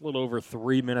a little over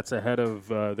 3 minutes ahead of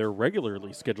their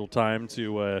regularly scheduled time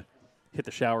to hit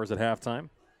the showers at halftime.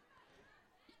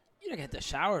 You don't get the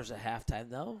showers at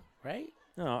halftime, though, right?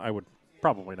 No, I would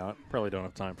probably not. Probably don't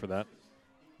have time for that.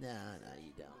 No,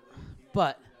 you don't.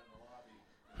 But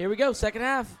here we go, second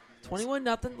half.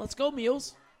 21-0. Let's go,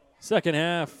 Mules. Second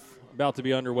half about to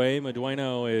be underway.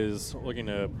 Medueno is looking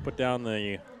to put down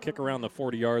the kick around the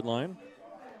 40-yard line.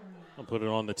 I'll put it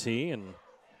on the tee and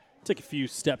take a few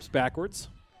steps backwards.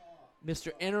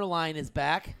 Mr. Innerline is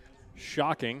back.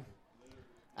 Shocking.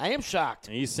 I am shocked.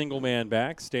 And he's single man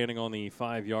back, standing on the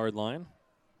 5-yard line.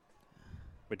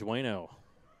 Medueno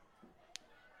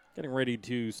getting ready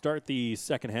to start the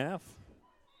second half.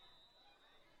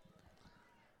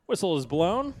 Whistle is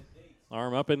blown.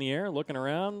 Arm up in the air, looking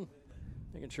around,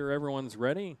 making sure everyone's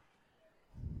ready.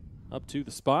 Up to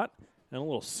the spot. And a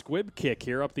little squib kick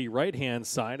here up the right-hand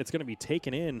side. It's going to be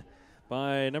taken in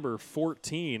by number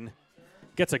 14.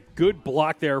 Gets a good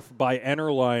block there by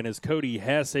Ennerline as Cody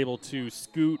Hess able to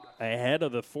scoot ahead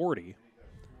of the 40.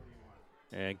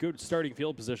 And good starting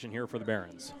field position here for the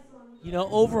Barons. You know,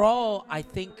 overall, I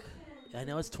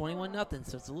know it's 21-0,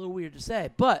 so it's a little weird to say,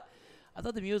 but I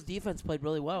thought the Mules defense played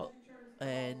really well.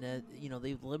 And,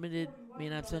 they limited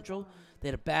Manheim Central. They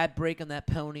had a bad break on that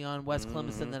penalty on West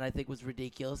Clemson that I think was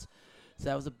ridiculous. So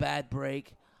that was a bad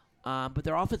break. But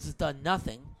their offense has done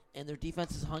nothing, and their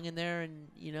defense has hung in there. And,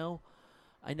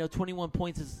 I know 21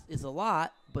 points is a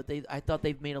lot, but I thought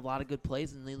they've made a lot of good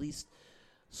plays, and they at least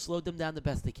slowed them down the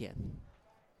best they can.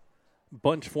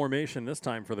 Bunch formation this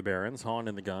time for the Barons. Hahn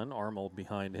in the gun, Armold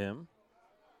behind him.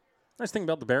 Nice thing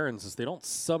about the Barons is they don't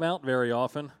sub out very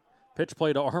often. Pitch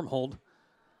play to Armhold.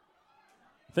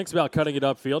 Thinks about cutting it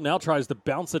upfield. Now tries to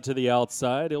bounce it to the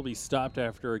outside. He'll be stopped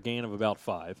after a gain of about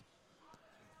 5.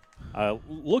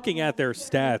 Looking at their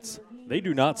stats, they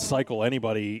do not cycle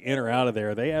anybody in or out of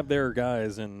there. They have their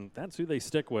guys, and that's who they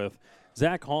stick with.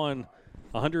 Zach Hahn,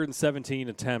 117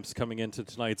 attempts coming into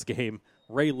tonight's game.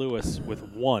 Ray Lewis with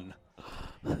 1.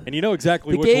 And you know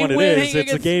exactly which one it is.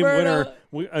 It's a game winner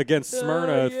against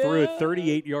Smyrna. Threw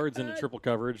 38 yards into triple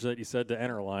coverage that you said to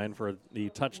enter line for the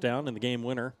touchdown and the game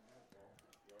winner.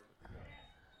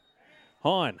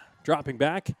 Hahn dropping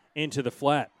back into the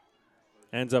flat.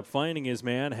 Ends up finding his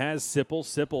man, has Sipple.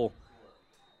 Sipple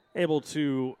able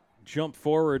to jump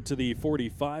forward to the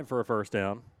 45 for a first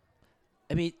down.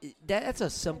 I mean, that's a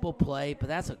simple play, but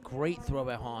that's a great throw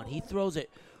by Hahn. He throws it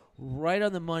right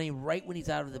on the money, right when he's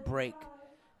out of the break.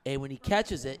 And when he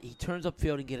catches it, he turns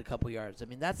upfield and get a couple yards. I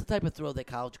mean, that's the type of throw that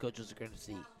college coaches are going to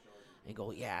see and go,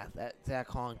 yeah, that Zach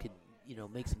Hahn could,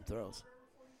 make some throws.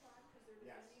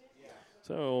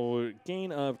 So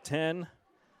gain of 10.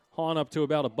 Hahn up to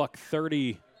about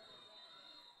 $130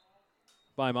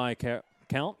 by my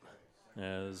count.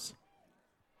 As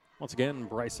once again,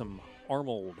 Bryson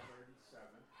Arnold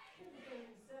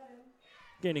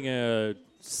gaining a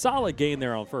solid gain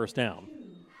there on first down.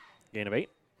 Gain of 8.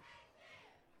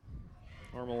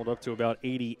 Arnold up to about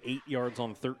 88 yards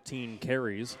on 13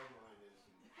 carries.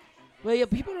 Well, yeah,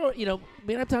 people don't,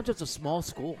 Manheim Township's a small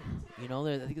school. I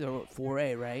think they're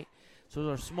 4A, right? So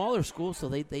they're a smaller school, so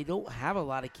they don't have a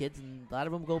lot of kids, and a lot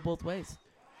of them go both ways.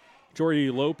 Jordy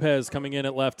Lopez coming in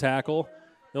at left tackle.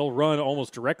 They'll run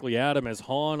almost directly at him as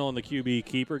Hahn on the QB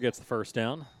keeper gets the first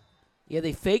down. Yeah,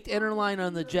 they faked enter line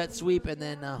on the jet sweep, and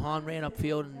then Hahn ran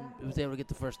upfield and was able to get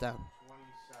the first down.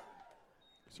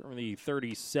 So from the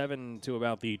 37 to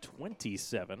about the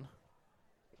 27.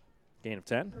 Gain of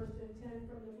 10.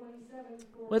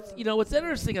 What's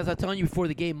interesting, as I was telling you before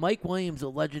the game, Mike Williams, a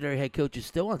legendary head coach, is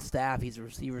still on staff. He's a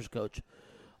receivers coach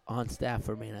on staff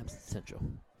for Manheim Central.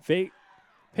 Fake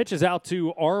pitches out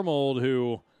to Arnold,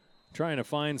 who trying to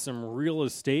find some real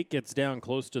estate, gets down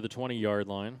close to the 20-yard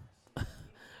line.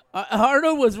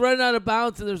 Arnold was running out of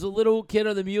bounds, and there's a little kid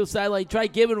on the mule sideline. Try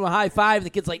giving him a high five, and the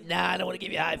kid's like, nah, I don't want to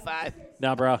give you a high five.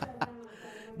 Nah, bro.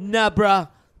 Nah, bruh.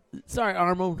 Sorry,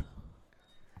 Arnold.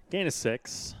 Gain of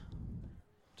 6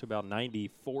 to about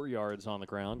 94 yards on the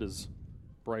ground is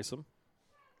Bryson.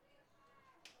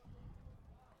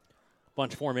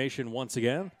 Bunch formation once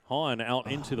again. Hahn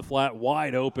out into the flat,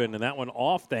 wide open, and that one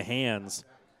off the hands.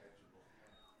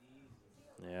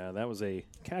 Yeah, that was a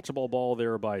catchable ball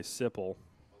there by Sipple.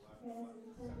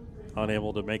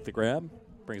 Unable to make the grab.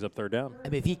 Brings up third down. I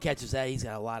mean, if he catches that, he's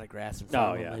got a lot of grass in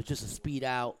front of him. Yeah. It's just a speed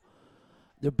out.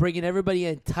 They're bringing everybody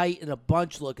in tight in a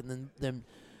bunch look, and then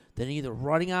either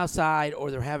running outside or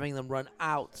they're having them run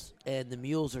out, and the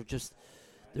mules are just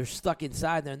they're stuck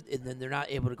inside, and then they're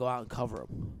not able to go out and cover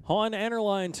them. Hahn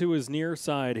Enterline to his near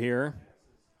side here,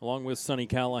 along with Sonny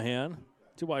Callahan.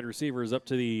 2 wide receivers up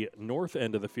to the north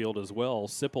end of the field as well.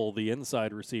 Sipple, the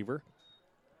inside receiver.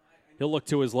 He'll look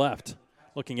to his left,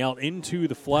 looking out into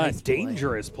the flat. Nice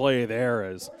Dangerous play there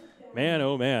as, man,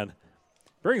 oh, man.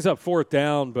 Brings up fourth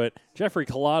down, but Jeffrey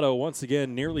Collado, once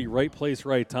again, nearly right place,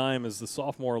 right time as the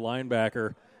sophomore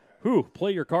linebacker.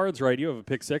 Play your cards right. You have a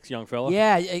pick 6, young fella.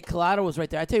 Yeah, Collado was right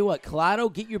there. I tell you what,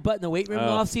 Collado, get your butt in the weight room in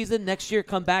the offseason. Next year,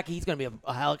 come back. He's going to be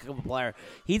a hell of a player.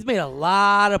 He's made a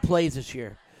lot of plays this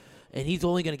year, and he's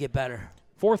only going to get better.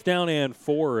 4th down and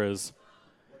 4 is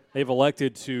they've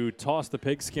elected to toss the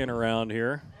pigskin around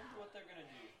here.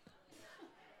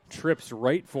 Trips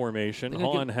right formation.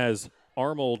 Hahn has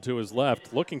Arnold to his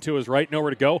left, looking to his right,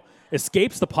 nowhere to go.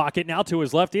 Escapes the pocket, now to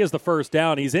his left. He has the first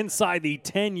down. He's inside the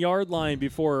 10-yard line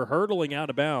before hurtling out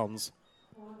of bounds.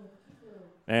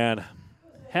 And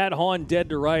had Hahn dead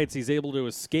to rights, he's able to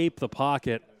escape the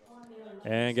pocket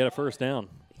and get a first down.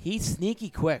 He's sneaky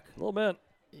quick. A little bit.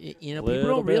 People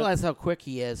don't realize how quick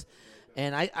he is.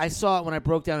 And I saw it when I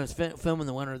broke down his film in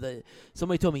the winter.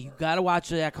 Somebody told me, you got to watch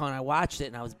that, Con. I watched it,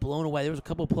 and I was blown away. There was a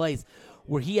couple of plays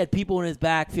where he had people in his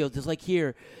backfield, just like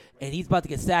here, and he's about to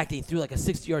get sacked, and he threw like a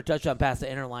 60-yard touchdown pass to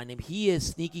enter line. He is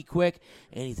sneaky quick,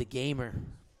 and he's a gamer.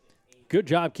 Good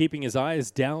job keeping his eyes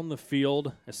down the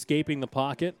field, escaping the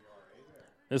pocket.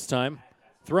 This time,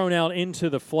 thrown out into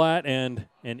the flat, and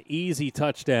an easy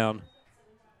touchdown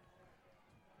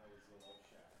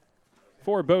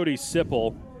for Bodie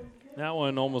Sipple. That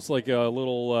one almost like a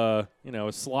little, a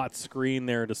slot screen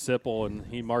there to Sipple, and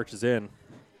he marches in.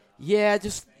 Yeah,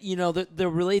 just, they're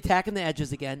really attacking the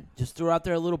edges again. Just throw out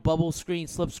there a little bubble screen,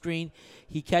 slip screen.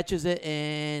 He catches it,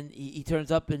 and he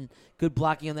turns up, and good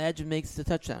blocking on the edge and makes the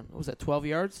touchdown. What was that, 12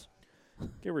 yards?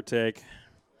 Give or take.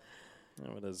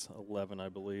 Oh, it is 11, I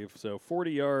believe. So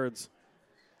 40 yards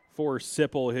for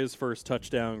Sipple, his first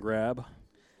touchdown grab.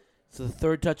 So the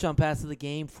third touchdown pass of the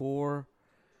game for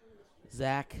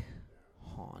Zach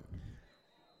Hahn.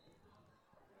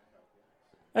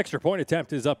 Extra point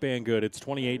attempt is up and good. It's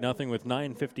 28-0 with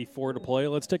 9:54 to play.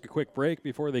 Let's take a quick break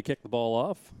before they kick the ball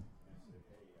off.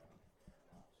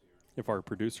 If our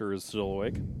producer is still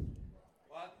awake.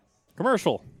 What?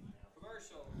 Commercial.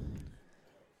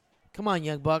 Come on,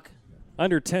 young buck.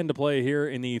 Under 10 to play here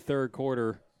in the third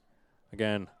quarter.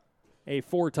 Again, a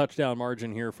 4-touchdown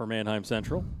margin here for Manheim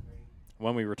Central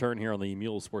when we return here on the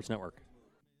Mule Sports Network.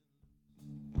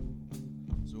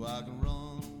 So I can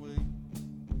run away.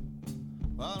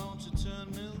 Why don't you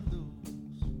turn me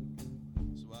loose?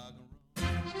 So I can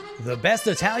run. The best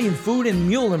Italian food in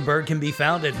Muhlenberg can be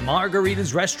found at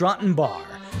Margarita's Restaurant and Bar,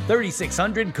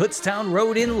 3600 Kutztown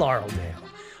Road in Laureldale.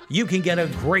 You can get a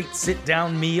great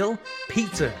sit-down meal,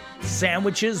 pizza,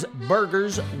 sandwiches,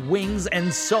 burgers, wings,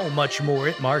 and so much more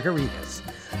at Margarita's.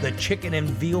 The chicken and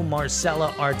veal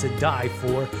marsala are to die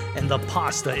for, and the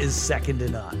pasta is second to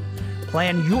none.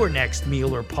 Plan your next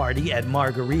meal or party at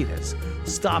Margarita's.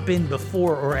 Stop in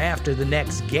before or after the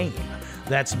next game.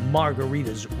 That's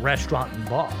Margarita's Restaurant and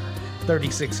Bar,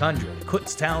 3600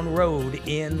 Kutztown Road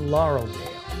in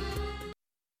Laureldale.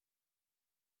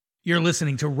 You're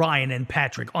listening to Ryan and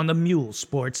Patrick on the Mule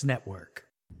Sports Network.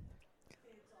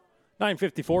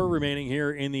 9:54 remaining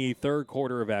here in the third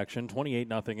quarter of action.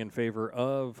 28-0 in favor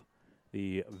of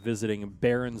the visiting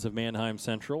Barons of Manheim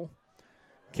Central.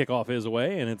 Kickoff is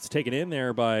away, and it's taken in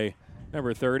there by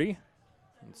number 30.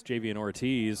 It's Javian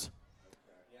Ortiz.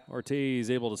 Ortiz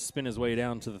able to spin his way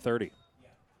down to the 30.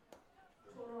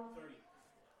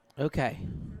 Okay.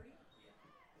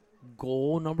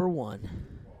 Goal number 1.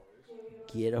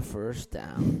 Get a first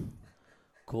down.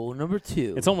 Goal number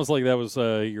 2. It's almost like that was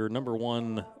your number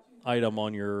one item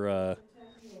on your,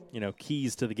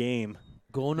 keys to the game.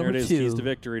 Goal There number it is, 2. keys to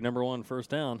victory. Number 1, first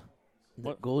down.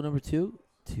 What? Goal number 2.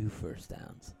 2 first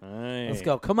downs. Hey. Let's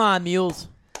go. Come on, Mules.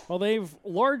 Well, they've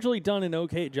largely done an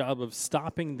okay job of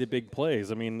stopping the big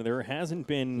plays. I mean, there hasn't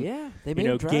been, They made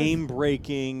them drive.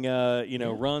 game-breaking,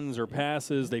 runs or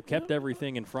passes. They've kept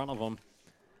everything in front of them.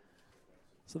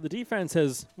 So the defense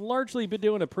has largely been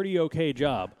doing a pretty okay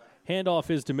job. Handoff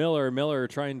is to Miller. Miller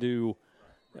trying to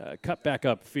cut back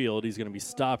up field. He's going to be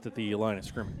stopped at the line of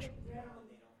scrimmage.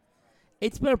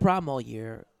 It's been a problem all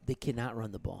year. They cannot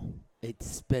run the ball.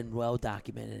 It's been well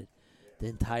documented the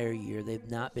entire year. They've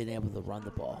not been able to run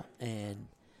the ball. And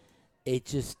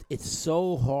it's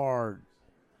so hard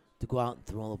to go out and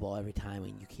throw the ball every time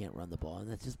when you can't run the ball. And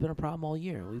that's just been a problem all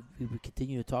year. We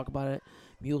continue to talk about it.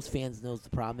 Mules fans knows the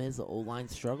problem is the O-line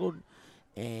struggled,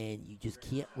 and you just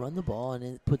can't run the ball, and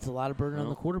it puts a lot of burden on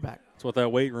the quarterback. That's what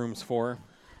that weight room's for.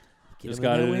 Get Just him in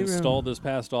got that it weight room. installed this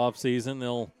past offseason.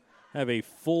 They'll have a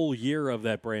full year of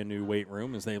that brand new weight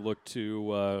room as they look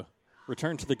to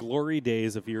return to the glory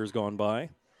days of years gone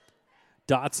by.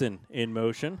 Dotson in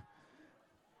motion.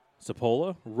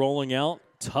 Sapola rolling out.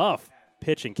 Tough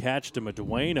pitch and catch to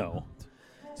Medueno.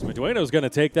 So Medueno's going to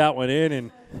take that one in,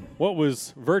 and what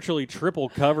was virtually triple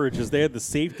coverage as they had the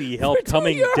safety help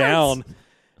coming down,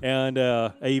 and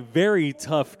a very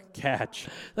tough catch.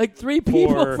 Like 3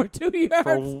 people for 2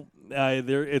 yards.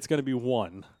 It's going to be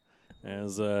 1,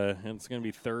 as it's going to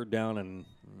be third down and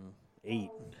 8.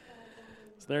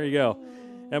 So there you go.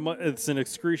 And it's an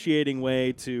excruciating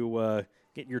way to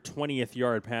get your 20th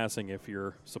yard passing if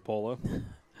you're Sapola.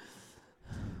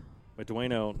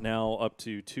 Medueno now up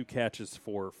to 2 catches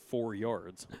for 4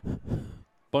 yards.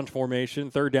 Bunch formation,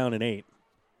 third down and 8.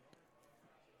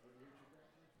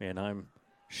 And I'm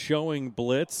showing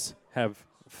blitz, have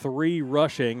 3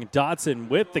 rushing. Dotson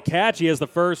with the catch. He has the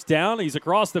first down. He's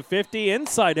across the 50,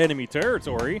 inside enemy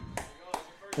territory.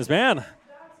 This man,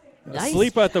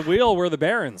 asleep at the wheel were the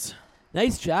Barons.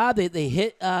 Nice job. They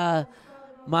hit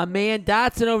my man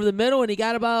Dotson over the middle, and he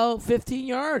got about 15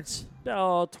 yards.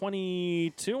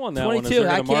 22 on that 22. one.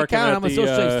 I can't count. I'm a social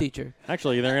studies teacher.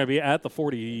 Actually, they're going to be at the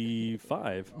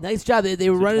 45. Nice job. They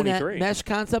were running 23. that mesh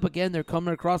concept. Again, they're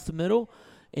coming across the middle,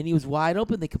 and he was wide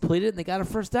open. They completed it, and they got a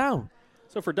first down.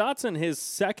 So for Dotson, his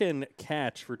second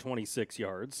catch for 26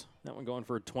 yards. That one going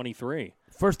for 23.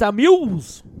 First down,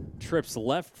 Mules. Trips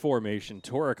left formation.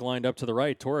 Torek lined up to the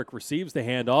right. Torek receives the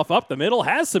handoff up the middle,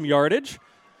 has some yardage.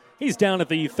 He's down at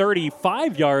the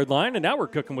 35-yard line, and now we're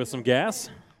cooking with some gas.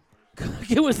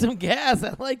 Cooking with some gas.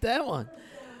 I like that one.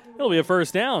 It'll be a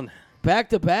first down. Back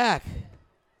to back.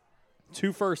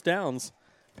 2 first downs.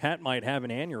 Pat might have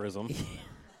an aneurysm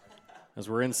as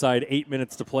we're inside 8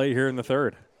 minutes to play here in the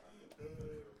third.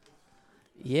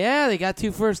 Yeah, they got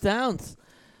 2 first downs.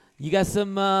 You got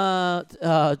some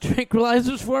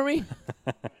tranquilizers for me?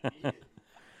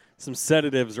 Some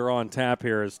sedatives are on tap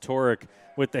here as Torek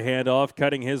with the handoff,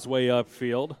 cutting his way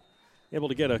upfield. Able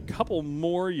to get a couple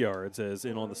more yards as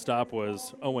in on the stop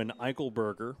was Owen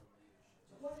Eichelberger.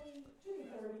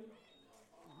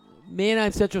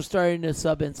 Manheim Central starting to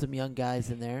sub in some young guys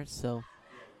in there, so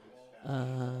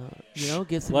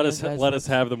get some. Let us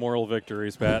have the moral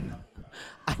victories, Pat.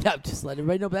 I'm just letting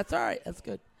everybody know, but that's all right. That's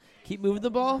good. Keep moving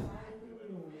the ball.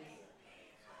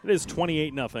 It is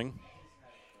 28-0.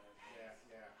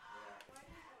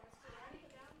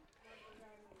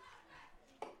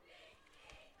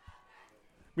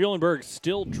 Muhlenberg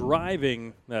still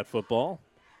driving that football.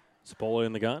 Sapola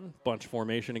in the gun. Bunch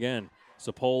formation again.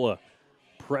 Sapola,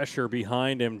 pressure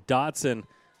behind him. Dotson,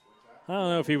 I don't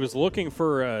know if he was looking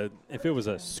for if it was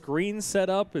a screen set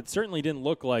up. It certainly didn't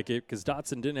look like it because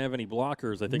Dotson didn't have any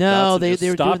blockers. I think Dotson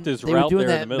just stopped his route there in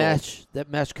the middle.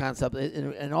 That mesh concept.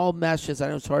 And all meshes, I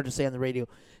know it's hard to say on the radio,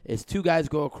 is 2 guys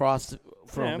go across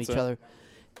from each other.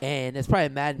 And it's probably a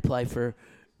Madden play for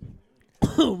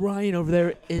Ryan over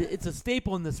there. It's a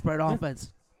staple in the spread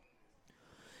offense.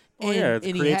 It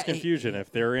creates confusion.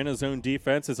 If they're in a zone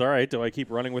defense, it's all right. Do I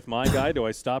keep running with my guy? Do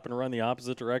I stop and run the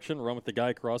opposite direction, run with the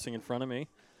guy crossing in front of me?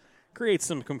 Creates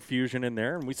some confusion in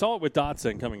there. And we saw it with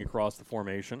Dotson coming across the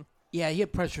formation. Yeah, he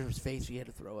had pressure in his face. He had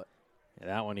to throw it. Yeah,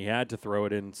 that one he had to throw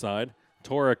it inside.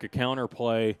 Torek, a counter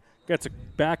play, gets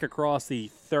it back across the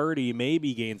 30,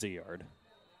 maybe gains a yard.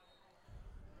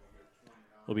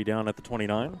 We'll be down at the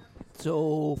 29.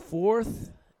 So 4th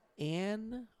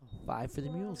and 5 for the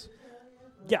Mules.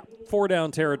 Yeah, 4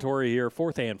 down territory here.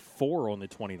 4th and 4 on the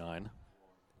 29.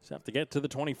 Just have to get to the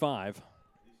 25.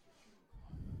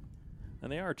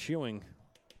 And they are chewing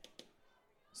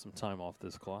some time off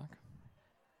this clock.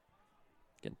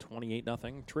 Getting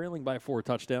 28-0, trailing by 4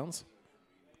 touchdowns.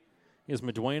 Here's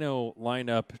Medueno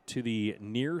lined up to the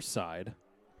near side.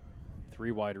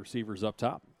 3 wide receivers up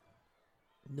top.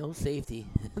 No safety.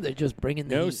 They're just bringing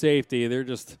the heat. Safety. They're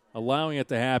just allowing it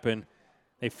to happen.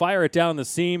 They fire it down the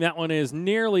seam. That one is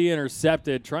nearly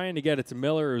intercepted. Trying to get it to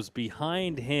Miller, who's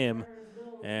behind him.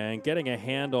 And getting a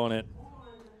hand on it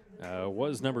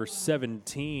was number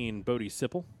 17, Bodie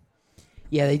Sipple.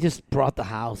 Yeah, they just brought the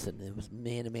house, and it was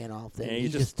man-to-man off there. Yeah, he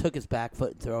just took his back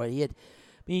foot and threw it.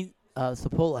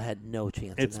 Sapola had no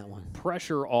chance in that one.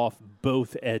 Pressure off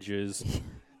both edges.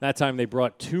 That time they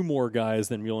brought 2 more guys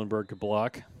than Muhlenberg could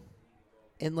block.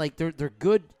 And, they're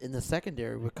good in the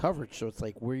secondary with coverage, so it's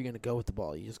where are you going to go with the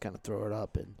ball? You just kind of throw it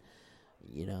up, and,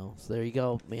 so there you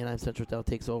go. Manheim Central now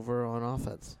takes over on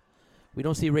offense. We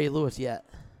don't see Ray Lewis yet.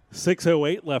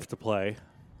 6:08 left to play.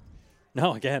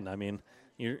 Now, again,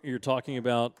 you're talking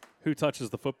about who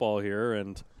touches the football here,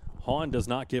 and Hahn does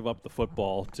not give up the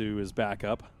football to his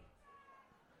backup.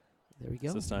 There we go.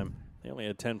 So this time they only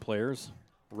had 10 players.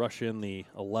 Rush in the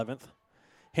 11th.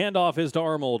 Handoff is to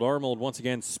Armold. Armold once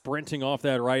again sprinting off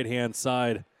that right-hand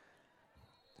side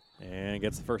and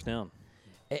gets the first down.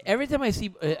 Every time I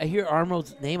hear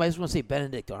Arnold's name, I just want to say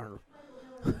Benedict Arnold.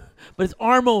 But it's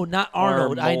Armo, not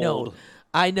Arnold. Armold.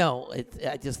 I know.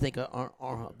 I just think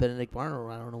of Benedict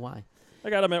Arnold. I don't know why. I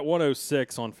got him at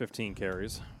 106 on 15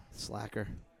 carries. Slacker.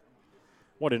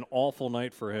 What an awful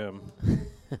night for him.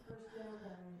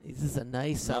 He's just a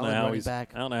nice, solid running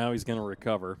back. I don't know how he's going to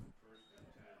recover.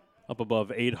 Up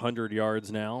above 800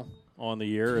 yards now on the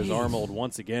year as Arnold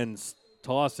once again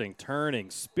tossing, turning,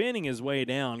 spinning his way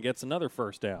down, gets another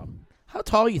first down. How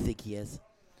tall do you think he is?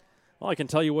 Well, I can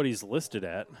tell you what he's listed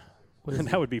at, and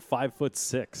that would be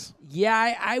 5'6".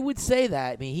 Yeah, I would say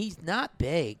that. He's not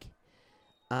big,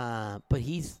 but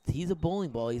he's a bowling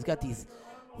ball. He's got these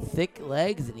thick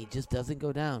legs, and he just doesn't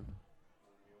go down.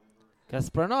 Got to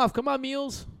sprint off. Come on,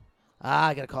 Mules.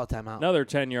 I got to call a timeout. Another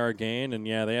 10-yard gain, and,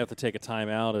 they have to take a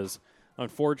timeout as,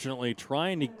 unfortunately,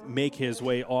 trying to make his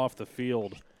way off the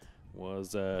field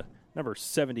was number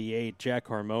 78, Jack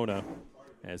Carmona,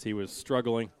 as he was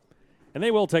struggling. And they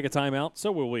will take a timeout,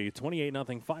 so will we.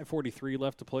 28-0, 5:43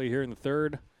 left to play here in the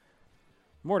third.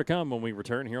 More to come when we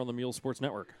return here on the Mule Sports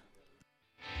Network.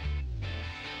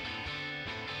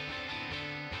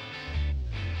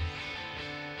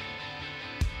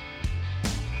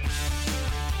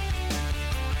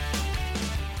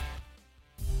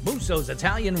 Musso's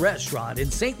Italian Restaurant in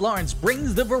St. Lawrence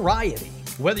brings the variety.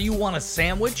 Whether you want a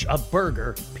sandwich, a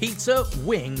burger, pizza,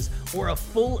 wings, or a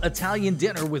full Italian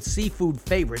dinner with seafood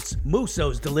favorites,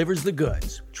 Musso's delivers the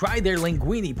goods. Try their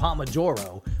linguine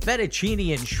pomodoro,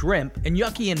 fettuccine and shrimp, and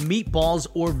gnocchi and meatballs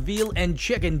or veal and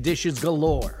chicken dishes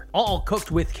galore. All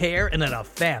cooked with care and at a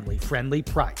family-friendly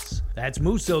price. That's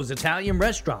Musso's Italian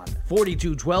Restaurant,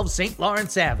 4212 St.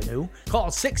 Lawrence Avenue. Call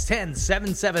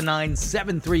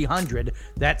 610-779-7300.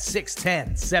 That's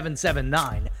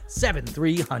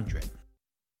 610-779-7300.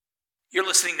 You're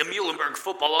listening to Muhlenberg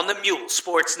Football on the Mule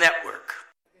Sports Network.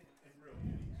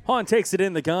 Hahn takes it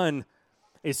in the gun,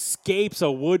 escapes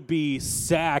a would-be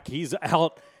sack. He's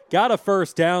out, got a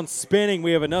first down, spinning.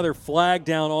 We have another flag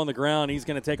down on the ground. He's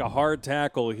going to take a hard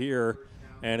tackle here.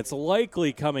 And it's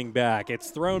likely coming back.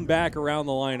 It's thrown back around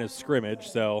the line of scrimmage,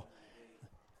 so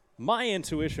my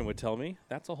intuition would tell me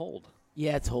that's a hold.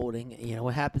 Yeah, it's holding. You know,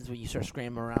 what happens when you start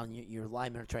scrambling around, your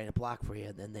linemen are trying to block for you,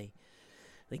 and then they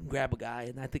can grab a guy,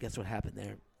 and I think that's what happened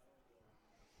there.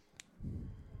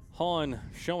 Hahn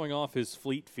showing off his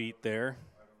fleet feet there.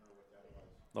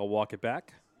 They'll walk it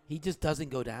back. He just doesn't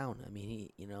go down. I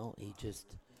mean, he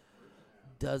just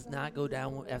does not go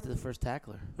down after the first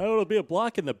tackler. Oh, it'll be a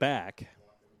block in the back.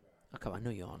 Oh, come on, no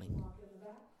yawning.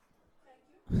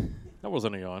 That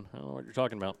wasn't a yawn. I don't know what you're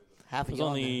talking about. Half a It was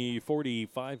yawn on the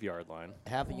 45-yard line.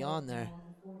 Half a yawn there.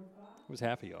 It was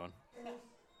half a yawn.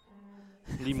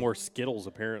 Need more Skittles,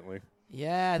 apparently.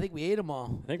 Yeah, I think we ate them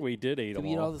all. I think we did eat Did them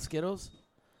we eat all. all the Skittles?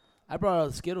 I brought all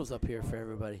the Skittles up here for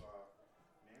everybody.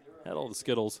 Had all the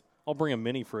Skittles. I'll bring a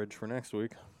mini fridge for next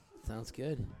week. Sounds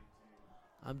good.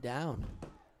 I'm down.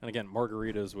 And again,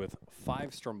 margaritas with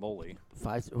 5 Stromboli.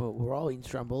 We're all eating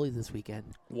Stromboli this weekend.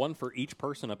 1 for each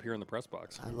person up here in the press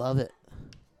box. I love it.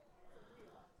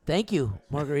 Thank you,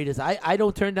 margaritas. I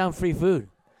don't turn down free food.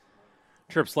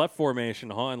 Trips left formation.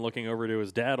 Hahn looking over to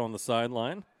his dad on the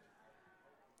sideline.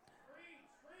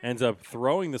 Ends up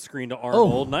throwing the screen to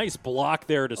Arnold. Nice block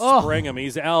there to spring him.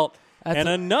 He's out. And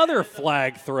another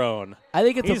flag thrown. I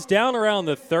think he's down around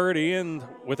the 30, and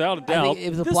without a doubt, I think it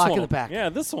was a block in the back. Yeah,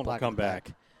 this one will come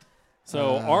back.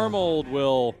 So Arnold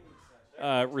will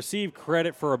receive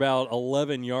credit for about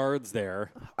 11 yards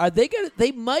there. Are they gonna?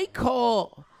 They might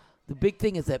call. The big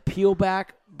thing is that peel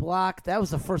back block. That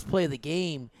was the first play of the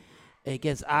game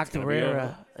against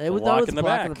Octorera. It was block in the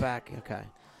block back. in the back. Okay.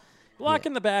 Block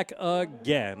in the back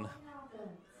again.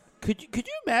 Could you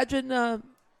imagine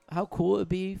how cool it would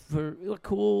be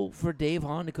for Dave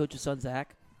Hahn to coach his son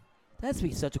Zach? That'd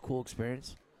be such a cool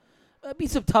experience. It'd be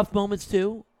some tough moments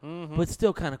too, but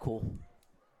still kind of cool.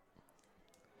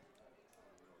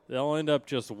 They'll end up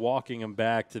just walking him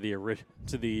back to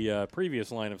the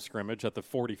previous line of scrimmage at the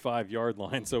 45-yard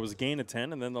line. So it was a gain of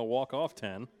 10, and then they'll walk off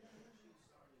 10.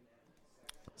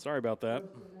 Sorry about that.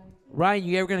 Ryan,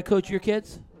 you ever going to coach your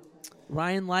kids?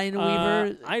 Ryan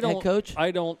Weaver, head coach?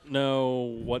 I don't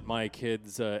know what my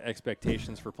kids'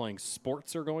 expectations for playing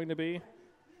sports are going to be.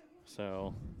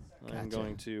 So I'm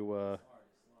going to,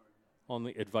 on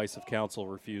the advice of counsel,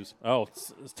 refuse. Oh,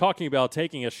 it's talking about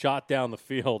taking a shot down the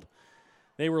field.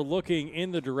 They were looking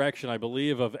in the direction, I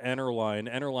believe, of Enterline.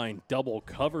 Enterline double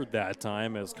covered that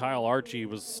time as Kyle Archie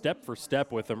was step for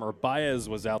step with him, or Baez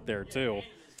was out there too,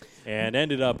 and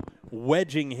ended up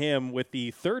wedging him with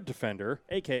the third defender,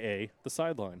 a.k.a. the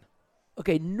sideline.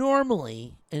 Okay,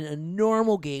 normally, in a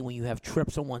normal game when you have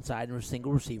trips on one side and a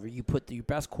single receiver, you put your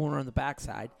best corner on the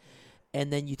backside,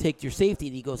 and then you take your safety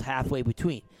and he goes halfway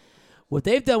between. What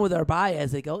they've done with our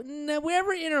Baez, they go,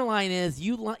 wherever Interline is,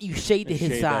 you shade to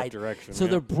his side. So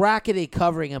they're bracketed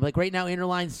covering him. Like right now,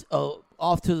 Interline's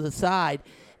off to the side,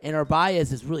 and our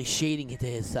Baez is really shading it to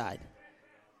his side.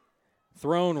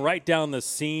 Thrown right down the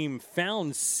seam,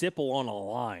 found Sipple on a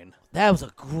line. That was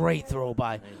a great throw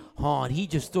by Hahn. He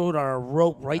just threw it on a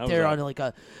rope right there on like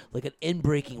an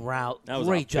in-breaking route. That was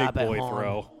great a job big boy at Hahn.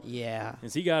 throw. Yeah.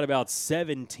 As he got about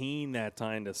 17 that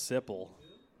time to Sipple.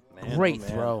 Man, great oh man.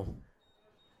 throw.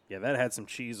 Yeah, that had some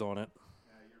cheese on it.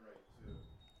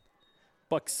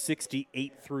 Buck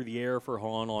 68 through the air for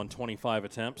Hahn on 25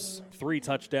 attempts. 3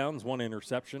 touchdowns, 1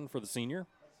 interception for the senior.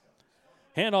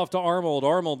 Handoff to Arnold.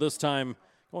 Arnold this time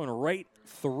going right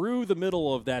through the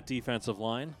middle of that defensive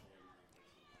line.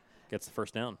 Gets the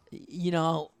first down. You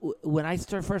know, when I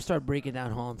first started breaking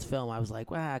down Hahn's film, I was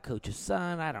like, well, coach's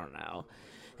son, I don't know.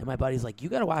 And my buddy's like, you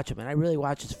got to watch him. And I really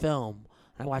watched his film.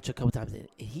 I watched it a couple times. And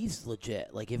he's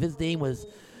legit. Like, if his name was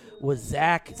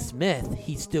Zach Smith,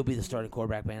 he'd still be the starting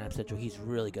quarterback by Manheim Central. He's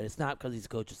really good. It's not because he's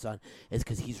coach's son. It's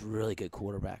because he's really good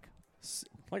quarterback.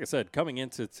 Like I said, coming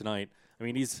into tonight, I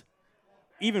mean,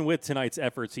 even with tonight's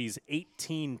efforts, he's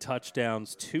 18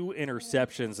 touchdowns, 2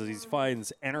 interceptions as he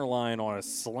finds Enterline on a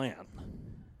slant.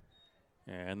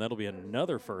 And that'll be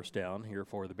another first down here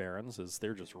for the Barons as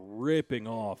they're just ripping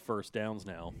off first downs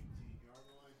now.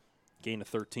 Gain of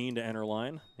 13 to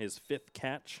Enterline, his 5th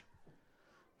catch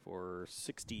for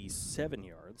 67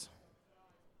 yards.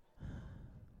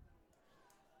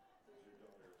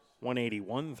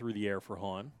 181 through the air for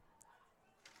Hahn.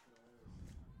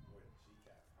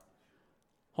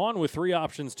 Hahn with 3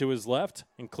 options to his left,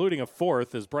 including a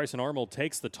 4th as Bryson Armold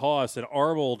takes the toss, and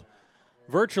Armold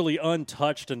virtually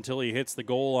untouched until he hits the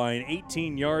goal line.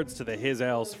 18 yards to the his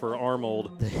house for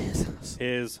Armold.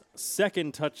 His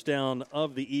second touchdown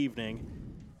of the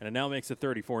evening, and it now makes it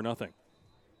 34-0.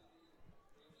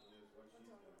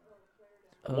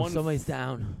 Somebody's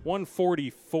down.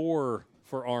 144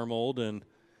 for Armold, and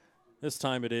this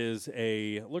time it is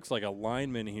looks like a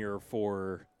lineman here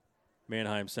for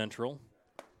Manheim Central.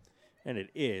 And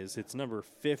it is. It's number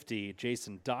 50,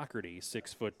 Jason Doherty,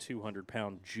 6 foot,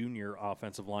 200-pound junior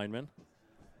offensive lineman.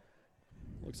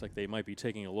 Looks like they might be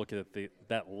taking a look at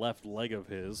that left leg of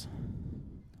his.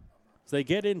 So they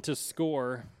get in to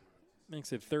score.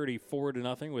 Makes it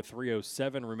 34-0 with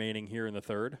 3:07 remaining here in the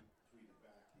third.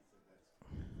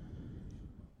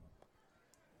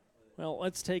 Well,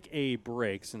 let's take a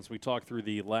break since we talked through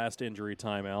the last injury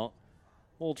timeout.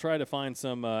 We'll try to find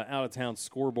some out-of-town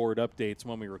scoreboard updates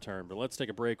when we return, but let's take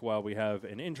a break while we have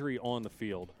an injury on the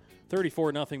field.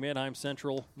 34-0 Manheim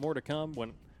Central. More to come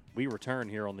when we return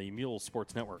here on the Mule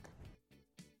Sports Network.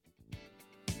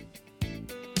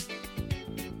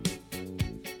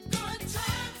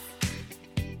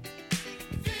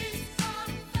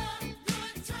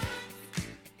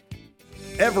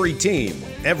 Every team,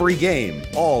 every game,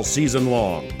 all season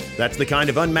long. That's the kind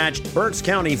of unmatched Berks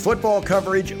County football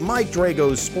coverage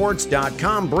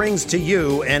MikeDragosports.com brings to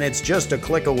you, and it's just a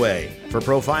click away. For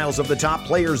profiles of the top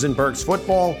players in Berks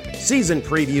football, season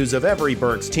previews of every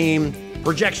Berks team,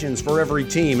 projections for every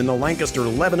team in the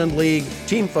Lancaster-Lebanon League,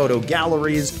 team photo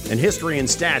galleries, and history and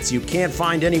stats you can't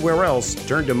find anywhere else,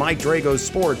 turn to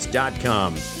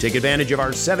MikeDragosports.com. Take advantage of our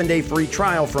 7-day free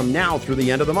trial from now through the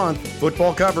end of the month.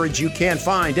 Football coverage you can't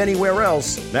find anywhere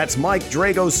else. That's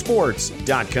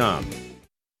MikeDragosports.com.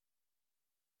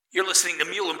 You're listening to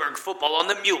Muhlenberg Football on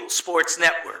the Mule Sports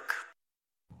Network.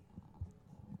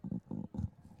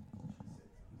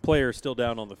 Player still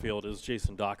down on the field is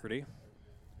Jason Doherty.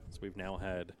 So we've now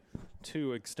had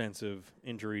 2 extensive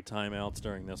injury timeouts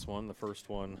during this one. The first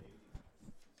one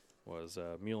was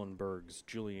Muhlenberg's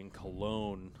Julian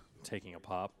Cologne taking a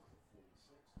pop.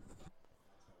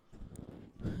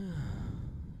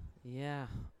 Yeah,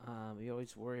 you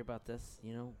always worry about this,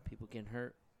 people getting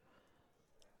hurt.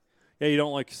 Yeah, you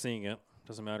don't like seeing it.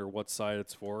 Doesn't matter what side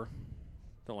it's for.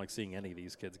 Don't like seeing any of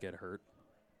these kids get hurt.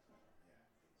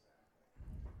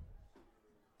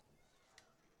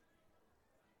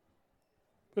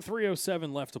 With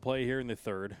 3:07 left to play here in the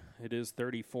third, it is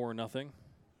 34-0.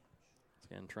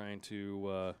 Again, trying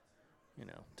to,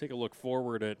 take a look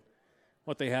forward at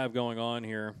what they have going on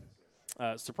here.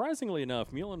 Surprisingly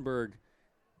enough, Muhlenberg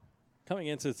coming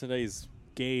into today's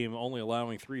game only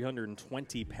allowing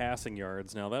 320 passing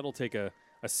yards. Now that'll take a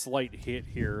slight hit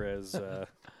here as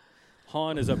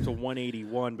Hahn is up to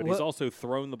 181, but he's also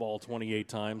thrown the ball 28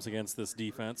 times against this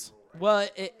defense. Well,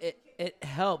 it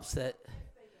helps that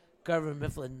Garvin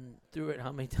Mifflin threw it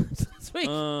how many times this week?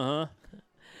 Uh-huh.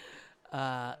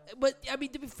 But, to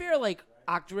be fair,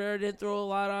 Octorara didn't throw a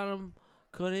lot on him.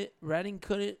 Redding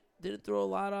didn't throw a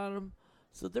lot on him.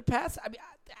 So their pass,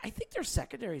 I think their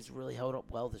secondary's really held up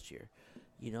well this year.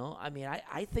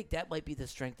 I think that might be the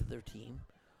strength of their team.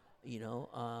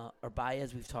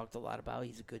 Arbaez, we've talked a lot about.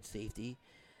 He's a good safety.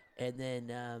 And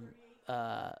then,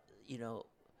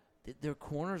 their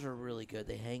corners are really good.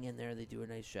 They hang in there. They do a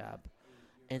nice job.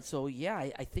 And so,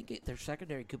 I think their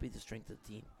secondary could be the strength of the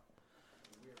team.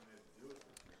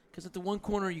 Because at the one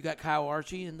corner, you got Kyle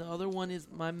Archie, and the other one is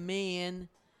my man,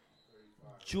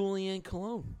 Julian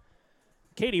Cologne.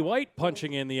 Katie White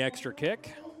punching in the extra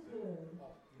kick.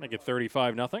 Make it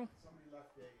 35-0.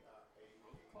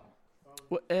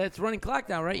 Well, it's running clock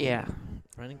now, right? Yeah.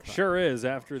 Running clock. Sure is.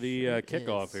 After the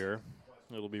kickoff here,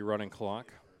 it'll be running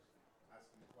clock.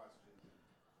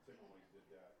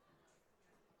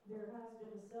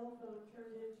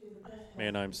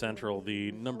 Manheim Central,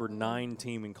 the number 9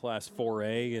 team in Class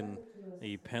 4A in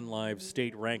the Penn Live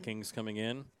state rankings coming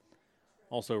in.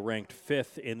 Also ranked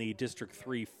 5th in the District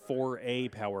 3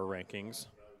 4A power rankings.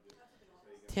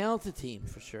 Talented team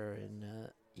for sure. And,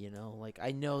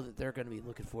 I know that they're going to be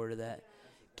looking forward to that.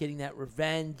 Getting that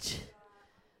revenge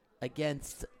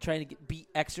against trying to beat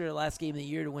Exeter the last game of the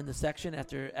year to win the section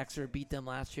after Exeter beat them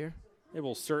last year. They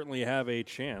will certainly have a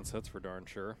chance, that's for darn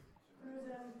sure.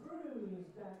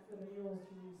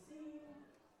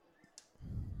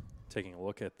 Taking a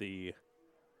look at the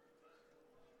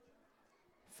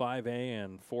 5A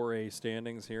and 4A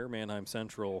standings here. Manheim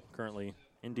Central currently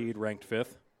indeed ranked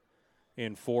 5th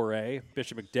in 4A.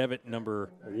 Bishop McDevitt number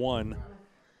 1.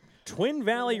 Twin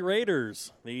Valley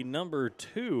Raiders, the number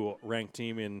 2 ranked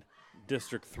team in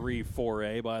District 3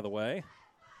 4A, by the way.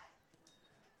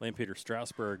 Lampeter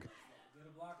Strasburg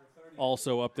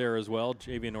also up there as well.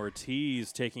 Javian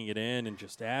Ortiz taking it in and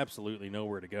just absolutely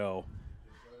nowhere to go.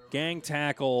 Gang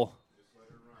tackle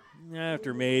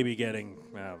after maybe getting,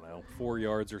 4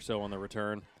 yards or so on the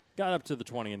return. Got up to the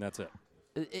 20, and that's it.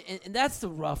 And that's the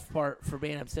rough part for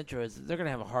Manheim Central is they're going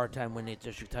to have a hard time winning the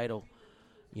district title,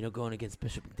 going against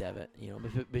Bishop McDevitt.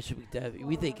 Bishop McDevitt,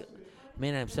 we think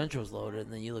Manheim Central's loaded,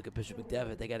 and then you look at Bishop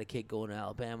McDevitt. They got a kid going to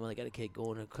Alabama. They got a kid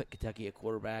going to Kentucky at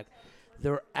quarterback.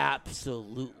 They're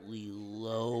absolutely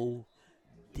loaded.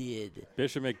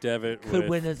 Bishop McDevitt could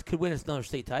win us another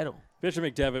state title. Bishop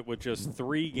McDevitt with just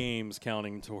 3 games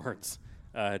counting towards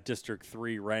District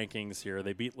 3 rankings here.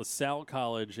 They beat LaSalle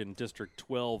College in District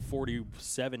 12,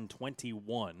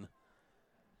 47-21.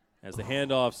 As the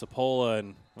handoff, Sapola,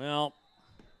 and,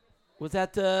 was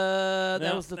that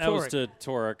that was the Torek? That was to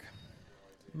Torek.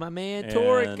 My man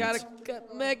Torek got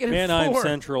negative Manheim 4.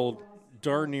 Central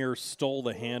darn near stole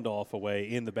the handoff away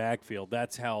in the backfield.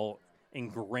 That's how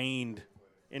ingrained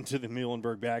into the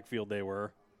Muhlenberg backfield they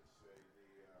were.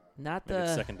 Not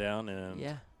the second down,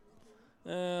 and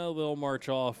they'll march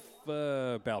off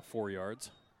about 4 yards.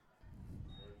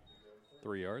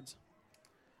 3 yards.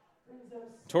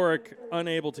 Torek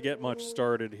unable to get much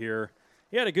started here.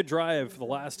 He had a good drive the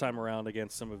last time around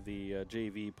against some of the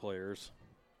JV players.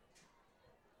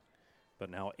 But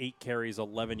now 8 carries,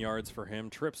 11 yards for him.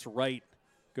 Trips right,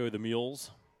 go the Mules.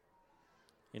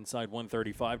 Inside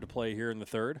 135 to play here in the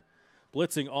third.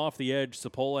 Blitzing off the edge,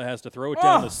 Sapola has to throw it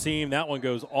down the seam. That one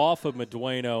goes off of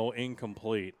Medueno,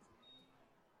 incomplete.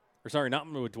 Or sorry, not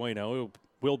Medueno. It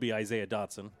will be Isaiah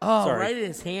Dotson. Oh, sorry. right in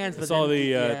his hands. I saw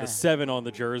the 7 on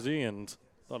the jersey and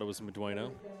thought it was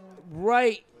Medueno.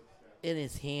 Right in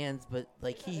his hands, but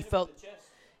he felt.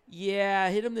 Yeah,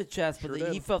 hit him in the chest, but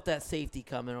he felt that safety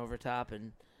coming over top,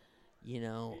 and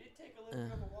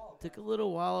took a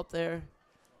little while up there.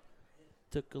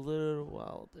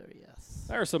 Yes.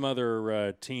 There are some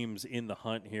other teams in the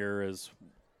hunt here as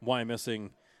Wyomissing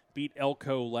beat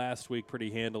Elko last week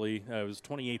pretty handily. It was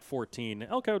 28-14.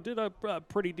 Elko did a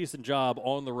pretty decent job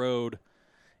on the road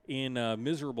in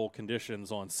miserable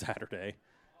conditions on Saturday.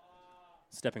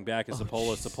 Stepping back is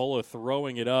Sapola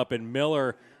throwing it up, and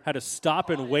Miller had to stop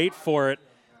and wait for it,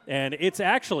 and it's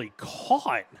actually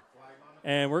caught.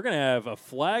 And we're going to have a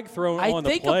flag thrown on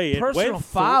the play. I think a personal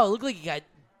foul. It looked like he got.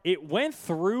 It went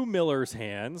through Miller's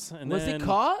hands. And was it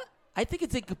caught? I think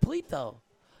it's incomplete, though.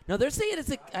 No, they're saying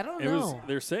I don't know.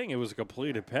 They're saying it was a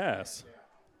completed pass.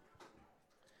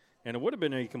 And it would have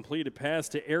been a completed pass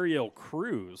to Ariel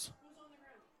Cruz.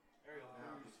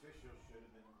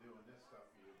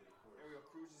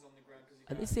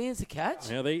 Are they saying it's a catch?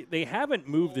 Yeah, they haven't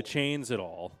moved the chains at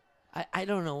all. I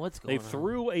don't know what's going on. They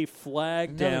threw a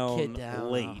flag down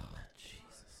late. Oh,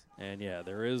 Jesus. And,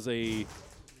 there is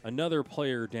another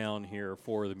player down here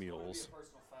for the Mules.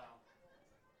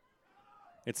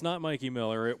 It's not Mikey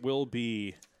Miller. It will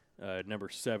be number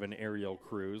 7, Ariel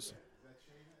Cruz.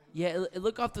 Yeah, it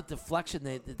looked off the deflection.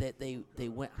 They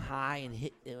went high and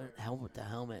hit helmet to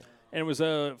helmet. And it was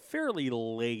a fairly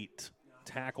late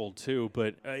tackle, too,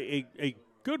 but a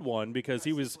good one because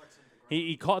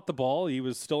he caught the ball. He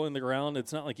was still in the ground.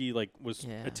 It's not like he was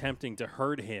attempting to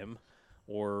hurt him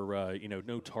or,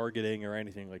 no targeting or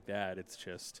anything like that. It's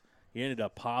just he ended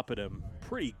up popping him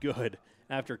pretty good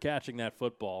after catching that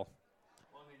football.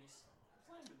 Well, he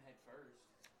slammed him head first.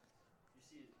 You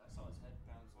see, I saw his head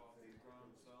bounce off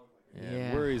the ground.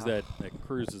 Yeah. Worries that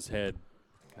Cruz's head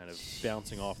kind of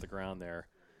bouncing off the ground there.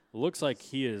 It looks like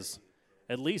he is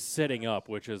at least sitting up,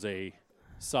 which is a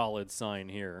solid sign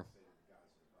here.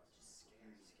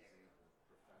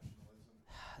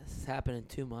 This is happening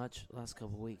too much the last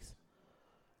couple of weeks.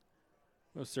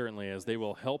 Most certainly, as they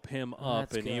will help him up,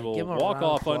 That's and good. he will Give him a walk round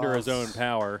of off under his own applause.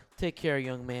 power. Take care,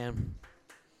 young man.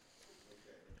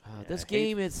 This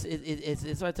game it's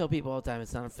what I tell people all the time.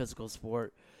 It's not a physical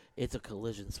sport. It's a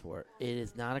collision sport. It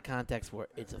is not a contact sport.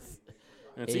 It's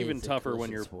even tougher when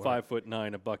you're sport. 5'9",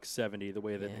 $170, the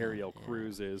way that Ariel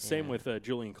Cruz is. Same with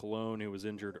Julian Colon, who was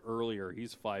injured earlier.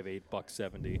 He's 5'8",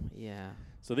 $170. Yeah.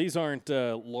 So these aren't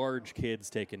large kids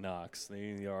taking knocks.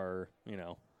 They are,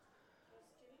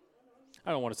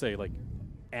 I don't want to say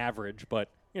average, but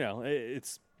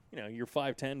it's you're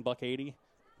 5'10", $180.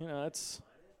 That's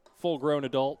full-grown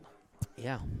adult.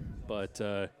 Yeah. But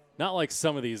not like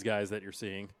some of these guys that you're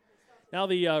seeing. Now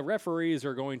the referees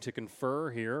are going to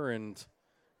confer here, and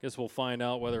I guess we'll find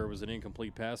out whether it was an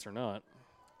incomplete pass or not.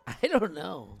 I don't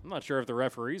know. I'm not sure if the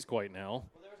referees quite know.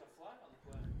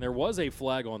 There was a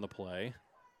flag on the play.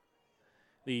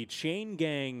 The chain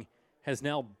gang has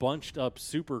now bunched up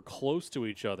super close to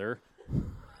each other.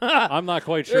 I'm not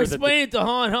quite They're sure that explaining it to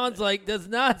Han. Han's like, does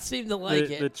not seem to like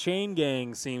the it. chain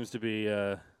gang seems to be.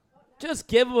 Just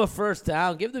give them a first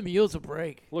down. Give the Mules a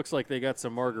break. Looks like they got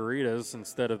some margaritas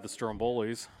instead of the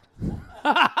Strombolis.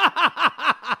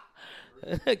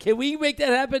 Can we make that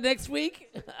happen next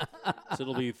week? So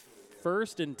it'll be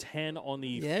 1st and 10 on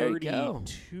the There you go.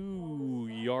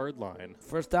 32-yard line.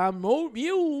 First down,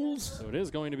 Mules. So it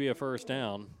is going to be a first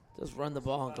down. Just run the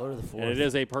ball and go to the fourth. And it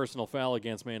is a personal foul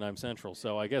against Manheim Central.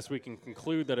 So I guess we can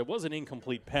conclude that it was an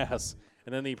incomplete pass,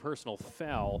 and then the personal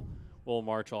foul will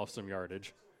march off some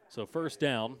yardage. So first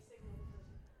down,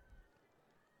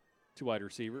 2 wide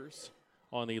receivers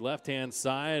on the left-hand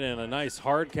side, and a nice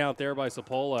hard count there by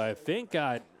Sapola. I think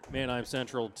got Manheim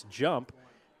Central to jump.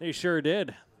 They sure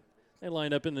did. They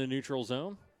lined up in the neutral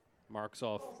zone. Marks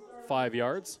off 5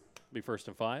 yards. Be 1st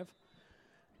and 5.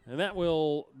 And that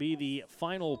will be the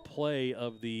final play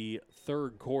of the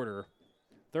third quarter.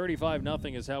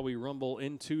 35-0 is how we rumble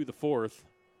into the fourth.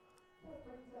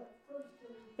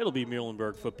 It'll be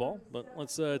Muhlenberg football, but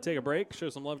let's take a break,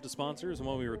 show some love to sponsors, and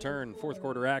when we return, fourth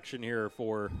quarter action here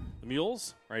for the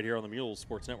Mules, right here on the Mules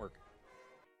Sports Network.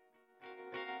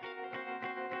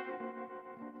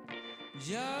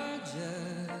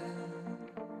 Georgia,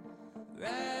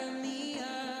 wrap me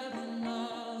up in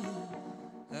all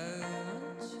I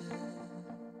want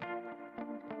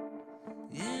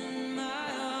you. In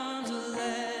my arms,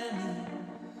 let me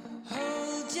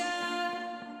hold ya.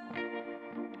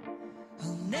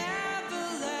 I'll never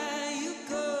let you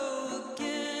go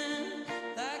again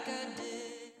like I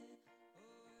did.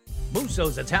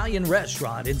 Musso's Italian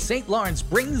Restaurant in St. Lawrence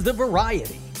brings the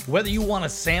variety. Whether you want a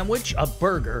sandwich, a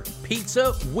burger,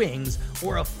 pizza, wings,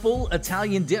 or a full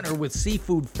Italian dinner with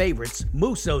seafood favorites,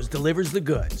 Musso's delivers the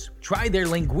goods. Try their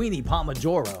linguine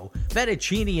pomodoro,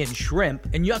 fettuccine and shrimp,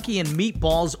 and gnocchi and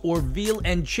meatballs or veal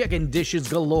and chicken dishes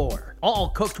galore. All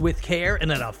cooked with care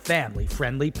and at a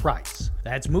family-friendly price.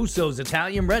 That's Musso's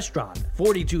Italian Restaurant,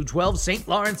 4212 St.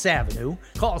 Lawrence Avenue.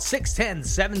 Call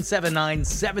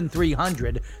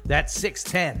 610-779-7300. That's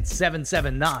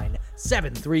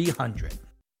 610-779-7300.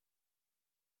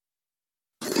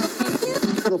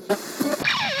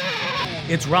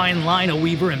 It's Ryan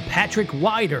Lineweaver and Patrick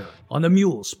Wider on the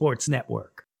Mule Sports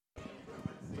Network.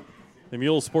 The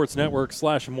Mule Sports Network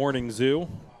 / Morning Zoo.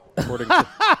 According to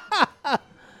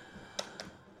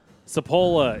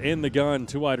Sapola in the gun,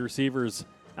 2 wide receivers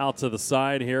out to the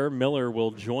side here. Miller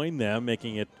will join them,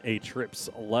 making it a trips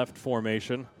left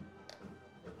formation.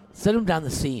 Send him down the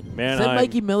seam. Manheim, Send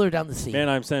Mikey Miller down the seam.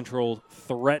 Manheim Central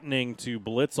threatening to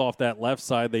blitz off that left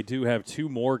side. They do have 2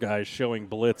 more guys showing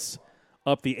blitz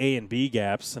up the A and B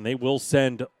gaps, and they will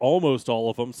send almost all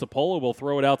of them. Sapola will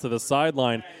throw it out to the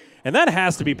sideline, and that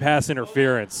has to be pass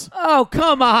interference. Oh,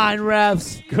 come on,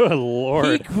 refs. Good Lord.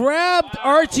 He grabbed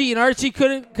Archie, and Archie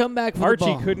couldn't come back for the ball.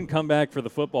 Archie couldn't come back for the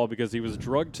football because he was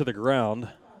drugged to the ground.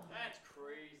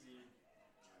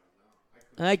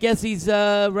 I guess these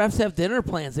refs have dinner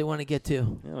plans they want to get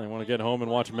to. Yeah, they want to get home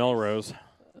and watch Melrose.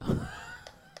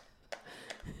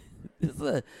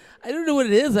 I don't know what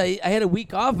it is. I had a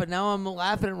week off, and now I'm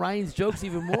laughing at Ryan's jokes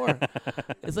even more.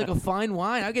 It's like a fine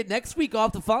wine. I'll get next week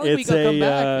off. The following week I'll come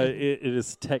back. It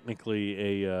is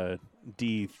technically a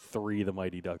D3 The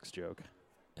Mighty Ducks joke.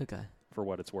 Okay. For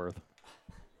what it's worth.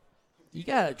 You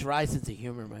got a dry sense of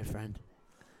humor, my friend.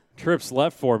 Trips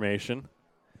left formation.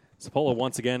 Sapola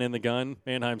once again in the gun.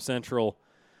 Manheim Central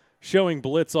showing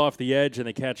blitz off the edge, and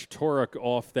they catch Torek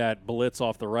off that blitz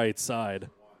off the right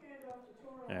side.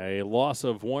 A loss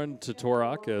of 1 to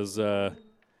Torek as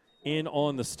in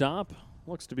on the stop.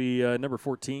 Looks to be number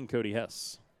 14, Cody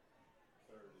Hess.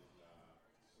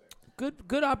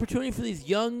 Good opportunity for these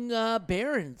young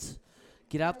Barons.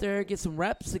 Get out there, get some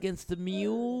reps against the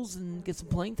Mules, and get some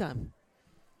playing time.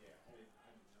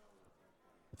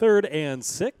 3rd and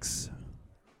 6.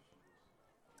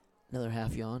 Another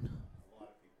half yawn.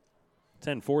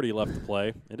 10:40 left to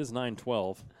play. It is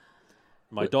 9:12.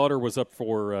 My daughter was up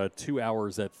for 2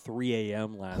 hours at 3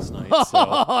 a.m. last night. So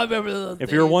I remember those if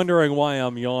days. you're wondering why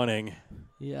I'm yawning,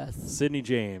 yes, Sydney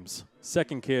James.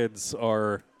 Second kids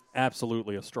are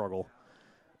absolutely a struggle.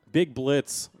 Big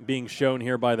blitz being shown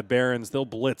here by the Barons. They'll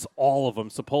blitz all of them.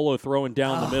 Sapola throwing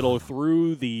down the middle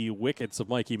through the wickets of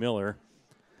Mikey Miller.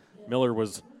 Miller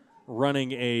was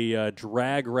running a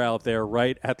drag route there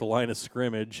right at the line of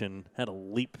scrimmage and had a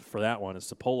leap for that one as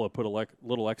Sapola put a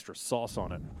little extra sauce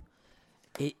on it.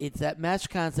 It's that mesh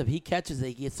concept. He catches it,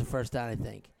 he gets the first down, I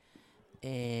think.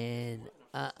 And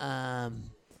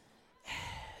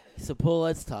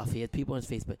Sapola, it's tough. He had people in his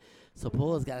face, but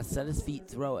Sapola's got to set his feet,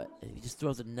 throw it. And he just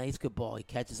throws a nice, good ball. He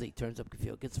catches it, he turns up the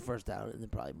field, gets the first down, and then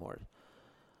probably more.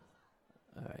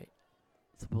 All right.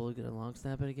 Is the Bully going to long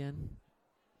snap it again?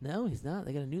 No, he's not.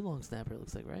 They got a new long snapper, it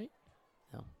looks like, right?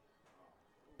 No.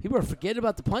 People are forgetting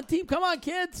about the punt team. Come on,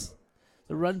 kids.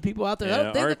 They're running people out there.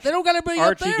 Yeah, They don't got anybody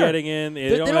up there. Archie getting in. They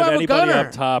don't don't have have a anybody gunner.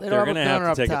 up top. They They're don't going have to a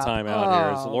have to gunner take a up top. timeout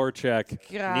here. Oh,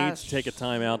 Zlorchek needs to take a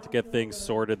timeout to get things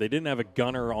sorted. They didn't have a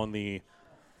gunner on the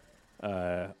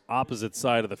opposite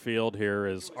side of the field here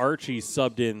as Archie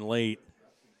subbed in late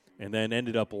and then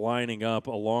ended up lining up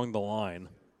along the line.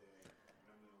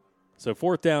 So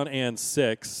 4th down and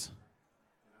 6.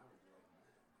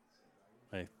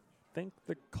 I think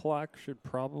the clock should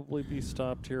probably be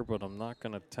stopped here, but I'm not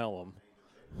going to tell them.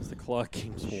 As the clock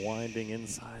keeps winding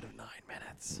inside of 9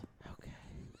 minutes.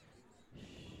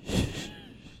 Okay.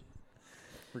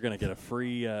 We're going to get a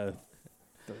free 30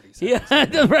 seconds. Yeah,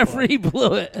 the referee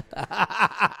blew it.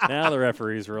 Now the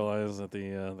referees realize that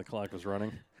the clock was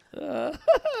running.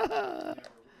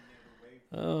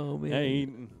 Oh, man. Hey,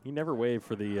 he never waved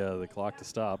for the clock to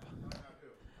stop.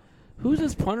 Who's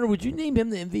this punter? Would you name him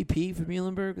the MVP for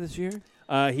Muhlenberg this year?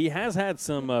 He has had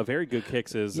some very good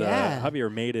kicks as Yeah. Javier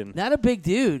Maiden. Not a big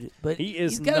dude, but He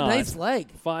is he's got not. a nice leg.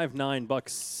 5'9",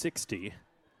 $160.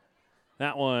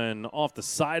 That one off the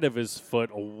side of his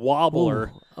foot, a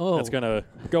wobbler. Ooh. Oh. That's going to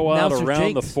go out Announcer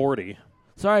around the Jakes. 40.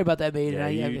 Sorry about that, Maiden.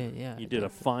 Yeah, Yeah, you did a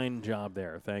fine job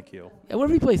there. Thank you. Yeah, what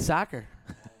if he plays soccer?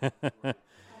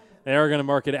 They are going to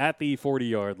mark it at the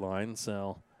 40-yard line,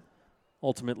 so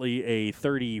ultimately a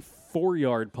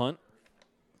 34-yard punt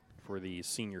for the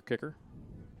senior kicker.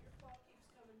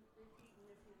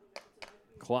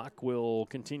 Clock will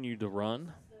continue to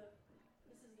run.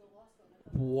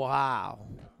 Wow.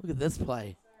 Look at this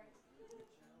play.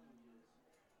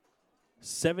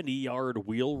 70-yard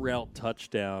wheel route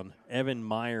touchdown. Evan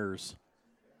Myers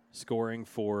scoring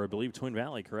for, I believe, Twin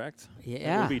Valley, correct? It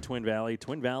Yeah. would be Twin Valley.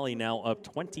 Twin Valley now up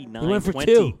They went for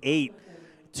two. 29-28.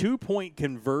 2-point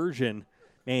conversion.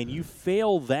 Man, you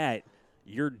fail that,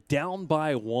 you're down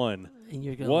by 1. And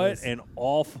you're gonna What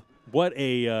lose. what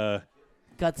a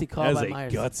Gutsy call as by a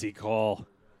Myers. gutsy call.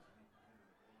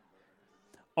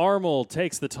 Armold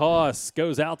takes the toss,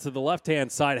 goes out to the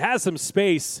left-hand side, has some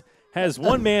space, has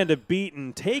one man to beat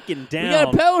and taken down. We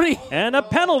got a penalty. And a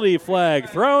penalty flag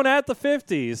thrown at the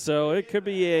 50. So it could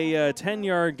be a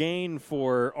 10-yard gain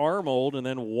for Armold and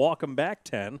then walk him back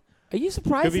 10. Are you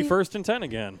surprised? Could be 1st and 10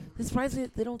 again.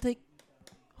 Surprised they don't take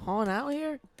Hahn out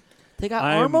here? They got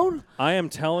Armode? I am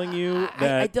telling you I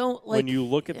that don't when like- you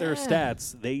look at their yeah.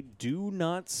 stats, they do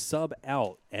not sub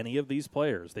out any of these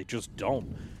players. They just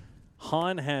don't.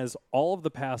 Hahn has all of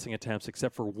the passing attempts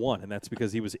except for one, and that's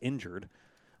because he was injured.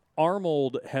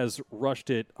 Armold has rushed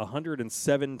it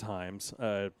 107 times.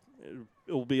 It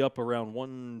will be up around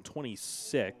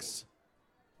 126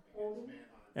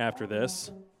 after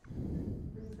this.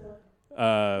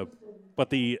 But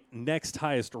the next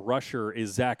highest rusher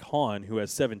is Zach Hahn, who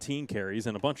has 17 carries,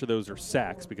 and a bunch of those are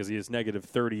sacks because he has negative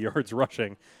 30 yards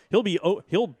rushing. He'll be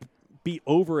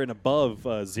over and above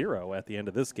 0 at the end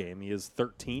of this game. He is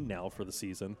 13 now for the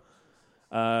season.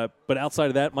 But outside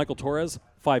of that, Michael Torres,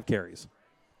 5 carries.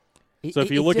 So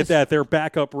if you look at that, their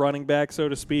backup running back, so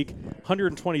to speak,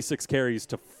 126 carries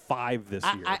to 5 this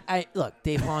year. Look,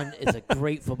 Dave Hahn is a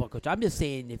great football coach. I'm just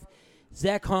saying if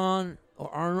Zach Hahn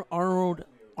or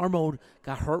Armold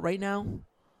got hurt right now,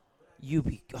 you'd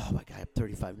be, oh, my God,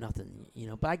 35-0. You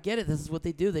know, but I get it. This is what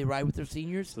they do. They ride with their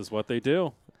seniors. This is what they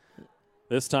do.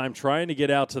 This time trying to get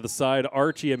out to the side.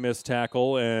 Archie a missed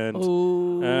tackle, and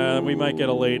we might get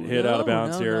a late hit out of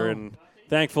bounds here. No. And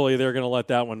thankfully, they're going to let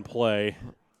that one play.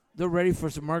 They're ready for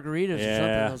some margaritas or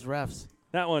something, those refs.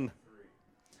 That one,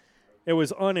 it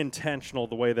was unintentional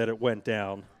the way that it went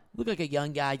down. Looked like a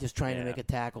young guy just trying to make a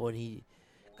tackle, and he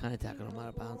kind of tackled him out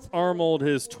of bounds. Armold,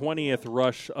 his 20th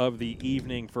rush of the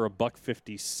evening for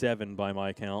 $157 by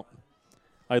my count.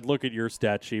 I'd look at your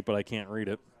stat sheet, but I can't read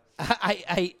it.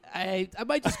 I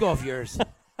might just go off yours.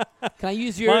 Can I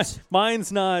use yours?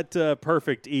 Mine's not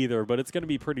perfect either, but it's going to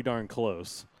be pretty darn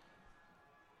close.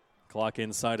 Clock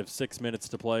inside of 6 minutes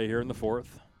to play here in the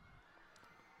 4th.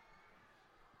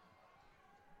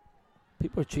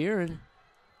 People are cheering.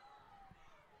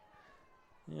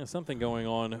 Yeah, something going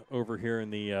on over here in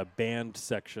the band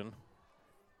section.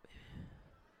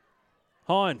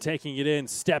 Hahn taking it in,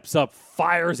 steps up,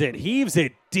 fires it, heaves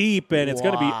it deep, and it's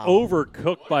going to be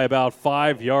overcooked by about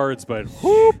 5 yards. But,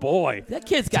 whoo, boy. That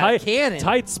kid's got a cannon.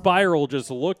 Tight spiral,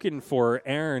 just looking for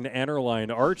Aaron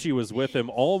Ennerline. Archie was with him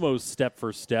almost step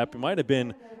for step. It might have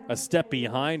been a step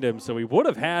behind him, so he would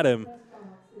have had him,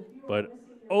 but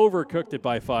overcooked it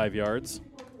by 5 yards.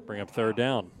 Bring up 3rd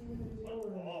down.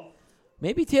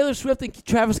 Maybe Taylor Swift and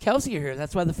Travis Kelce are here.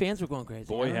 That's why the fans were going crazy.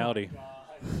 Boy, howdy.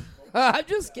 I'm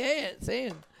just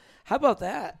saying. How about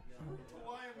that?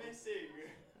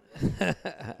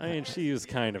 I mean, she is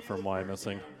kind of from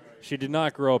Wyomissing. She did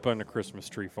not grow up on a Christmas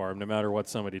tree farm, no matter what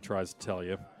somebody tries to tell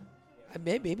you.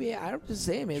 Maybe I'm just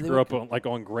saying. Maybe She they grew were- up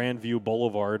on Grandview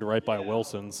Boulevard, right by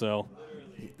Wilson. So,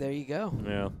 There you go.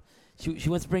 yeah. She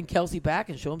wants to bring Kelsey back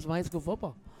and show him some high school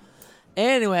football.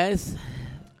 Anyways,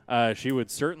 She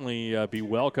would certainly be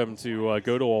welcome to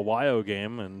go to a WYO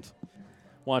game and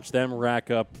watch them rack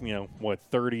up,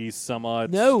 30 some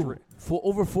odd, over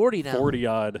 40 now. 40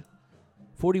 odd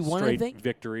 41, I straight think.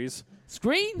 victories.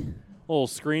 Screen? Little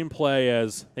screenplay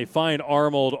as they find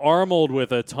Arnold. Arnold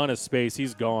with a ton of space.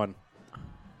 He's gone.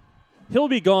 He'll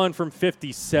be gone from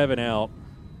 57 out.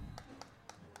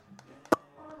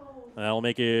 That'll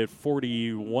make it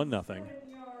 41-0.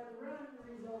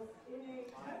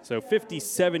 So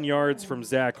 57 yards from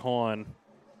Zach Hahn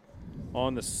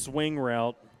on the swing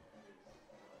route.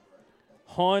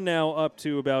 Hahn now up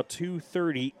to about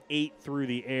 238 through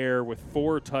the air with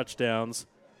 4 touchdowns.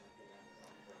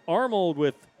 Arnold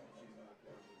with,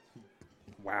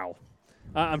 wow.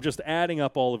 I'm just adding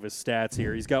up all of his stats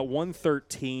here. He's got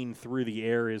 113 through the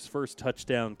air, his first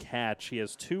touchdown catch. He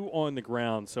has 2 on the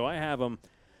ground, so I have him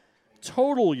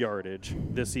total yardage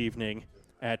this evening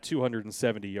at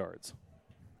 270 yards.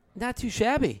 Not too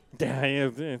shabby. Yeah,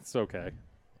 it's okay.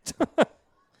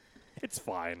 It's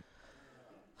fine.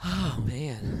 Oh,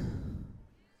 man.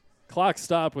 Clock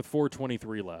stopped with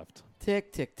 4:23 left.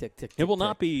 Tick, tick, tick, tick. It will tick,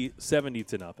 not tick. be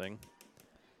 70-0.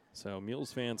 So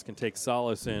Mules fans can take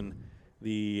solace in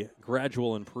the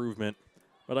gradual improvement.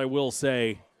 But I will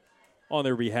say, on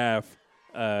their behalf,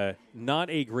 not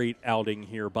a great outing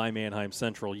here by Manheim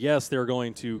Central. Yes, they're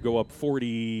going to go up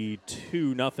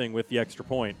 42-0 with the extra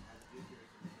point.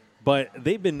 But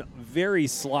they've been very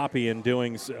sloppy in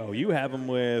doing so. You have them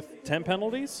with 10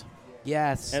 penalties?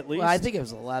 Yes. At least? Well, I think it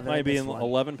was 11. Might be This in one.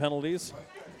 11 penalties.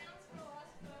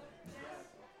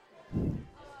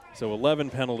 So 11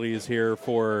 penalties here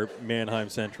for Manheim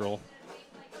Central.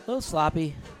 A little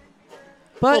sloppy.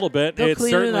 But A little bit. they'll It's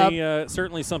clean it up.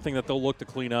 certainly something that they'll look to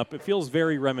clean up. It feels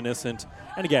very reminiscent.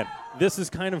 And again, this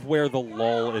is kind of where the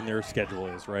lull in their schedule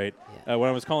is, right? Yeah. When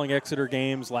I was calling Exeter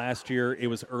games last year, it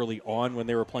was early on when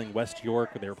they were playing West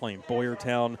York, when they were playing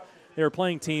Boyertown. They were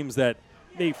playing teams that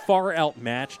they far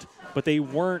outmatched, but they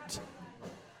weren't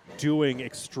doing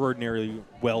extraordinarily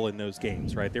well in those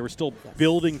games, right? They were still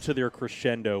building to their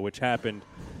crescendo, which happened,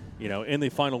 in the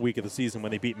final week of the season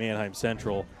when they beat Manheim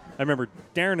Central. I remember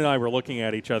Darren and I were looking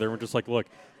at each other and we're just like, look,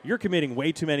 you're committing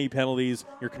way too many penalties.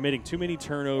 You're committing too many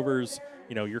turnovers.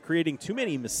 You're creating too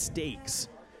many mistakes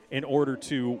in order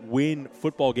to win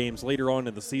football games later on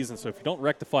in the season. So if you don't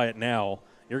rectify it now,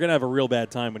 you're going to have a real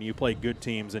bad time when you play good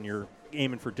teams and you're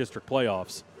aiming for district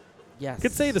playoffs. Yes.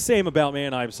 Could say the same about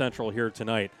Manheim Central here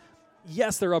tonight.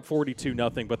 Yes, they're up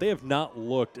 42-0, but they have not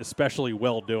looked especially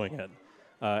well doing it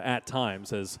at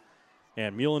times.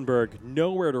 And Muhlenberg,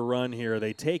 nowhere to run here.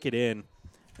 They take it in,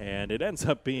 and it ends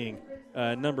up being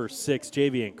number 6,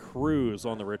 Javian Cruz,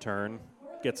 on the return.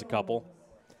 Gets a couple.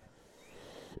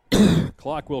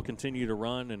 Clock will continue to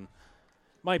run, and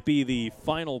might be the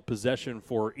final possession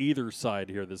for either side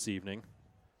here this evening.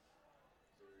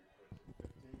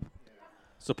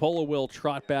 Sapola will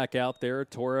trot back out there.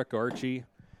 Torek, Archie,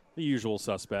 the usual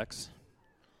suspects.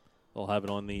 They'll have it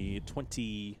on the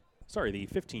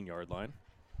 15-yard line.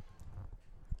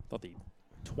 Thought the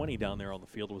 20 down there on the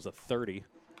field was a 30.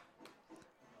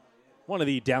 One of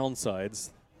the downsides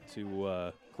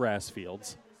to grass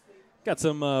fields. Got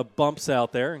some bumps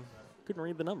out there. Couldn't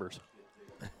read the numbers.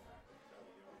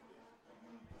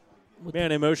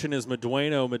 Man in motion is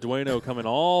Medueno. Medueno coming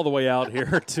all the way out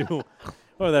here to, what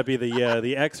would that be,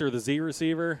 the X or the Z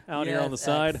receiver out here on the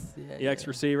side? X. Yeah, the X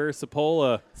receiver.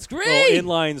 Sapola. Screen!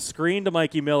 Inline screen to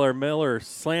Mikey Miller. Miller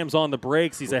slams on the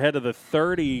brakes. He's ahead of the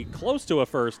 30, close to a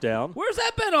first down. Where's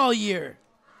that been all year?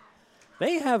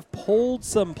 They have pulled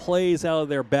some plays out of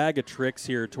their bag of tricks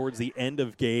here towards the end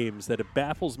of games that it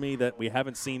baffles me that we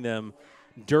haven't seen them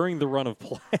during the run of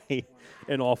play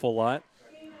an awful lot.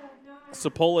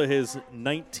 Sapola, his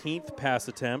 19th pass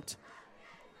attempt.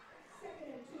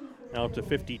 Now up to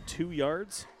 52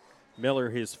 yards. Miller,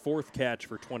 his 4th catch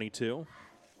for 22.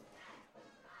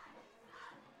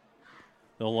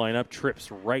 They'll line up,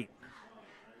 trips right.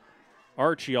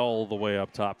 Archie all the way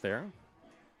up top there.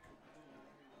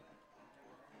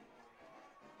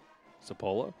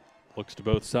 Sapola looks to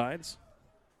both sides.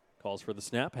 Calls for the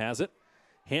snap, has it.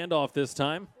 Handoff this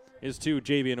time is to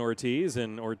Javian Ortiz,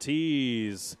 and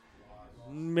Ortiz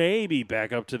maybe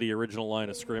back up to the original line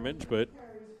of scrimmage, but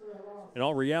in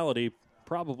all reality,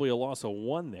 probably a loss of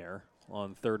 1 there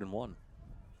on 3rd and 1.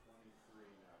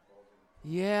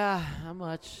 Yeah, how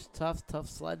much? Tough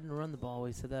sledding to run the ball.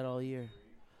 We said that all year.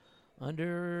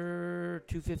 Under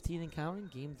 2:15 and counting.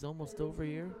 Game's almost over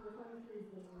here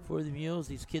for the Mules.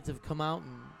 These kids have come out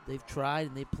and they've tried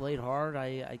and they played hard.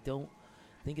 I don't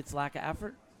think it's lack of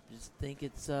effort. Just think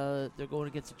it's they're going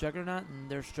against a juggernaut and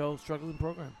they're still struggling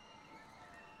program.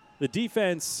 The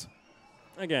defense,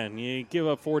 again, you give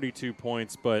up 42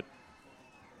 points, but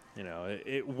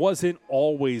it wasn't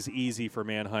always easy for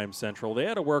Manheim Central. They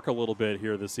had to work a little bit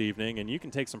here this evening, and you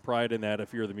can take some pride in that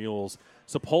if you're the Mules.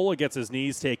 Sapola gets his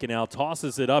knees taken out,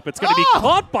 tosses it up. It's going to be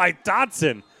caught by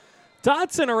Dotson.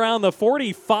 Dotson around the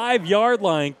 45-yard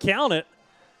line. Count it.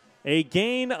 A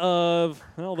gain of,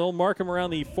 they'll mark him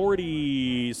around the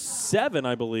 47,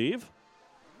 I believe.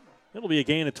 It'll be a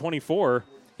gain of 24.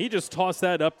 He just tossed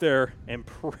that up there and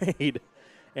prayed,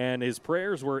 and his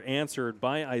prayers were answered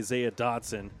by Isaiah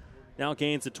Dotson. Now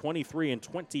gains at 23 and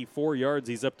 24 yards.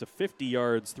 He's up to 50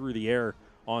 yards through the air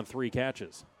on 3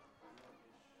 catches.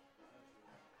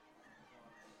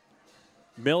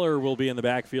 Miller will be in the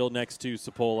backfield next to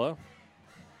Sapola.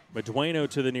 Medueno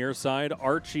to the near side.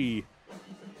 Archie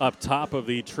up top of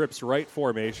the trips right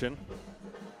formation.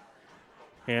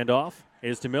 Handoff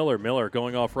is to Miller. Miller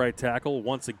going off right tackle.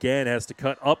 Once again has to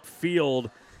cut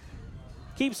upfield.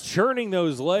 Keeps churning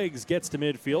those legs. Gets to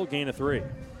midfield. Gain of 3.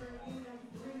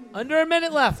 Under a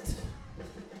minute left.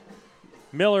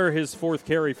 Miller, his 4th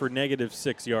carry for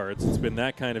 -6 yards. It's been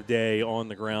that kind of day on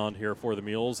the ground here for the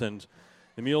Mules, and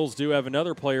the Mules do have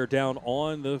another player down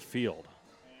on the field.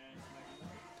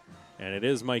 And it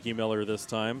is Mikey Miller this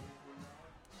time.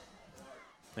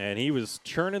 And he was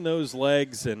churning those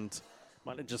legs and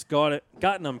might have just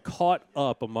gotten them caught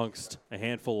up amongst a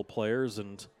handful of players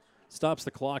and stops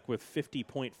the clock with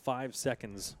 50.5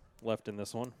 seconds left in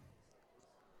this one.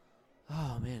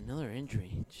 Oh, man, another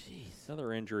injury. Jeez.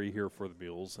 Another injury here for the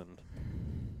Mules. And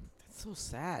that's so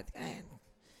sad. Man,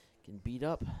 getting beat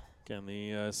up. Again,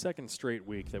 the second straight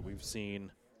week that we've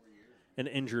seen an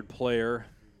injured player.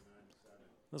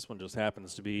 This one just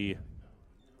happens to be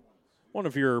one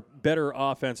of your better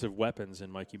offensive weapons in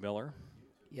Mikey Miller.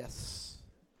 Yes.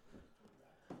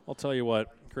 I'll tell you what,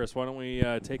 Chris, why don't we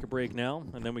take a break now,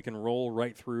 and then we can roll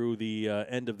right through the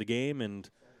end of the game and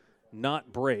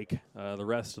not break the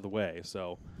rest of the way.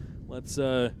 So let's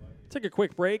take a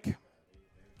quick break.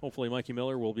 Hopefully Mikey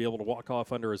Miller will be able to walk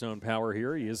off under his own power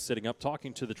here. He is sitting up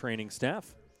talking to the training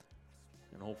staff,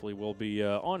 and hopefully will be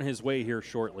on his way here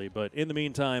shortly. But in the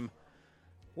meantime,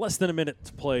 less than a minute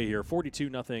to play here.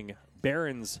 42-0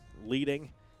 Barons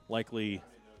leading, likely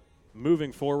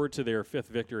moving forward to their 5th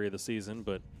victory of the season,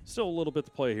 but still a little bit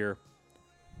to play here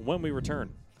when we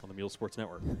return on the Mule Sports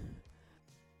Network.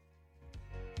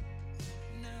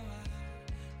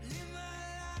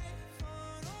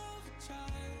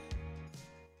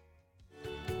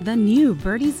 The new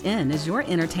Birdie's Inn is your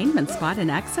entertainment spot in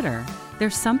Exeter.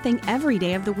 There's something every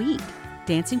day of the week.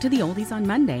 Dancing to the oldies on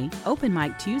Monday, open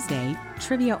mic Tuesday,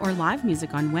 trivia or live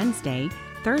music on Wednesday.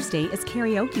 Thursday is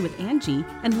karaoke with Angie,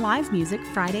 and live music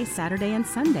Friday, Saturday, and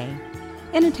Sunday.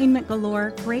 Entertainment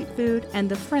galore, great food, and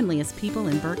the friendliest people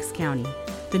in Berks County.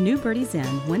 The new Birdie's Inn,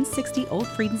 160 Old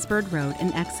Friedensburg Road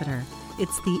in Exeter.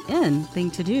 It's the in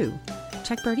thing to do.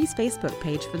 Check Birdie's Facebook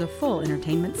page for the full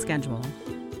entertainment schedule.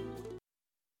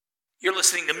 You're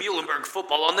listening to Muhlenberg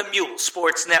Football on the Mule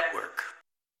Sports Network.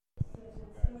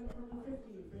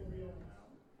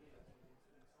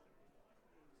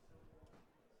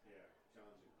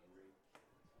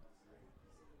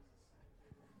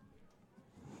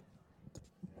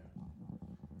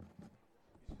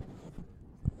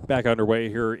 Back underway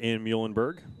here in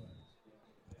Muhlenberg.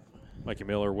 Mikey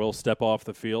Miller will step off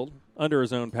the field under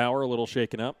his own power, a little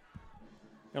shaken up.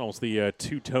 Got almost the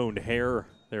two-toned hair.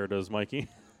 There it is, Mikey.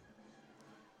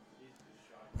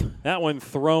 That one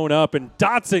thrown up, and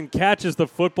Dotson catches the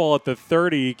football at the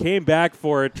 30. He came back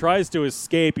for it, tries to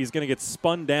escape. He's going to get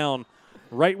spun down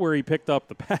right where he picked up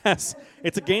the pass.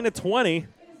 It's a gain of 20.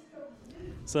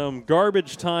 Some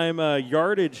garbage time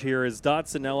yardage here as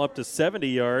Dotson now up to 70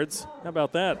 yards. How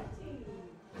about that?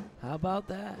 How about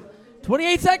that?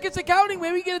 28 seconds and counting.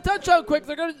 Maybe we get a touchdown quick.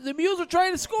 The Mules are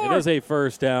trying to score. It is a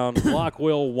first down. Clock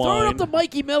will wind. Throw it up to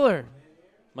Mikey Miller.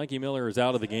 Mikey Miller is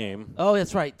out of the game. Oh,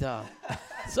 that's right.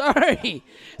 Sorry.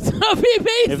 So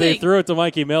amazing. If they threw it to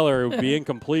Mikey Miller, it would be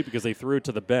incomplete because they threw it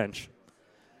to the bench.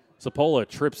 Sapola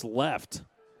trips left.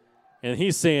 And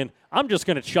he's saying, I'm just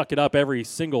going to chuck it up every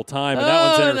single time, and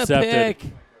that one's intercepted. And a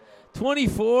pick.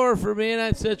 24 for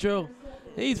Manheim Central.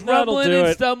 He's That'll rumbling do and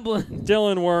it. stumbling.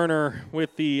 Dylan Werner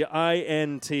with the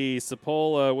INT.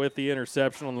 Sapola with the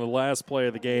interception on the last play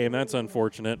of the game. That's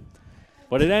unfortunate.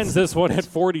 But it ends this one at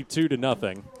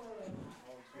 42-0.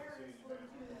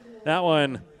 That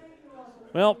one,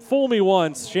 well, fool me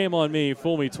once, shame on me.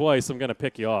 Fool me twice, I'm going to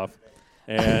pick you off.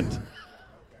 And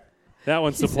that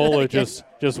one, Sapola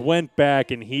just went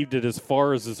back and heaved it as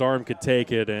far as his arm could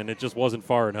take it, and it just wasn't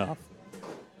far enough.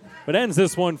 But ends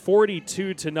this one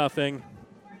 42-0.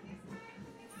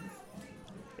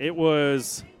 It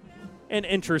was an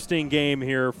interesting game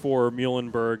here for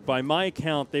Muhlenberg. By my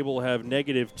count, they will have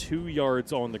 -2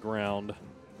 yards on the ground,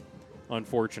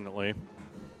 unfortunately.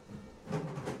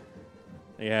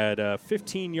 They had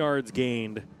 15 yards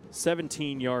gained,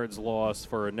 17 yards lost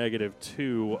for a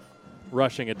 -2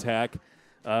 rushing attack.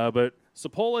 But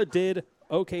Sapola did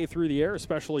okay through the air,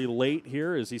 especially late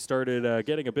here as he started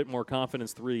getting a bit more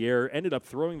confidence through the air. Ended up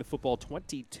throwing the football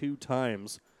 22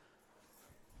 times.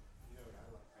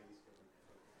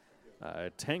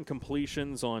 10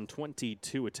 completions on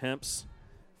 22 attempts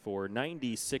for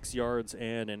 96 yards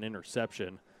and an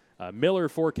interception. Miller,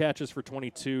 4 catches for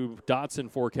 22. Dotson,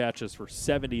 4 catches for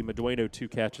 70. Medueno, 2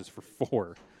 catches for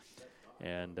 4.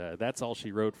 And that's all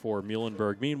she wrote for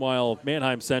Muhlenberg. Meanwhile,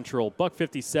 Manheim Central,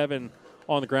 $157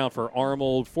 on the ground for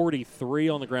Arnold, 43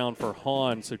 on the ground for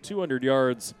Hahn. So 200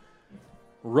 yards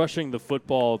rushing the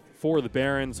football for the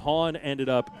Barons. Hahn ended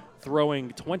up throwing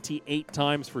 28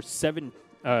 times for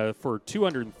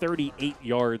 238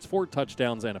 yards, 4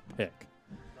 touchdowns, and a pick.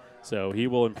 So he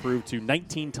will improve to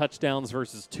 19 touchdowns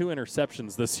versus 2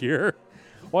 interceptions this year.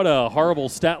 What a horrible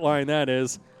stat line that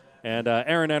is. And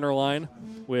Aaron Ennerline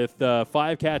with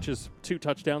 5 catches, 2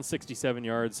 touchdowns, 67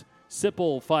 yards.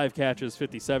 Sipple, 5 catches,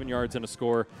 57 yards, and a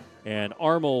score. And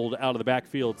Arnold out of the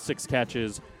backfield, 6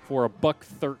 catches for a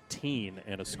 $113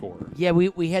 and a score. Yeah,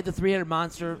 we had the 300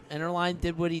 monster. Ennerline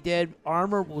did what he did.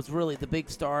 Armour was really the big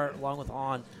star along with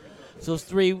Hahn. So those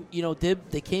 3,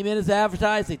 they came in as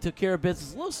advertised. They took care of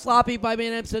business. A little sloppy by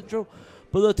Manheim Central,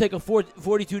 but they'll take a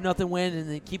 42-0 win and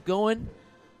then keep going.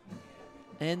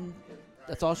 And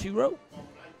that's all she wrote.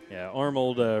 Yeah,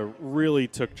 Arnold really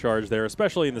took charge there,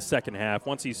 especially in the second half.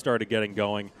 Once he started getting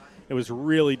going, it was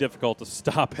really difficult to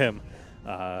stop him.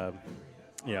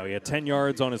 He had 10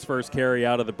 yards on his first carry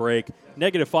out of the break,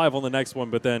 -5 on the next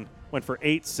one, but then went for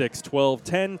 8, 6, 12,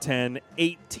 10, 10,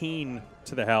 18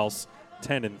 to the house,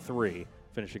 10 and 3,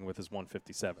 finishing with his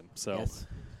 157. So, Yes.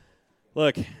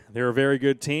 Look, they're a very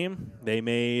good team. They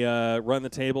may run the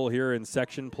table here in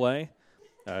section play.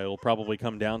 It'll probably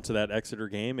come down to that Exeter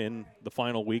game in the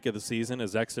final week of the season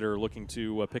as Exeter looking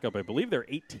to pick up, I believe, their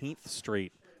 18th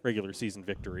straight regular season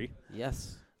victory.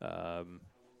 Yes.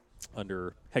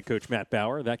 Under head coach Matt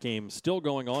Bauer. That game still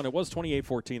going on. It was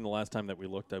 28-14 the last time that we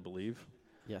looked, I believe.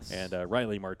 Yes. And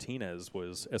Riley Martinez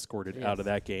was escorted out of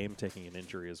that game, taking an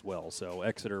injury as well. So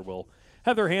Exeter will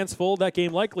have their hands full. That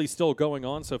game likely still going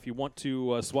on, so if you want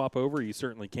to swap over, you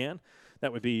certainly can.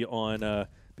 That would be on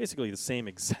basically the same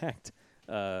exact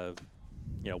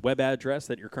web address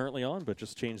that you're currently on, but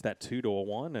just change that 2 to a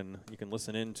 1, and you can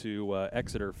listen in to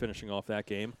Exeter finishing off that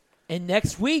game. And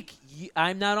next week,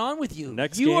 I'm not on with you.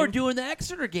 You are doing the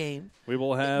Exeter game. We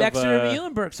will have Exeter and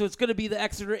Muhlenberg, so it's going to be the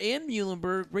Exeter and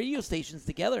Muhlenberg radio stations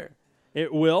together.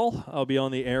 It will. I'll be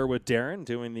on the air with Darren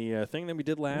doing the thing that we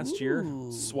did last year,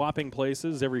 swapping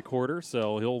places every quarter.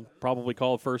 So he'll probably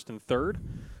call first and third.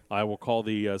 I will call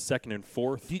the second and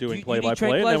fourth, doing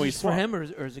play-by-play, and then we swap. For him, or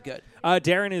is it good?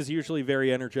 Darren is usually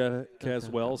very energetic as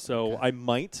well, so I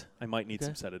might need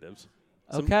some sedatives.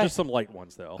 Just some light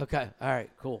ones, though. Okay. All right.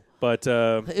 Cool. But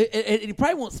he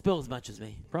probably won't spill as much as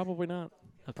me. Probably not.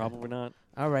 Okay. Probably not.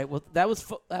 All right. Well, that was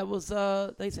thanks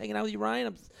for hanging out with you, Ryan.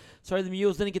 I'm sorry the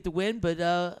Mules didn't get the win,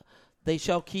 but they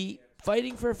shall keep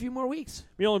fighting for a few more weeks.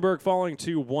 Muhlenberg falling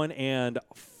to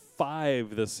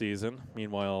 1-5 this season.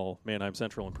 Meanwhile, Manheim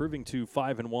Central improving to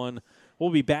 5-1. We'll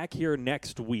be back here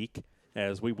next week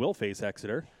as we will face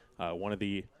Exeter, one of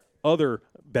the other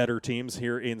better teams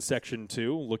here in Section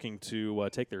 2, looking to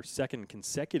take their second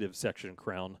consecutive section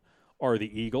crown, are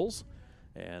the Eagles.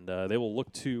 And they will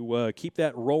look to keep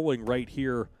that rolling right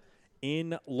here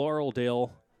in Laureldale,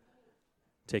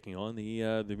 taking on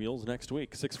the Mules next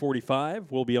week.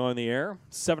 6:45, we'll be on the air.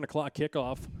 7 o'clock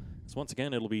kickoff. So once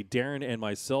again, it'll be Darren and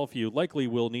myself. You likely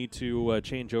will need to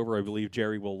change over. I believe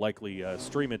Jerry will likely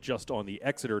stream it just on the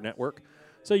Exeter network.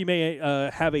 So you may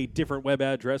have a different web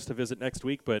address to visit next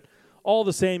week, but all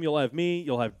the same, you'll have me,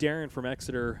 you'll have Darren from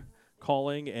Exeter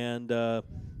calling, and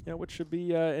which should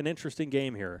be an interesting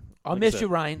game here. I'll miss you,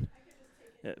 Ryan.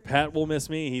 Pat will miss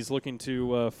me. He's looking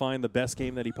to find the best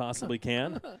game that he possibly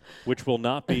can, which will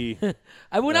not be.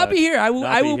 I will not be here. I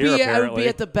will be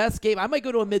at the best game. I might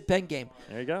go to a mid-pen game.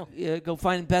 There you go. Go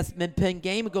find the best mid-pen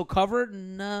game and go cover it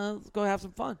and go have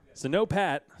some fun. So no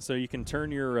Pat, so you can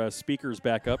turn your speakers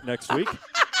back up next week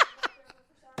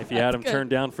if you had them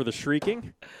turned down for the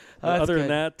shrieking. Other good.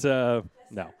 than that,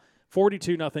 no.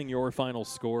 42-0 your final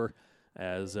score,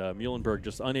 as Muhlenberg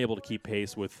just unable to keep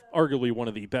pace with arguably one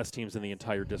of the best teams in the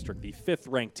entire district, the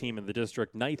 5th-ranked team in the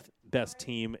district, 9th best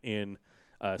team in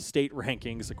state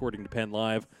rankings, according to Penn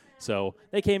Live. So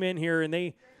they came in here, and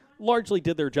they largely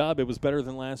did their job. It was better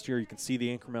than last year. You can see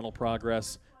the incremental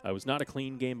progress. It was not a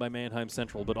clean game by Manheim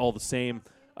Central, but all the same,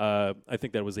 I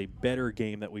think that was a better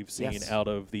game that we've seen out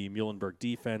of the Muhlenberg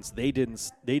defense. They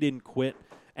didn't quit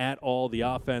at all. The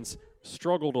offense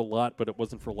struggled a lot, but it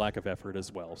wasn't for lack of effort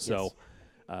as well. So,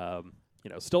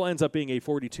 still ends up being a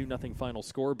 42-0 final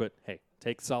score, but hey,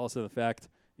 take solace in the fact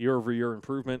year-over-year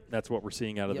improvement. That's what we're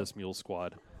seeing out of this Mule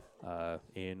squad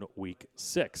in Week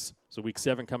 6. So Week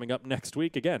 7 coming up next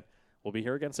week. Again, we'll be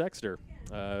here against Exeter.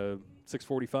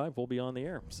 6:45, we'll be on the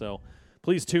air. So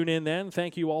please tune in then.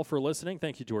 Thank you all for listening.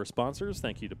 Thank you to our sponsors.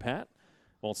 Thank you to Pat.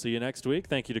 We'll see you next week.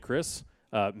 Thank you to Chris.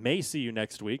 May see you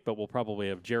next week, but we'll probably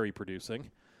have Jerry producing.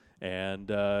 And,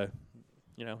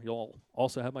 you'll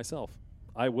also have myself.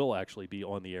 I will actually be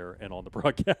on the air and on the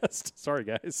broadcast. Sorry,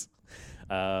 guys.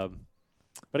 But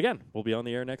again, we'll be on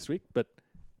the air next week. But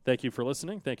thank you for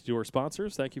listening. Thank you to our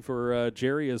sponsors. Thank you for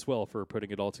Jerry as well for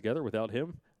putting it all together. Without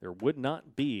him, there would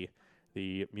not be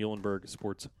the Muhlenberg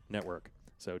Sports Network.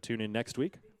 So tune in next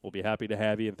week. We'll be happy to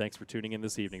have you, and thanks for tuning in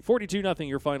this evening. 42-0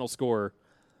 your final score,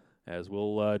 as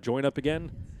we'll join up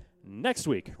again next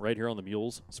week right here on the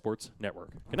Mules Sports Network.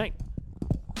 Good night.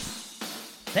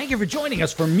 Thank you for joining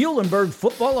us for Muhlenberg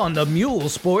football on the Mule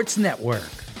Sports Network.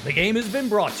 The game has been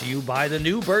brought to you by the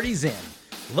New Birdies Inn,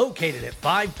 located at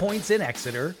 5 Points in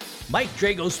Exeter,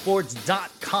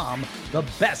 MikeDragosports.com, the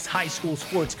best high school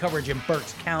sports coverage in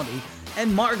Berks County,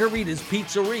 and Margarita's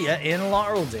Pizzeria in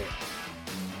Laureldale.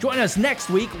 Join us next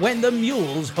week when the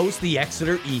Mules host the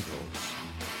Exeter Eagles.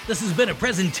 This has been a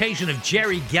presentation of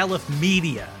Jerry Gelliff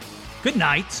Media. Good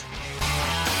night.